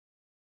 0,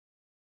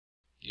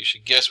 you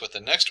should guess what the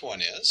next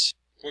one is.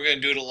 We're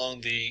going to do it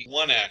along the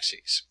 1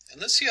 axis.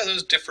 And let's see how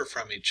those differ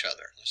from each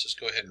other. Let's just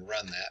go ahead and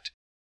run that.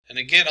 And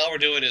again, all we're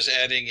doing is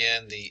adding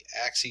in the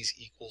axis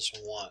equals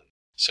 1.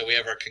 So we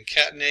have our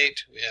concatenate,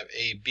 we have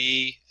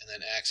AB, and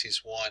then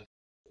axis 1.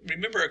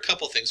 Remember a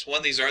couple things.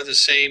 One, these are the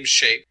same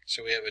shape.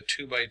 So we have a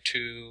 2 by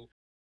 2,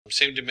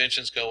 same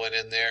dimensions going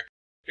in there.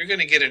 You're going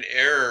to get an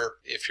error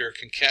if you're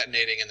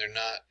concatenating and they're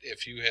not.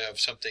 If you have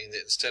something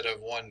that instead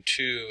of 1,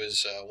 2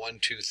 is 1,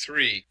 2,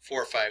 3,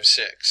 4, 5,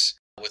 6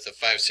 with a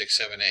 5, 6,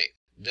 7, 8.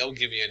 They'll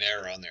give you an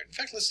error on there. In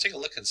fact, let's take a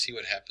look and see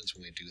what happens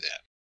when we do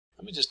that.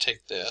 Let me just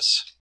take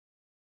this.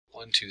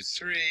 1, 2,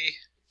 3,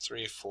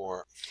 3,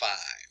 4, 5.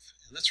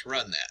 And let's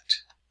run that.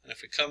 And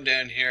if we come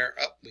down here,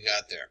 oh, we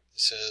got there.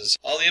 It says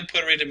all the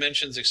input array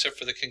dimensions except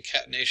for the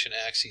concatenation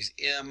axes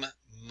M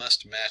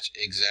must match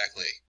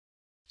exactly.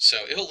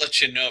 So it'll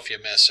let you know if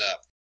you mess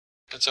up.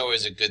 That's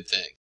always a good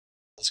thing.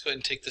 Let's go ahead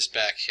and take this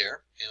back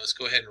here, and let's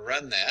go ahead and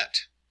run that.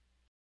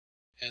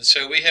 And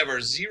so we have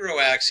our 0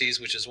 axes,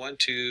 which is 1,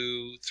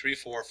 2, 3,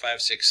 4,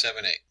 5, 6,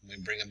 7, 8. And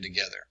we bring them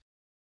together.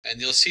 And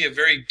you'll see a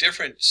very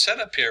different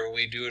setup here when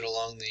we do it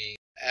along the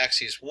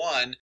axis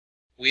 1.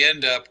 We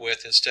end up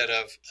with, instead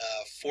of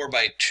 4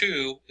 by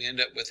 2, we end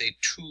up with a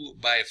 2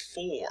 by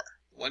 4.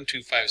 1,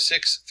 2, 5,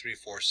 6, 3,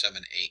 4,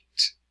 7,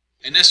 8.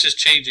 And that's just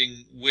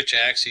changing which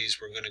axes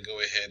we're going to go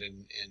ahead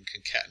and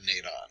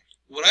concatenate on.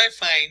 What I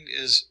find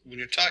is when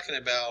you're talking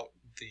about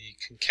the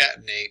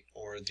concatenate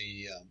or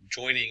the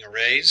joining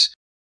arrays,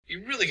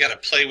 you really got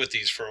to play with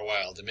these for a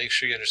while to make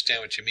sure you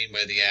understand what you mean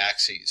by the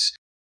axes.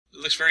 It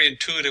looks very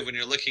intuitive when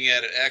you're looking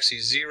at it.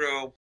 Axis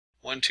 0,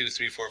 1, 2,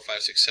 3, 4,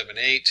 5, 6, 7,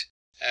 8.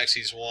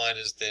 Axis 1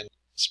 is then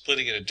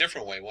splitting it a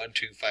different way, 1,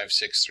 2, 5,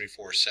 6, 3,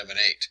 4, 7,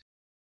 8.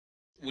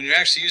 When you're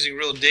actually using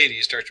real data,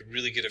 you start to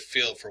really get a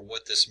feel for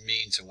what this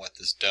means and what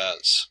this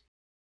does.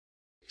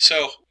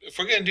 So if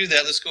we're going to do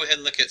that, let's go ahead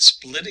and look at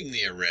splitting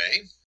the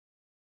array.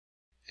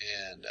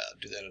 And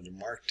do that under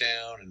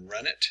Markdown and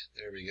run it.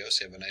 There we go.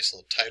 So you have a nice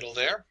little title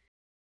there.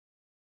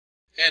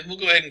 And we'll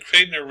go ahead and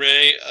create an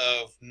array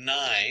of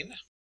 9.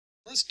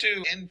 Let's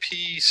do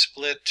NP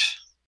split.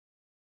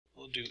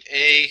 We'll do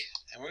A,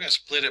 and we're going to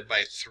split it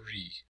by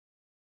 3.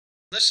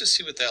 Let's just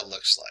see what that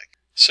looks like.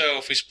 So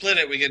if we split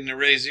it, we get an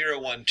array 0,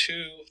 1,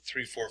 2,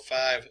 3, 4,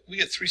 5. We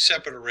get 3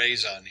 separate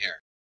arrays on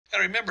here. Now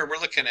remember,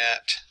 we're looking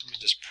at, let me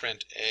just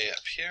print A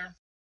up here.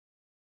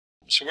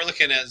 So we're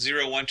looking at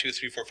 0, 1, 2,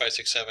 3, 4, 5,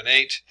 6, 7,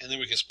 8, and then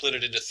we can split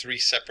it into 3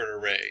 separate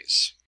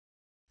arrays.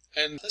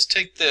 And let's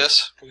take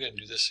this, we're going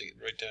to do this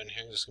right down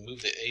here. I'm just going to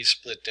move the A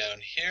split down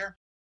here.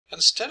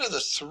 Instead of the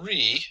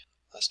 3,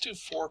 let's do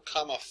 4,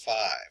 5,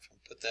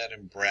 and put that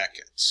in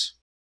brackets.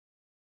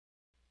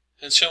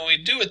 And so when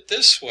we do it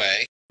this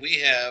way, we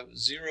have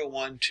 0,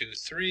 1, 2,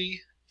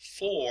 3,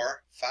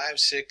 4, 5,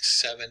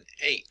 6, 7,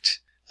 8.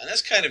 And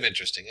that's kind of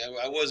interesting.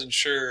 I wasn't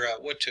sure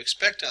what to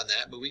expect on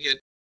that, but we get,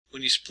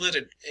 when you split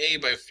an A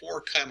by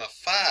 4,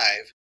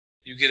 5,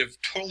 you get a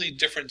totally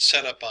different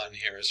setup on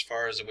here as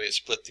far as the way it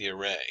split the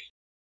array.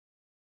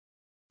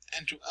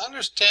 And to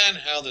understand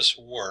how this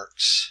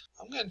works,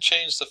 I'm going to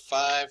change the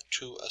 5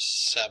 to a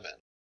 7.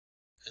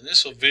 And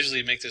this will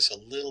visually make this a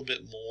little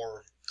bit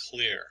more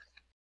clear.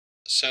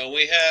 So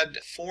we had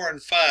 4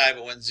 and 5,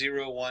 it went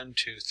 0, 1,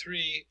 2,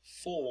 3,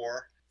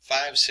 4,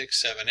 5,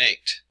 6, 7,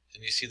 8.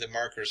 And you see the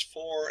markers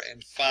 4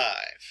 and 5.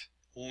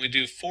 When we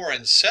do 4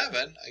 and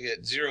 7, I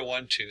get 0,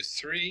 1, 2,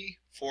 3,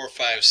 4,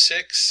 5,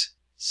 6,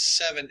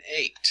 7,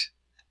 8.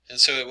 And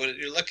so what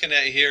you're looking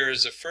at here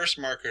is the first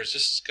markers.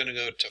 This is going to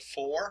go to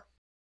 4.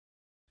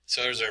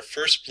 So there's our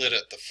first split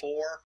at the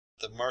 4,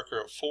 the marker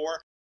at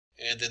 4,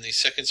 and then the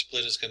second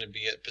split is going to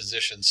be at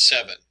position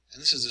 7.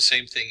 And this is the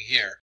same thing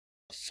here.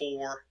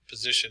 4,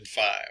 position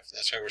 5.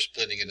 That's why we're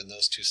splitting it in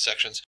those two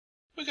sections.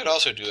 We could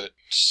also do it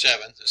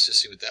 7, just to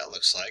see what that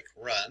looks like.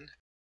 Run.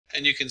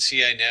 And you can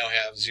see I now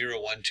have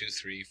 0, 1, 2,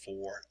 3,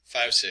 4,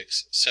 5,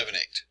 6, 7,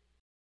 8.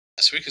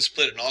 So we can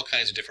split it in all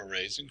kinds of different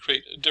ways and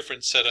create a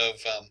different set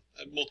of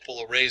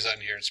multiple arrays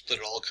on here and split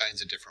it all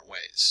kinds of different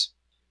ways.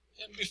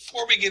 And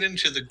before we get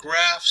into the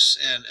graphs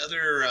and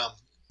other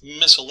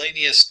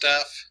miscellaneous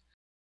stuff,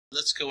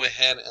 let's go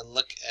ahead and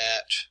look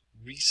at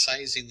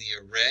resizing the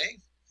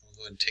array. We'll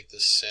go ahead and take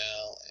this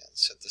cell and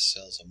set the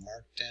cell as a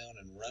markdown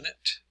and run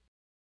it.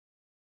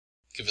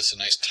 Give us a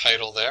nice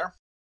title there.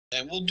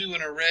 And we'll do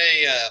an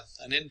array,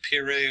 an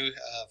NP array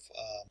of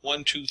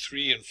 1, 2,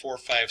 3, and 4,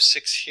 5,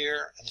 6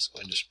 here. And let's go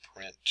ahead and just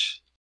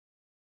print.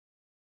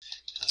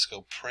 Let's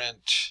go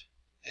print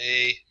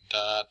a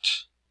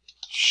dot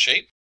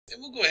shape.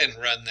 And we'll go ahead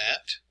and run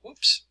that.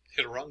 Whoops,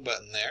 hit a wrong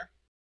button there.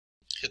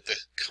 Hit the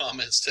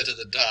comma instead of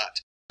the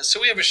dot.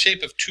 So we have a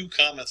shape of 2,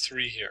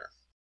 3 here.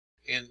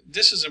 And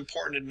this is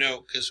important to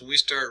note because when we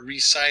start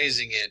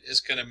resizing it,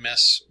 it's going to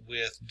mess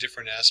with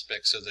different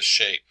aspects of the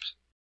shape.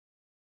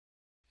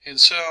 And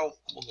so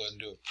we'll go ahead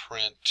and do a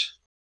print.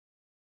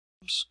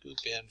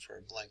 Scoop in for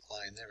a blank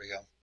line. There we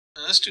go.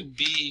 Now let's do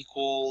b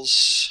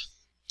equals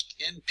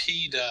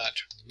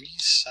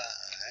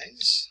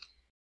np.resize.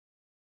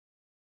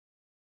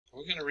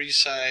 We're going to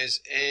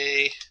resize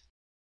A,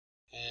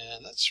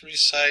 and let's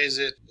resize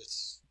it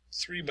with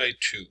 3 by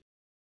 2.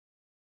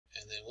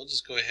 And then we'll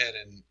just go ahead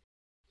and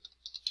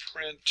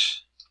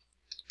print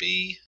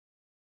B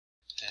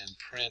and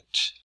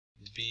print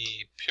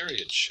B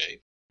period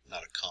shape,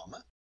 not a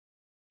comma.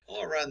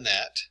 We'll run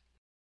that.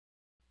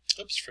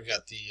 Oops,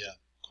 forgot the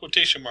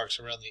quotation marks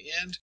around the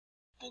end.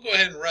 We'll go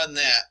ahead and run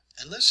that,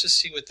 and let's just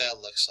see what that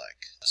looks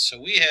like. So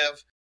we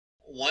have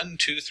 1,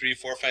 2, 3,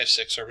 4, 5,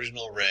 6, our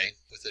original array,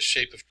 with a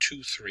shape of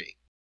 2, 3.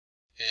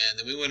 And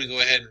then we want to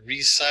go ahead and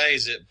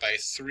resize it by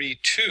 3,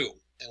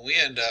 2. And we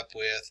end up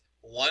with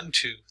 1,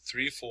 2,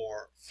 3,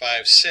 4,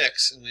 5,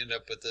 6, and we end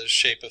up with a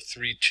shape of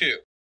 3,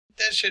 2.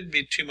 That shouldn't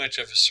be too much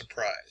of a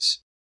surprise.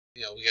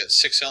 You know, we got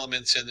 6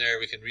 elements in there.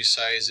 We can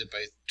resize it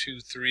by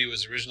 2, 3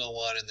 was the original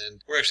one, and then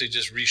we're actually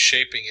just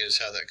reshaping it is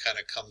how that kind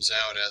of comes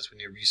out as when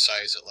you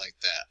resize it like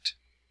that.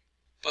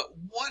 But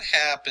what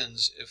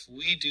happens if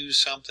we do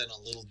something a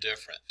little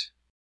different?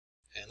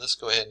 And let's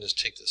go ahead and just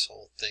take this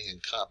whole thing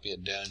and copy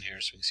it down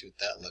here so we can see what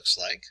that looks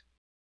like.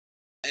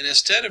 And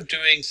instead of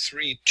doing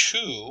 3,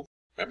 2,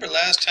 remember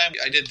last time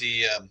I did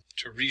the,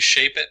 to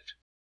reshape it,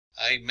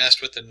 I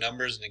messed with the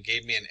numbers and it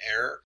gave me an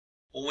error.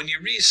 Well, when you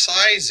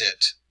resize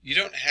it, you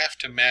don't have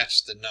to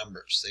match the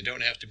numbers. They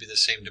don't have to be the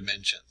same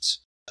dimensions.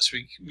 So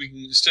we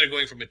can, instead of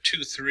going from a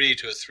 2, 3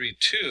 to a 3,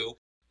 2,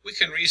 we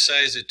can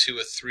resize it to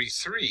a 3,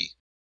 3.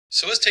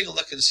 So let's take a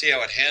look and see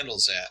how it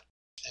handles that.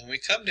 And when we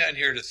come down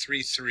here to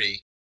 3,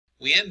 3,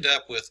 we end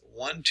up with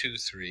 1, 2,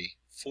 3,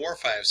 4,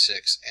 5,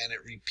 6, and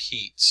it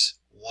repeats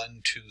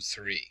 1, 2,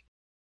 3.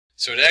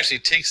 So it actually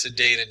takes the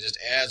data and just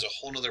adds a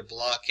whole other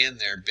block in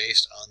there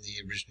based on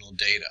the original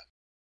data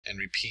and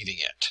repeating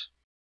it.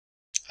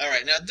 All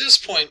right, now at this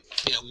point,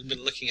 we've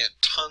been looking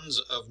at tons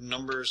of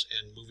numbers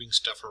and moving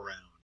stuff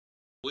around.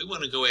 What we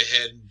want to go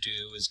ahead and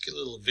do is get a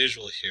little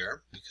visual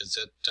here, because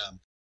that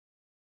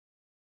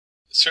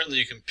certainly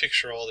you can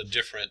picture all the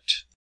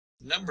different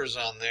numbers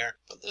on there.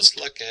 But let's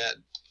look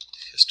at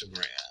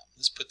histogram.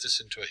 Let's put this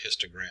into a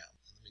histogram.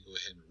 Let me go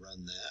ahead and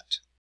run that.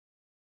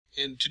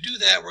 And to do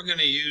that, we're going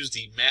to use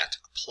the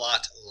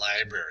matplot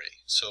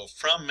library. So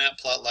from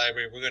matplot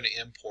library, we're going to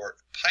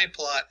import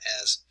pyplot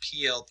as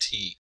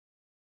PLT.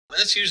 And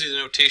that's usually the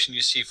notation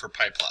you see for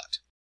pyplot.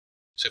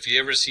 So if you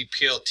ever see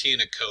PLT in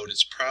a code,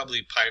 it's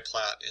probably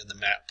pyplot in the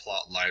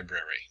matplot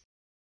library.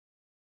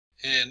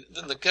 And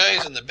then the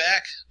guys in the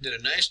back did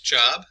a nice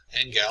job,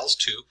 and gals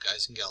too,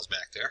 guys and gals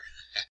back there.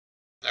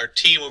 Our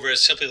team over at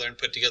Simplilearn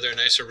put together a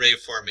nice array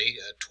for me,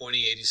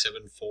 20,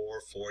 87,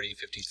 4, 40,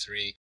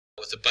 53,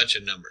 with a bunch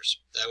of numbers.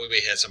 That way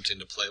we had something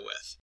to play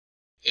with.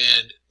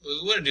 And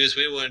what we want to do is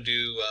we want to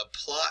do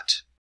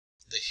plot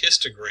the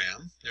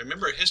histogram. Now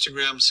remember, a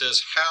histogram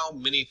says how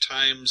many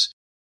times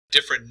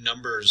different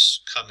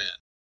numbers come in.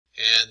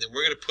 And then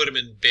we're going to put them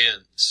in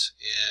bins.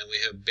 And we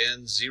have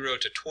bins 0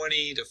 to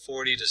 20 to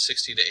 40 to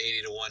 60 to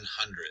 80 to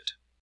 100.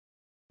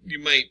 You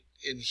might,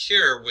 in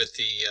here with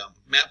the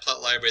matplot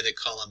library, they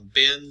call them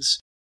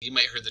bins. You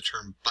might hear the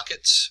term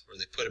buckets, or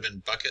they put them in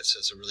buckets.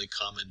 That's a really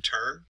common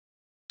term.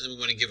 And then we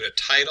want to give it a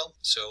title.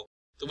 So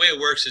the way it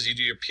works is you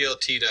do your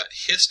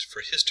plt.hist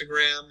for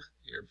histogram,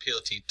 your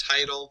plt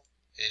title,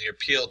 and your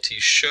plt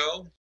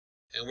show.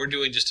 And we're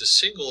doing just a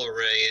single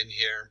array in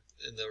here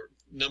in the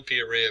NumPy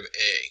array of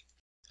A.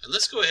 And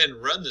let's go ahead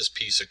and run this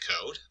piece of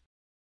code.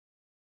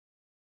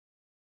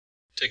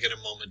 take it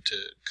a moment to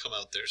come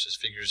out there. It says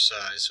figure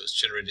size, so it's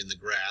generating the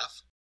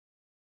graph.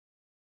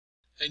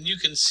 And you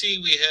can see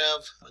we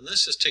have, and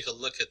let's just take a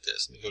look at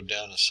this. Let me go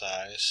down a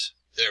size.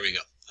 There we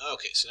go.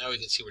 Okay, so now we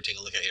can see we're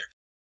taking a look at here.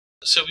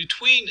 So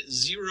between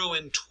 0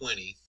 and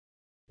 20,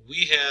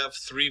 we have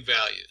 3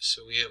 values.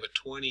 So we have a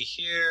 20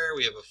 here,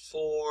 we have a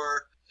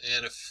 4,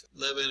 and a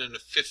 11, and a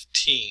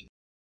 15.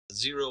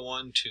 0,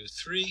 1, 2,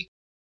 3.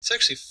 It's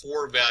actually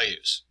 4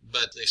 values,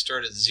 but they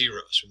start at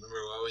 0. So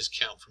remember, we always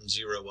count from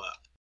 0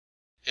 up.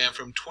 And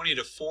from 20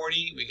 to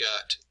 40, we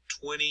got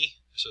 20.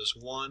 So it's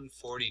 1,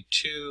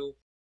 42,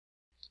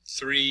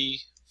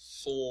 3,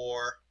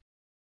 4,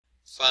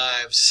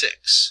 5,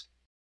 6.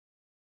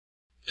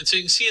 And so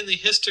you can see in the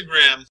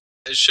histogram,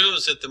 it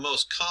shows that the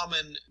most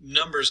common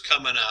numbers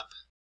coming up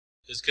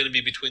is going to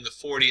be between the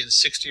 40 and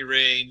 60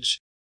 range,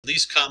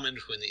 least common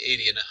between the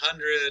 80 and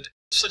 100.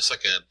 This looks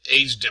like an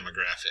age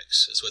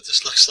demographics, is what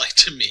this looks like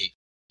to me.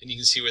 And you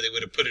can see where they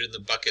would have put it in the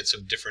buckets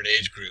of different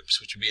age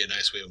groups, which would be a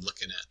nice way of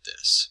looking at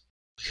this.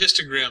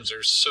 Histograms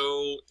are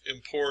so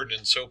important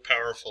and so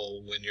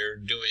powerful when you're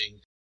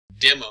doing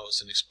demos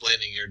and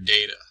explaining your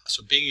data.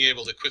 So being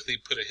able to quickly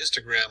put a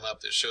histogram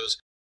up that shows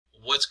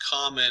what's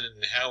common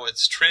and how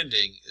it's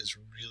trending is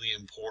really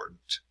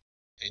important.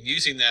 And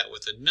using that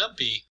with a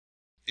NumPy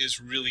is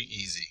really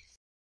easy.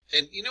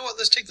 And you know what,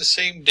 let's take the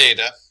same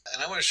data,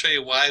 and I want to show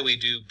you why we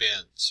do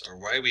bins, or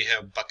why we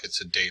have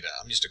buckets of data.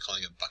 I'm used to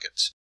calling it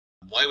buckets.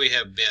 Why we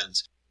have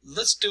bins.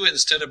 Let's do it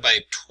instead of by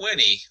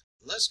 20,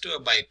 let's do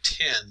it by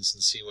tens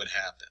and see what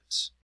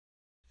happens.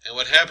 And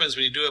what happens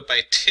when you do it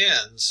by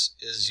tens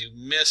is you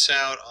miss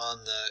out on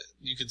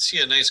you can see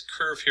a nice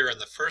curve here on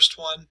the first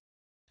one,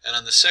 and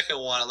on the second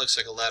one it looks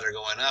like a ladder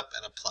going up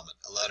and a plummet,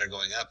 a ladder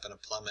going up and a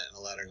plummet, and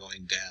a ladder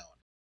going down.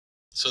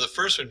 So the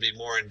first would be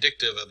more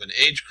indicative of an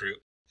age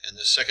group, and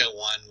the second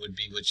one would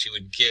be what you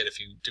would get if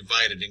you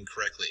divided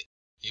incorrectly.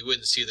 You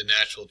wouldn't see the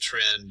natural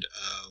trend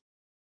of,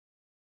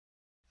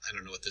 I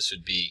don't know what this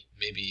would be,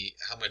 maybe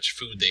how much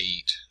food they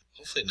eat.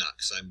 Hopefully not,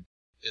 because I'm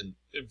in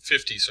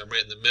 50, so I'm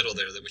right in the middle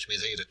there, which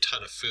means I eat a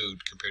ton of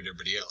food compared to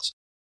everybody else.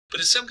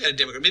 But it's some kind of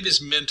demographic. Maybe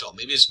it's mental,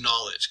 maybe it's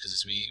knowledge,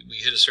 because we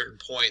hit a certain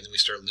point and then we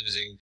start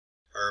losing,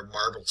 our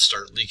marbles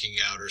start leaking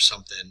out or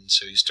something.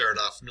 So you start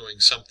off knowing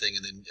something,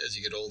 and then as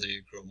you get older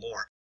you grow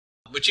more.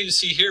 But you can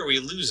see here we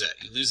lose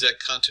that. You lose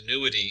that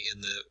continuity in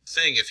the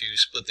thing if you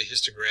split the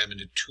histogram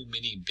into too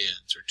many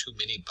bins or too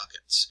many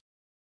buckets.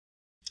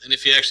 And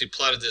if you actually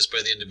plotted this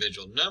by the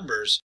individual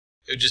numbers,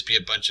 it would just be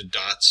a bunch of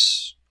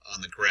dots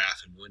on the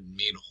graph and wouldn't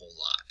mean a whole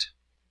lot.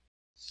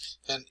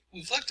 And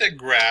we've looked at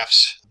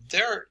graphs.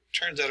 There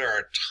turns out are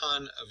a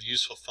ton of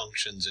useful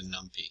functions in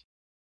NumPy.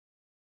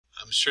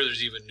 I'm sure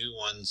there's even new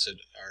ones that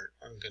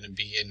aren't going to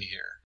be in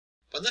here.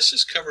 But let's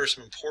just cover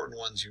some important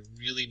ones you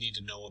really need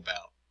to know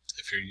about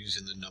if you're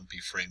using the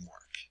NumPy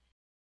framework.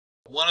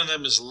 One of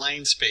them is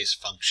line space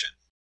function.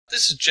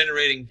 This is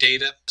generating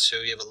data. So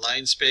you have a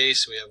line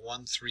space, we have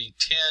 1, 3,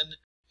 10,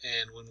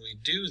 and when we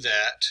do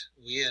that,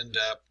 we end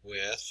up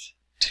with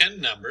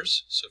 10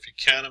 numbers. So if you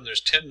count them,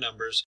 there's 10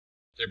 numbers.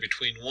 They're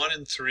between 1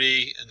 and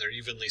 3, and they're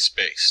evenly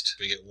spaced.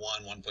 We get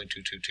 1,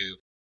 1.222.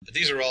 But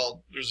these are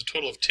all, there's a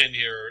total of 10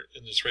 here,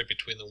 and it's right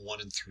between the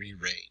 1 and 3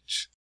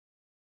 range.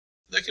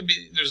 That can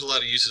be, there's a lot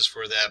of uses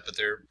for that, but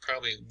they're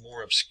probably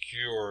more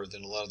obscure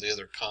than a lot of the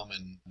other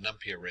common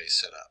NumPy arrays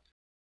set up.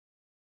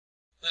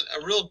 Then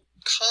a real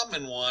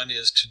common one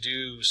is to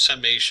do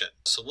summation.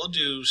 So we'll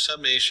do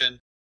summation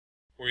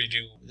where you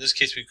do, in this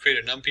case we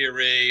create a NumPy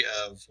array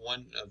of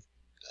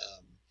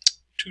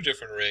two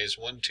different arrays,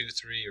 1, 2,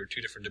 3, or 2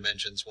 different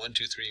dimensions, 1,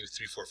 2, 3,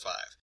 3, 4, 5.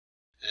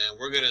 And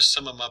we're going to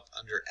sum them up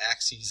under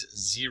axes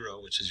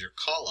 0, which is your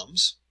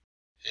columns.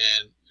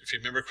 And if you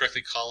remember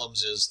correctly,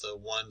 columns is the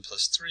 1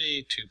 plus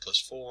 3, 2 plus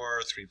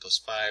 4, 3 plus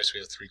 5, so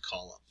we have 3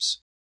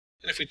 columns.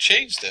 And if we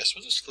change this,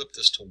 we'll just flip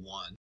this to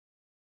 1.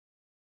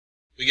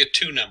 We get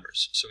 2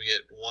 numbers. So we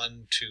get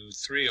 1, 2,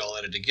 3 all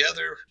added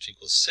together, which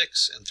equals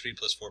 6, and 3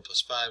 plus 4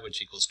 plus 5,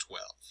 which equals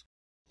 12.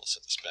 We'll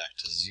set this back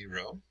to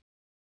 0.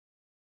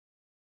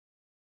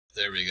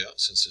 There we go,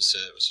 since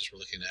we're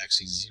looking at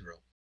axis 0.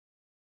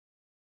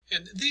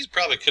 And these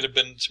probably could have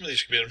been, some of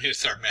these could be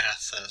with our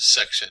math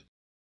section.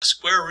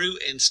 Square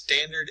root and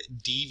standard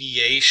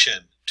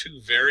deviation,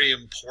 2 very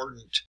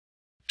important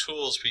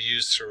tools we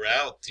use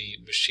throughout the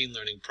machine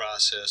learning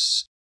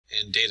process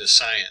and data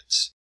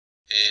science.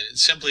 And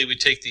simply we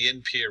take the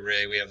NP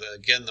array, we have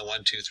again the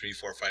 1, 2, 3,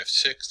 4, 5,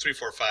 6, 3,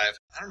 4, 5.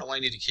 I don't know why I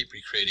need to keep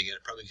recreating it,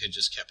 I probably could have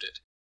just kept it.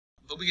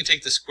 But we can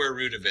take the square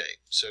root of A.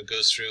 So it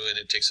goes through and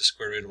it takes the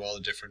square root of all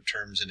the different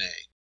terms in A.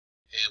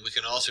 And we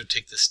can also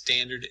take the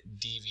standard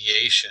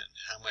deviation,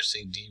 how much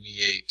they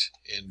deviate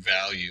in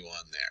value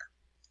on there.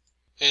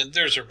 And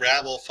there's a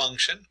rabble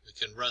function. We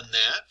can run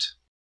that.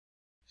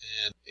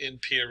 And in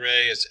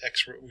PArray is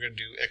x, we're going to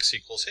do x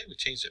equals, hey, we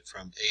changed it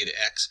from A to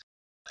x.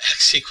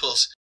 X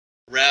equals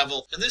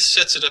rabble. And this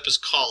sets it up as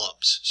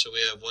columns. So we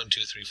have 1,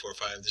 2, 3, 4,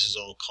 5. This is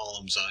all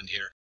columns on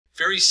here.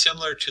 Very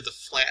similar to the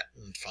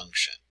flatten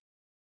function.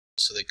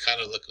 So they kind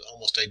of look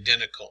almost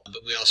identical.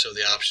 But we also have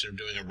the option of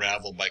doing a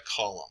rabble by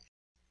column.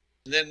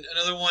 And then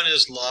another one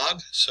is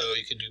log, so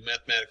you can do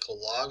mathematical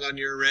log on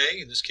your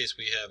array. In this case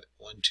we have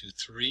 1, 2,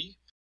 3,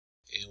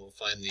 and we'll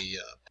find the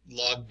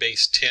log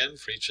base 10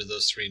 for each of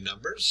those three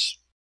numbers.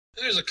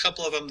 And there's a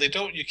couple of them.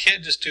 You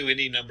can't just do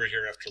any number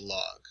here after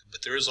log,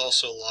 but there is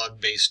also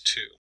log base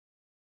 2.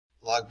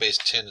 Log base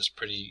 10 is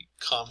pretty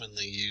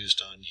commonly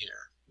used on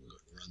here. I'm going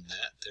to run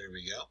that. There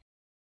we go.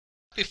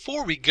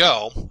 Before we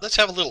go, let's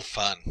have a little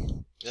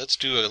fun. Let's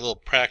do a little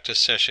practice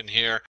session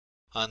here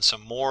on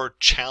some more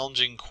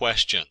challenging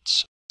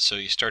questions, so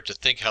you start to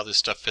think how this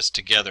stuff fits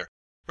together.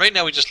 Right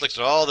now we just looked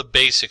at all the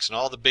basics and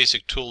all the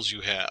basic tools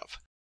you have.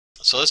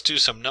 So let's do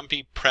some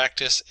NumPy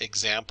practice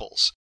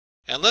examples.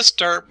 And let's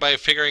start by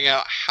figuring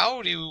out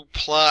how do you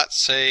plot,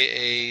 say,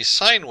 a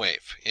sine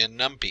wave in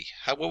NumPy.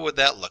 What would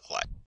that look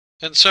like?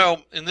 And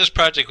so in this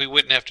project we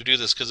wouldn't have to do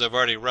this because I've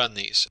already run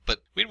these,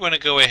 but we'd want to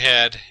go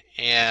ahead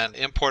and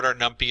import our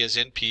NumPy as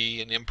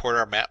NP and import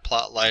our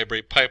matplot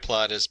library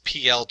pyplot as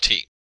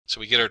PLT. So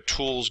we get our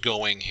tools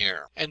going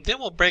here. And then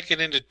we'll break it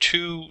into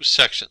two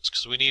sections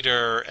because we need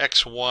our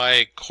X,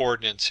 Y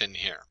coordinates in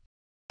here.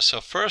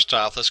 So first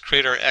off, let's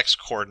create our X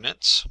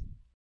coordinates.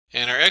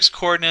 And our X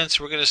coordinates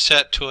we're going to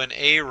set to an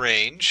A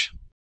range.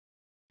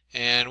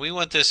 And we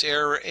want this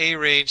A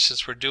range,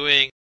 since we're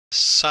doing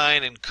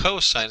sine and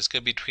cosine, it's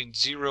going to be between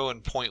 0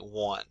 and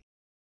 0.1.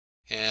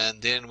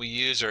 And then we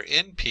use our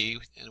NP,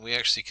 and we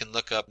actually can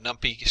look up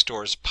NumPy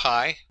stores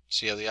pi.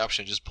 So you have the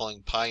option of just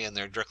pulling pi in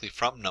there directly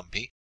from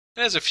NumPy.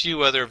 It has a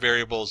few other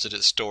variables that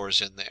it stores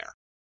in there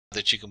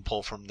that you can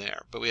pull from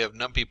there. But we have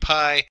NumPy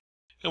pi,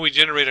 and we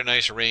generate a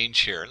nice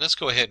range here. And let's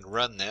go ahead and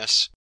run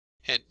this.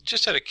 And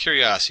just out of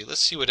curiosity,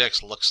 let's see what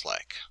X looks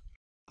like.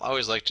 I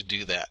always like to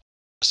do that.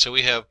 So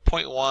we have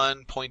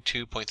 0.1,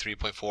 0.2, 0.3,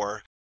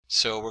 0.4.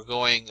 So we're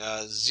going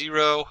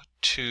 0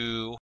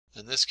 to,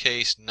 in this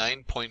case,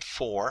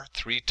 9.4,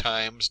 3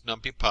 times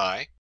NumPy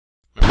pi.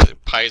 Remember,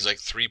 pi is like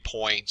 3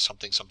 point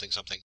something, something,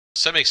 something.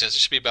 So that makes sense. It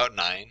should be about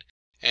 9.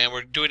 And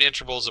we're doing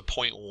intervals of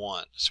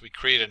 0.1. So we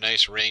create a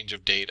nice range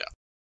of data.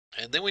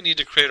 And then we need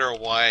to create our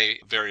Y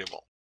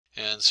variable.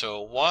 And so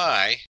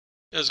Y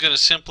is going to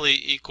simply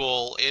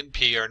equal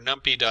NP, or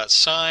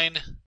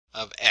NumPy.sine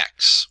of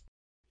X.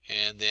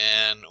 And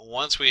then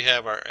once we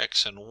have our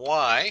X and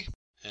Y,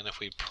 and if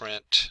we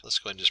print, let's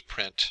go ahead and just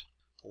print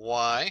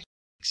Y.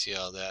 See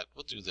how that,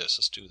 we'll do this.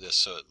 Let's do this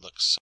so it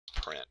looks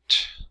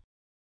print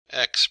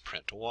X,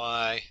 print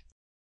Y.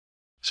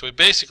 So we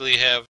basically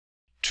have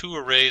two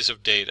arrays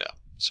of data.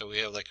 So we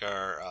have like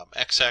our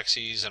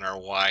x-axis and our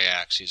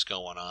y-axis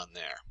going on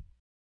there.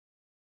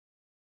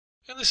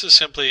 And this is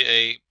simply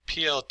a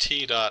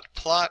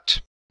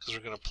plt.plot because we're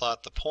going to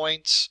plot the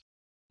points.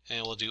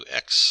 And we'll do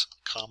x,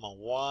 comma,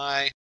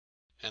 y.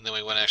 And then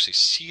we want to actually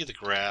see the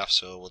graph,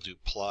 so we'll do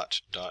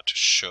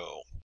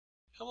plot.show.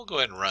 And we'll go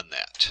ahead and run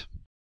that.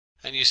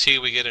 And you see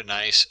we get a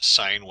nice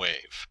sine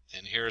wave.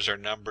 And here's our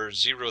numbers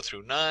 0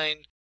 through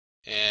 9.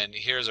 And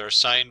here's our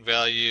sine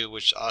value,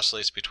 which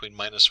oscillates between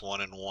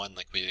 -1 and 1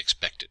 like we'd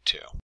expect it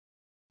to.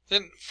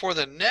 Then for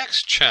the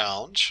next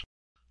challenge,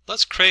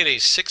 let's create a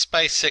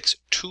 6x6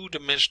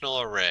 two-dimensional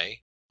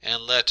array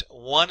and let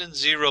 1 and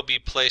 0 be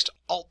placed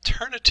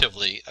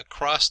alternatively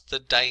across the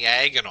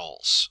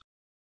diagonals.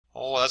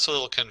 Oh, that's a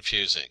little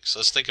confusing. So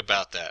let's think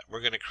about that. We're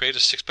going to create a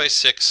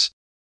 6x6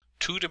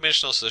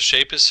 two-dimensional, so the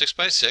shape is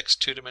 6x6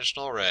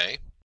 two-dimensional array.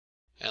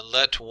 And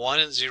let 1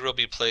 and 0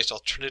 be placed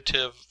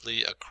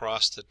alternatively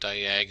across the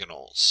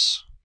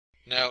diagonals.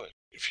 Now,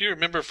 if you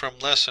remember from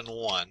lesson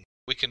 1,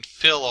 we can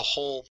fill a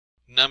whole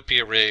NumPy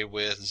array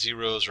with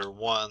zeros or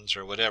ones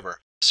or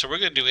whatever. So we're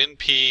going to do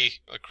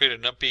NP, create a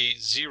NumPy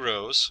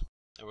zeros,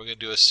 and we're going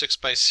to do a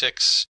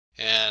 6x6,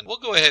 and we'll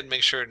go ahead and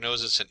make sure it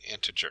knows it's an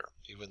integer,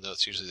 even though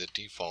it's usually the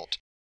default.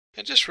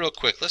 And just real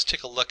quick, let's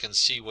take a look and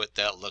see what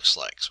that looks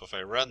like. So if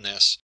I run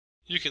this,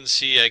 you can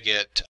see I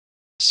get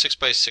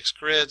 6x6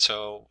 grid,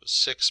 so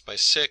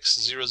 6x6,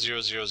 0,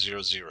 0, 0,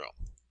 0, 0.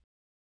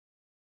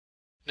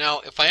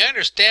 Now, if I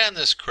understand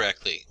this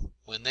correctly,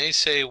 when they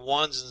say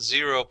 1s and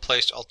 0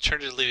 placed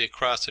alternatively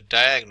across the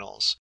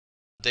diagonals,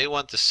 they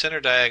want the center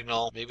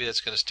diagonal, maybe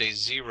that's going to stay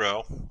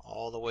 0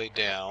 all the way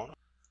down.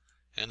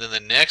 And then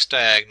the next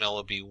diagonal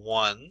will be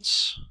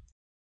 1s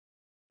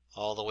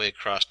all the way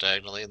across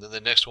diagonally. And then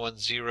the next one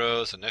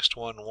 0s, the next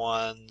one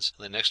 1s, and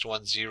the next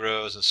one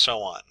 0s, and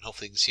so on.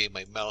 Hopefully you can see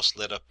my mouse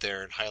lit up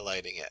there and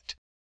highlighting it.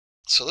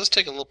 So let's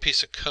take a little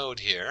piece of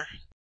code here.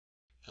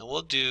 And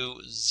we'll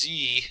do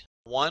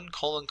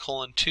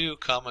z1::2,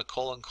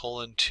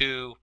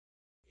 ::2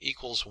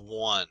 equals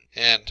 1.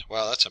 And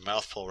wow, that's a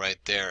mouthful right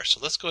there. So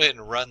let's go ahead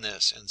and run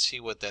this and see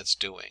what that's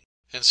doing.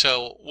 And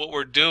so what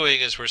we're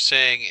doing is we're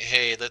saying,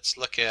 hey, let's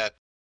look at,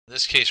 in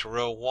this case,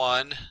 row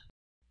 1.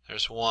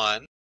 There's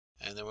 1.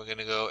 And then we're going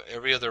to go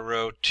every other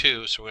row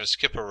 2, so we're going to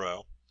skip a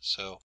row.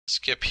 So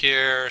skip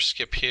here,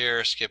 skip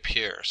here, skip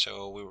here.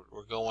 So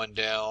we're going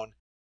down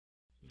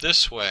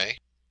this way,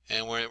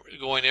 and we're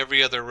going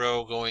every other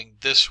row going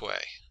this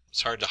way.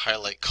 It's hard to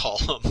highlight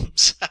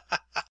columns.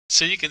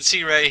 So you can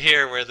see right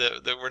here where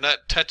we're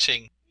not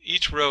touching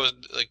each row.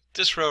 Like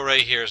this row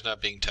right here is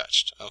not being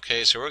touched.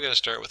 Okay, so we're going to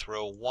start with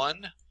row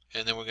 1,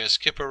 and then we're going to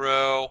skip a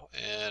row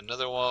and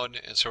another one,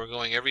 and so we're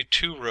going every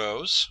 2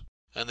 rows.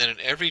 And then in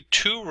every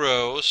 2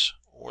 rows,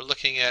 we're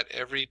looking at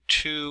every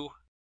 2,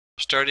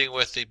 starting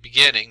with the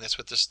beginning. That's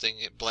what this thing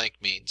blank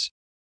means.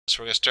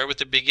 So we're going to start with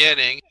the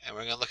beginning, and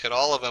we're going to look at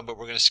all of them, but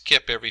we're going to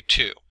skip every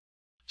 2.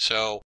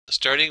 So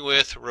starting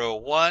with row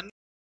 1,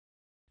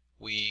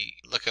 we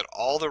look at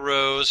all the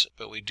rows,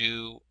 but we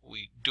do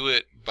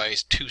it by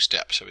 2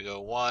 steps. So we go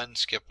 1,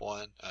 skip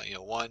 1,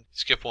 1,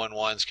 skip 1,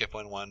 1, skip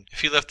 1, 1.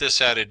 If you left this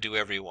out, it'd do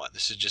every 1.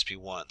 This would just be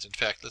 1s. In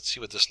fact, let's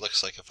see what this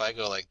looks like. If I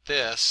go like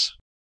this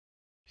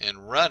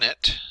and run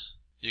it,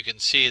 you can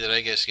see that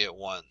I just get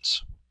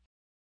 1s.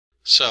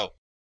 So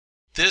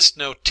this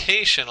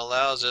notation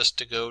allows us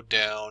to go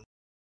down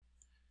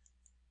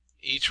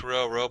each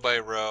row, row by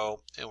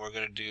row, and we're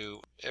going to do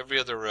every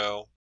other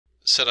row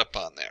set up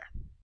on there.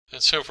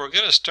 And so if we're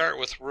going to start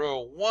with row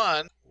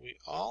 1, we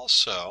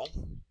also,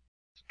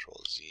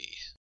 Control Z,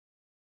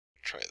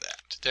 try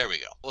that. There we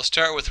go. We'll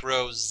start with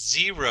row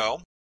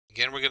 0.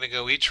 Again, we're going to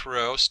go each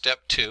row,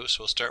 step 2.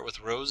 So we'll start with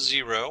row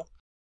 0,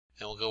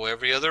 and we'll go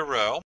every other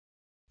row.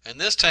 And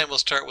this time we'll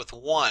start with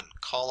 1,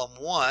 column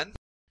 1.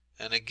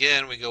 And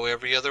again, we go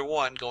every other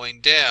one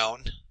going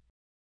down.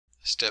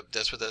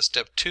 That's what that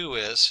step 2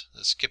 is.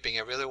 That's skipping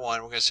every other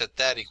one. We're going to set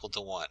that equal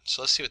to 1.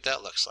 So let's see what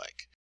that looks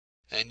like.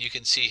 And you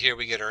can see here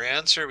we get our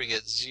answer. We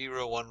get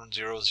 0, 1,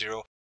 0,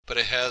 0. But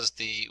it has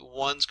the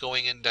 1s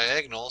going in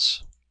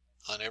diagonals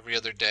on every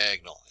other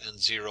diagonal and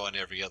 0 on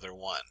every other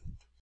one.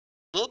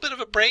 A little bit of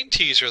a brain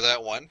teaser,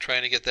 that one,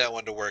 trying to get that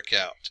one to work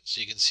out.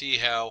 So you can see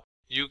how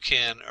you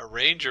can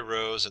arrange your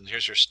rows, and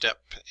here's your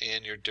step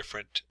and your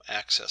different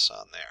access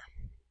on there.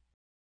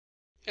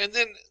 And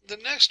then the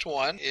next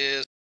one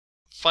is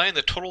find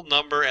the total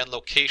number and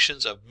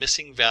locations of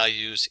missing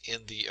values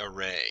in the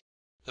array.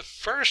 The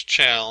first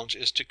challenge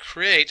is to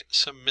create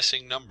some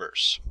missing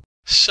numbers.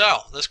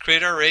 So let's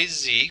create our array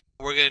Z.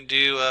 We're going to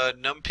do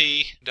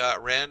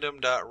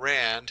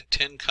numpy.random.rand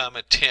 10,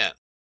 10.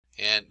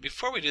 And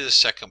before we do the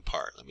second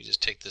part, let me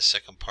just take this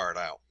second part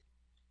out.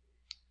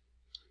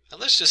 And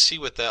let's just see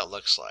what that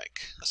looks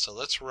like. So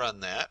let's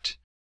run that.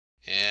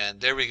 And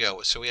there we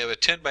go. So we have a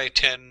 10 by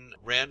 10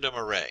 random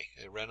array.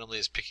 It randomly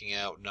is picking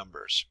out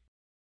numbers.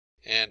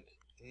 And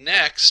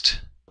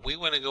next, we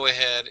want to go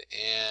ahead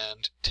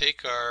and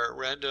take our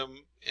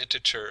random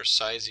integer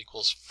size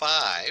equals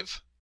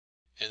 5.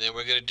 And then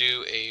we're going to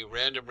do a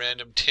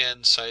random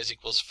 10 size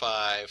equals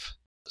 5.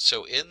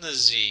 So in the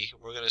Z,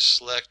 we're going to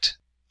select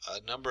a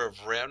number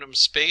of random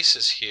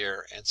spaces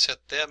here and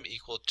set them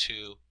equal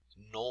to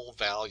null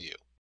value.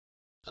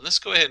 And let's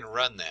go ahead and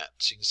run that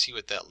so you can see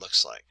what that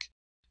looks like.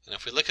 And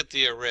if we look at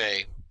the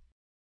array,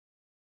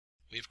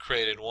 we've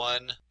created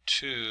 1,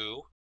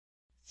 2,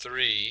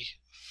 3,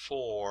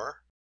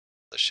 4.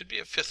 There should be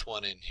a 5th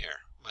one in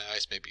here. My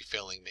eyes may be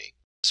failing me.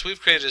 So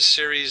we've created a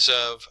series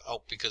of,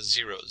 because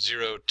 0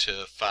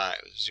 to 5,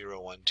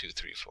 0, 1, 2,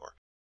 3, 4.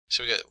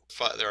 So we got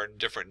 5, there are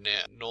different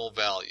null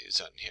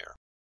values on here.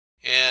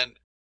 And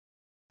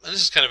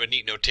this is kind of a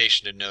neat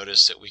notation to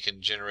notice that we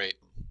can generate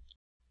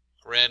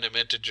random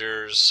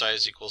integers,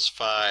 size equals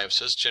 5.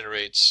 So this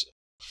generates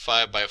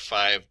 5 by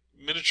 5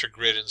 miniature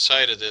grid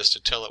inside of this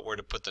to tell it where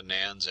to put the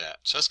nands at.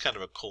 So that's kind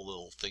of a cool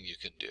little thing you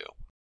can do.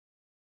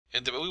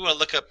 And then we want to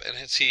look up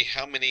and see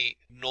how many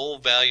null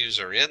values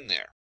are in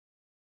there.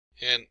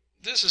 And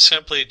this is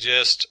simply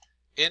just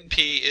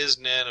NP is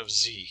nan of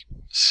Z.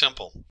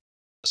 Simple.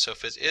 So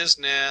if it is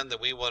nan, then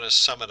we want to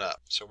sum it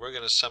up. So we're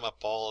going to sum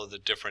up all of the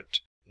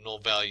different null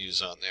values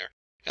on there.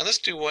 And let's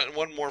do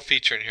one more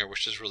feature in here,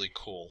 which is really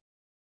cool.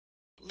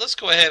 Let's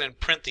go ahead and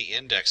print the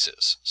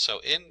indexes.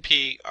 So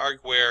NP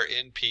argware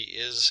NP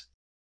is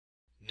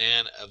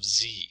nan of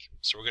Z.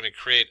 So we're going to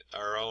create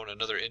our own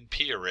another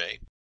NP array.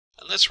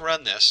 And let's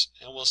run this,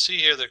 and we'll see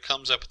here that it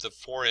comes up with the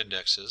 4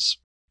 indexes.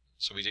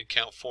 So we did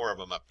count 4 of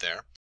them up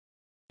there.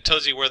 It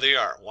tells you where they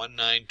are, 1,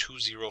 9, 2,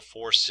 0,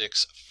 4,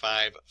 6,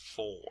 5,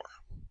 4.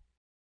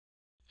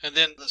 And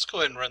then let's go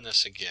ahead and run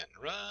this again.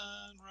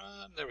 Run,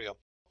 there we go.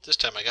 This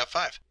time I got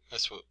 5.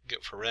 That's what we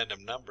get for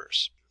random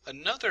numbers.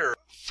 Another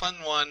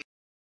fun one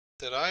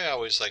that I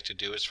always like to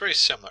do, it's very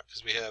similar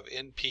because we have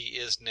np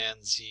is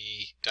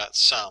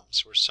nanz.sum.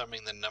 So we're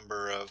summing the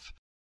number of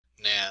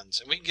nands.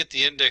 And we can get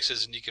the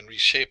indexes and you can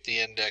reshape the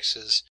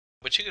indexes.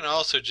 But you can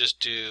also just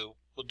do,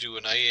 we'll do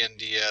an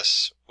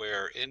INDS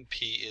where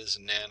np is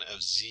nan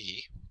of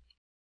Z.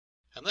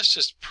 And let's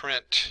just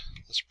print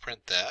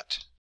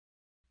that.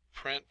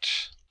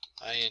 Print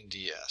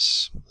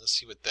INDS. Let's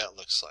see what that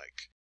looks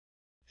like.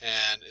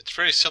 And it's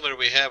very similar.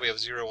 We have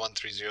 0, 1,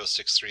 3, 0,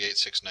 6, 3, 8,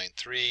 6, 9,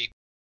 3.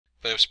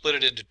 But I've split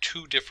it into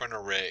 2 different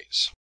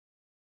arrays.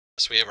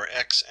 So we have our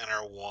X and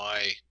our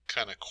Y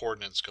kind of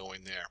coordinates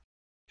going there.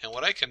 And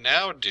what I can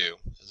now do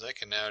is I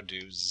can now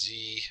do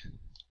Z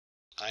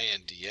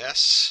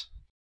INDS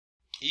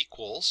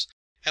equals.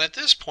 And at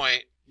this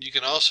point, you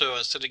can also,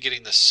 instead of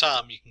getting the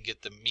sum, you can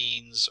get the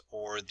means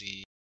or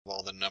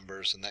all the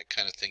numbers and that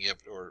kind of thing,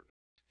 or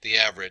the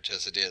average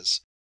as it is.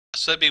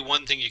 So that'd be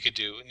one thing you could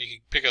do, and you can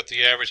pick out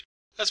the average.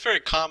 That's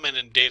very common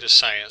in data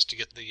science to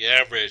get the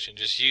average and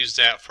just use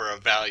that for a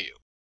value.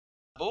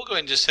 But we'll go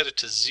ahead and just set it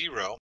to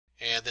 0,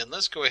 and then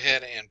let's go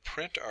ahead and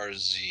print our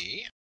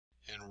z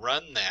and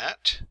run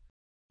that.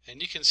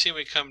 And you can see when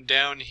we come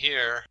down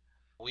here,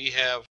 we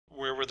have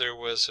wherever there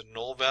was a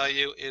null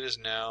value, it is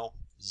now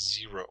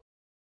 0.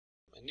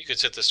 And you can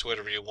set this to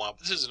whatever you want.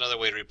 This is another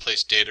way to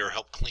replace data or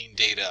help clean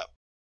data up,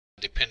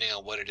 depending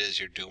on what it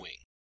is you're doing.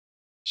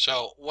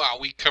 So, wow,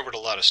 we covered a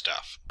lot of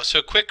stuff.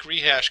 So quick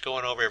rehash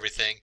going over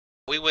everything.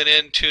 We went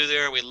into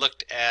there, we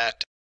looked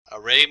at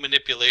array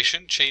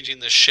manipulation, changing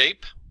the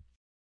shape,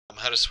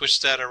 how to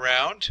switch that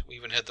around. We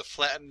even had the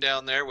flatten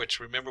down there, which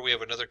remember we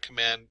have another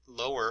command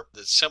lower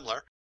that's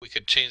similar. We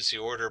could change the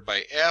order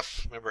by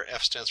F. Remember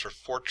F stands for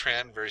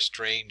Fortran, very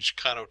strange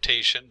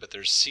connotation, but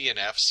there's C and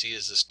F. C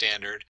is the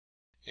standard,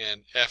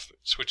 and F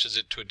switches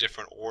it to a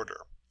different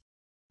order.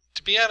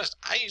 To be honest,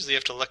 I usually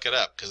have to look it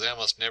up because I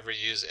almost never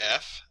use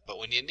F, but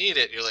when you need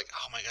it, you're like,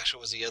 oh my gosh,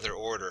 what was the other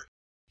order?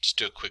 Just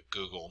do a quick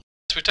Google.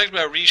 So we talked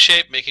about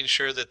reshape, making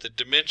sure that the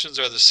dimensions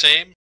are the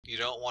same. You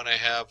don't want to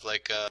have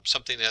like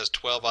something that has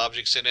 12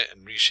 objects in it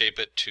and reshape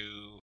it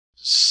to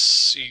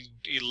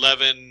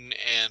 11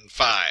 and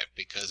 5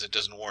 because it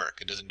doesn't work.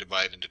 It doesn't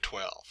divide into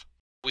 12.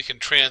 We can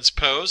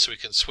transpose, so we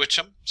can switch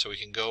them. So we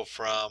can go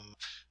from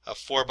a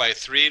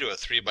 4x3 to a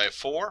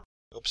 3x4.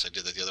 Oops, I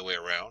did that the other way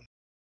around.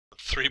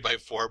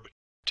 3x4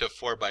 to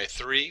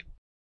 4x3.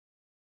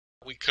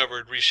 We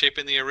covered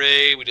reshaping the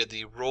array. We did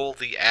the roll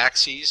the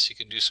axes. You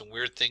can do some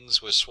weird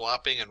things with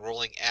swapping and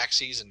rolling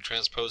axes and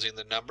transposing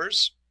the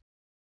numbers.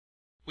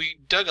 We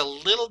dug a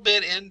little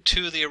bit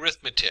into the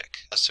arithmetic.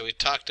 So we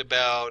talked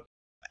about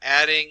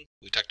adding,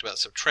 we talked about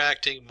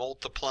subtracting,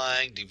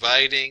 multiplying,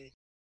 dividing.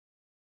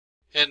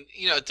 And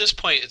you know, at this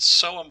point it's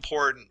so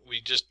important we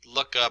just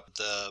look up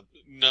the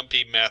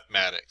NumPy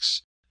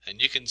mathematics.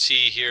 And you can see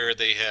here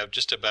they have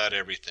just about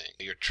everything.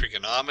 Your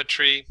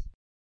trigonometry,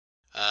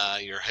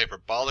 your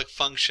hyperbolic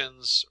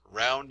functions,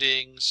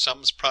 rounding,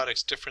 sums,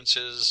 products,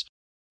 differences.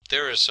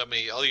 There are so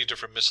many, all your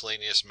different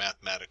miscellaneous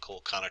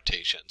mathematical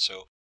connotations.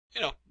 So,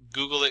 you know,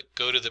 Google it,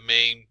 go to the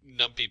main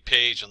NumPy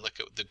page and look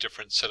at the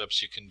different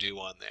setups you can do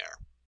on there.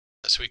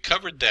 So we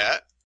covered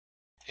that,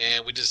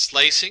 and we did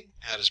slicing,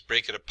 how to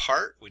break it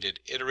apart. We did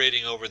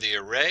iterating over the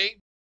array.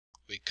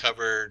 We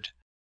covered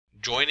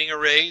joining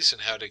arrays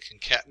and how to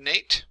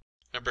concatenate.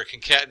 Remember,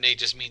 concatenate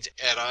just means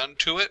add on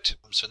to it.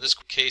 So in this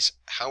case,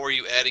 how are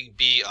you adding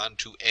B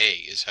onto A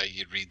is how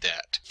you read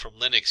that. From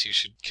Linux, you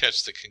should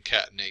catch the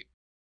concatenate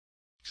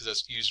because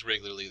that's used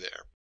regularly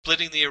there.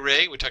 Splitting the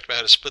array, we talked about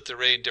how to split the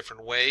array in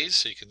different ways.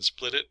 So you can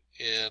split it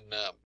in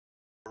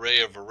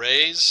array of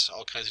arrays,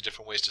 all kinds of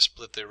different ways to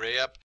split the array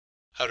up.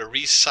 How to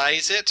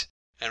resize it.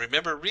 And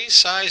remember,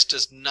 resize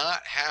does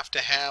not have to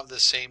have the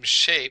same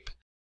shape,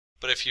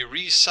 but if you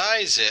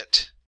resize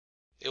it,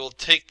 it will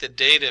take the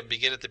data and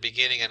begin at the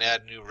beginning and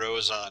add new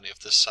rows on if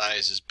the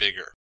size is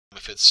bigger.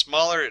 If it's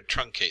smaller, it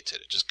truncates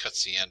it. It just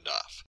cuts the end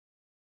off.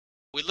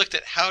 We looked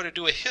at how to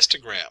do a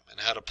histogram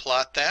and how to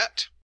plot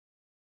that.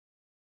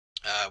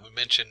 We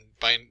mentioned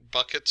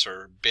buckets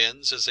or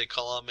bins, as they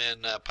call them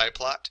in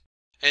PyPlot.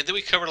 And then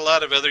we covered a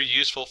lot of other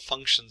useful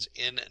functions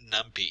in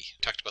NumPy.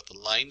 We talked about the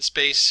line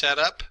space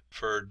setup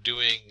for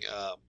doing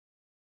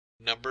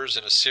numbers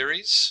in a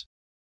series.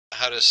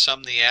 How to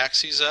sum the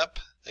axes up.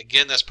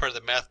 Again, that's part of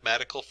the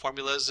mathematical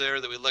formulas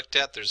there that we looked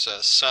at. There's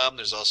a sum,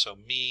 there's also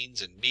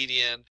means and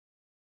median.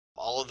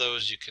 All of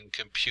those you can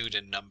compute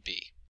in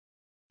NumPy.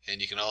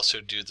 And you can also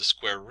do the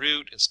square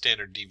root and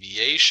standard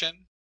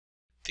deviation.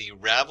 The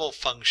ravel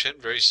function,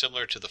 very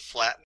similar to the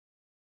flatten.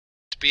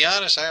 To be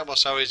honest, I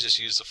almost always just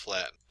use the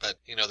flatten, but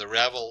you know, the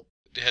ravel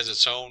has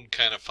its own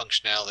kind of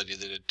functionality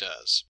that it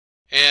does.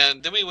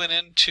 And then we went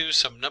into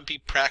some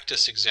NumPy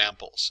practice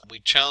examples.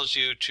 We challenged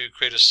you to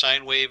create a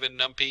sine wave in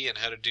NumPy and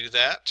how to do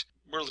that.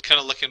 We're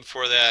kind of looking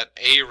for that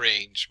A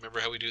range. Remember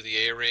how we do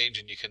the A range,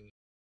 and you can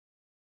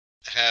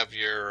have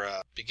your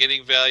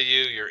beginning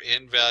value, your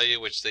end value,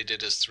 which they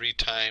did as 3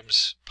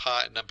 times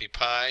pi, NumPy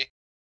pi.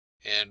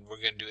 And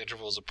we're going to do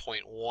intervals of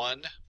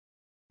 0.1,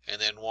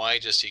 and then y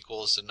just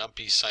equals the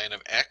NumPy sine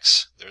of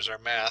x. There's our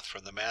math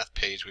from the math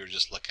page we were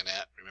just looking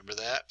at. Remember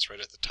that? It's right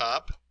at the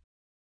top.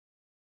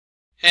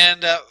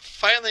 And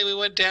finally, we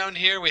went down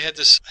here. We had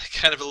this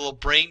kind of a little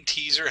brain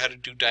teaser, how to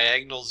do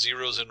diagonal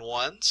zeros and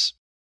ones,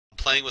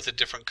 playing with the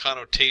different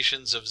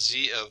connotations of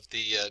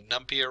the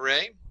NumPy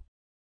array.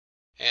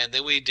 And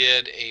then we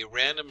did a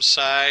random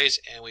size,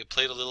 and we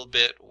played a little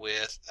bit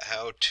with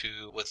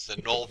with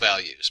the null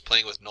values,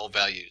 playing with null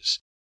values.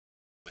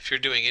 If you're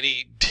doing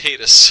any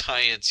data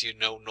science, you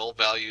know null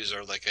values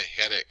are like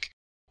a headache.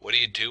 What do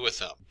you do with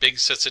them? Big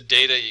sets of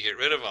data, you get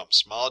rid of them.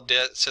 Small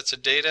sets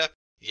of data,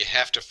 you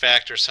have to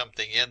factor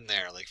something in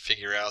there, like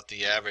figure out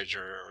the average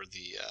or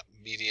the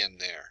median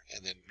there,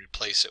 and then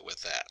replace it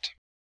with that.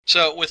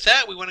 So with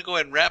that, we want to go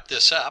ahead and wrap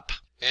this up.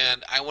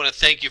 And I want to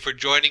thank you for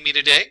joining me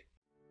today.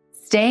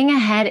 Staying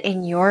ahead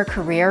in your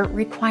career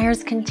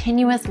requires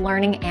continuous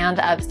learning and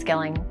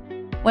upskilling.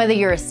 Whether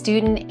you're a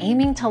student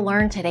aiming to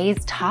learn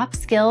today's top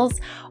skills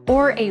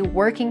or a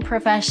working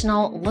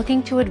professional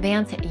looking to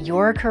advance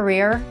your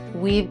career,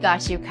 we've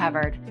got you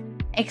covered.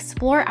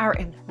 Explore our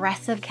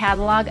impressive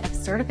catalog of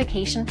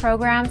certification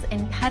programs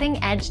in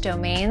cutting-edge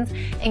domains,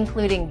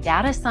 including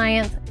data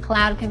science,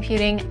 cloud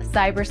computing,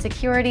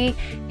 cybersecurity,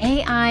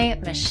 AI,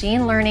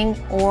 machine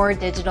learning, or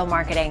digital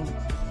marketing.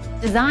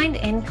 Designed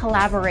in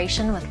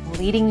collaboration with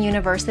leading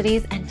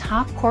universities and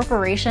top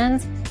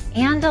corporations,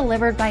 and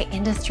delivered by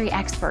industry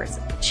experts,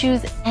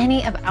 choose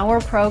any of our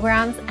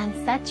programs and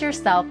set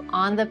yourself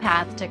on the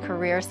path to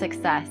career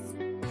success.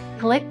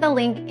 Click the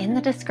link in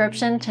the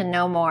description to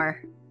know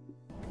more.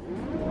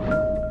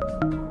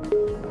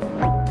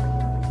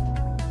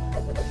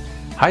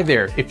 Hi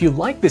there, if you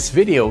like this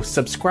video,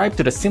 subscribe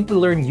to the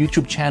Simplilearn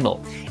YouTube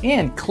channel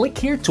and click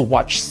here to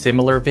watch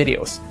similar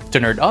videos. To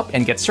nerd up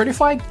and get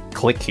certified,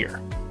 click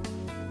here.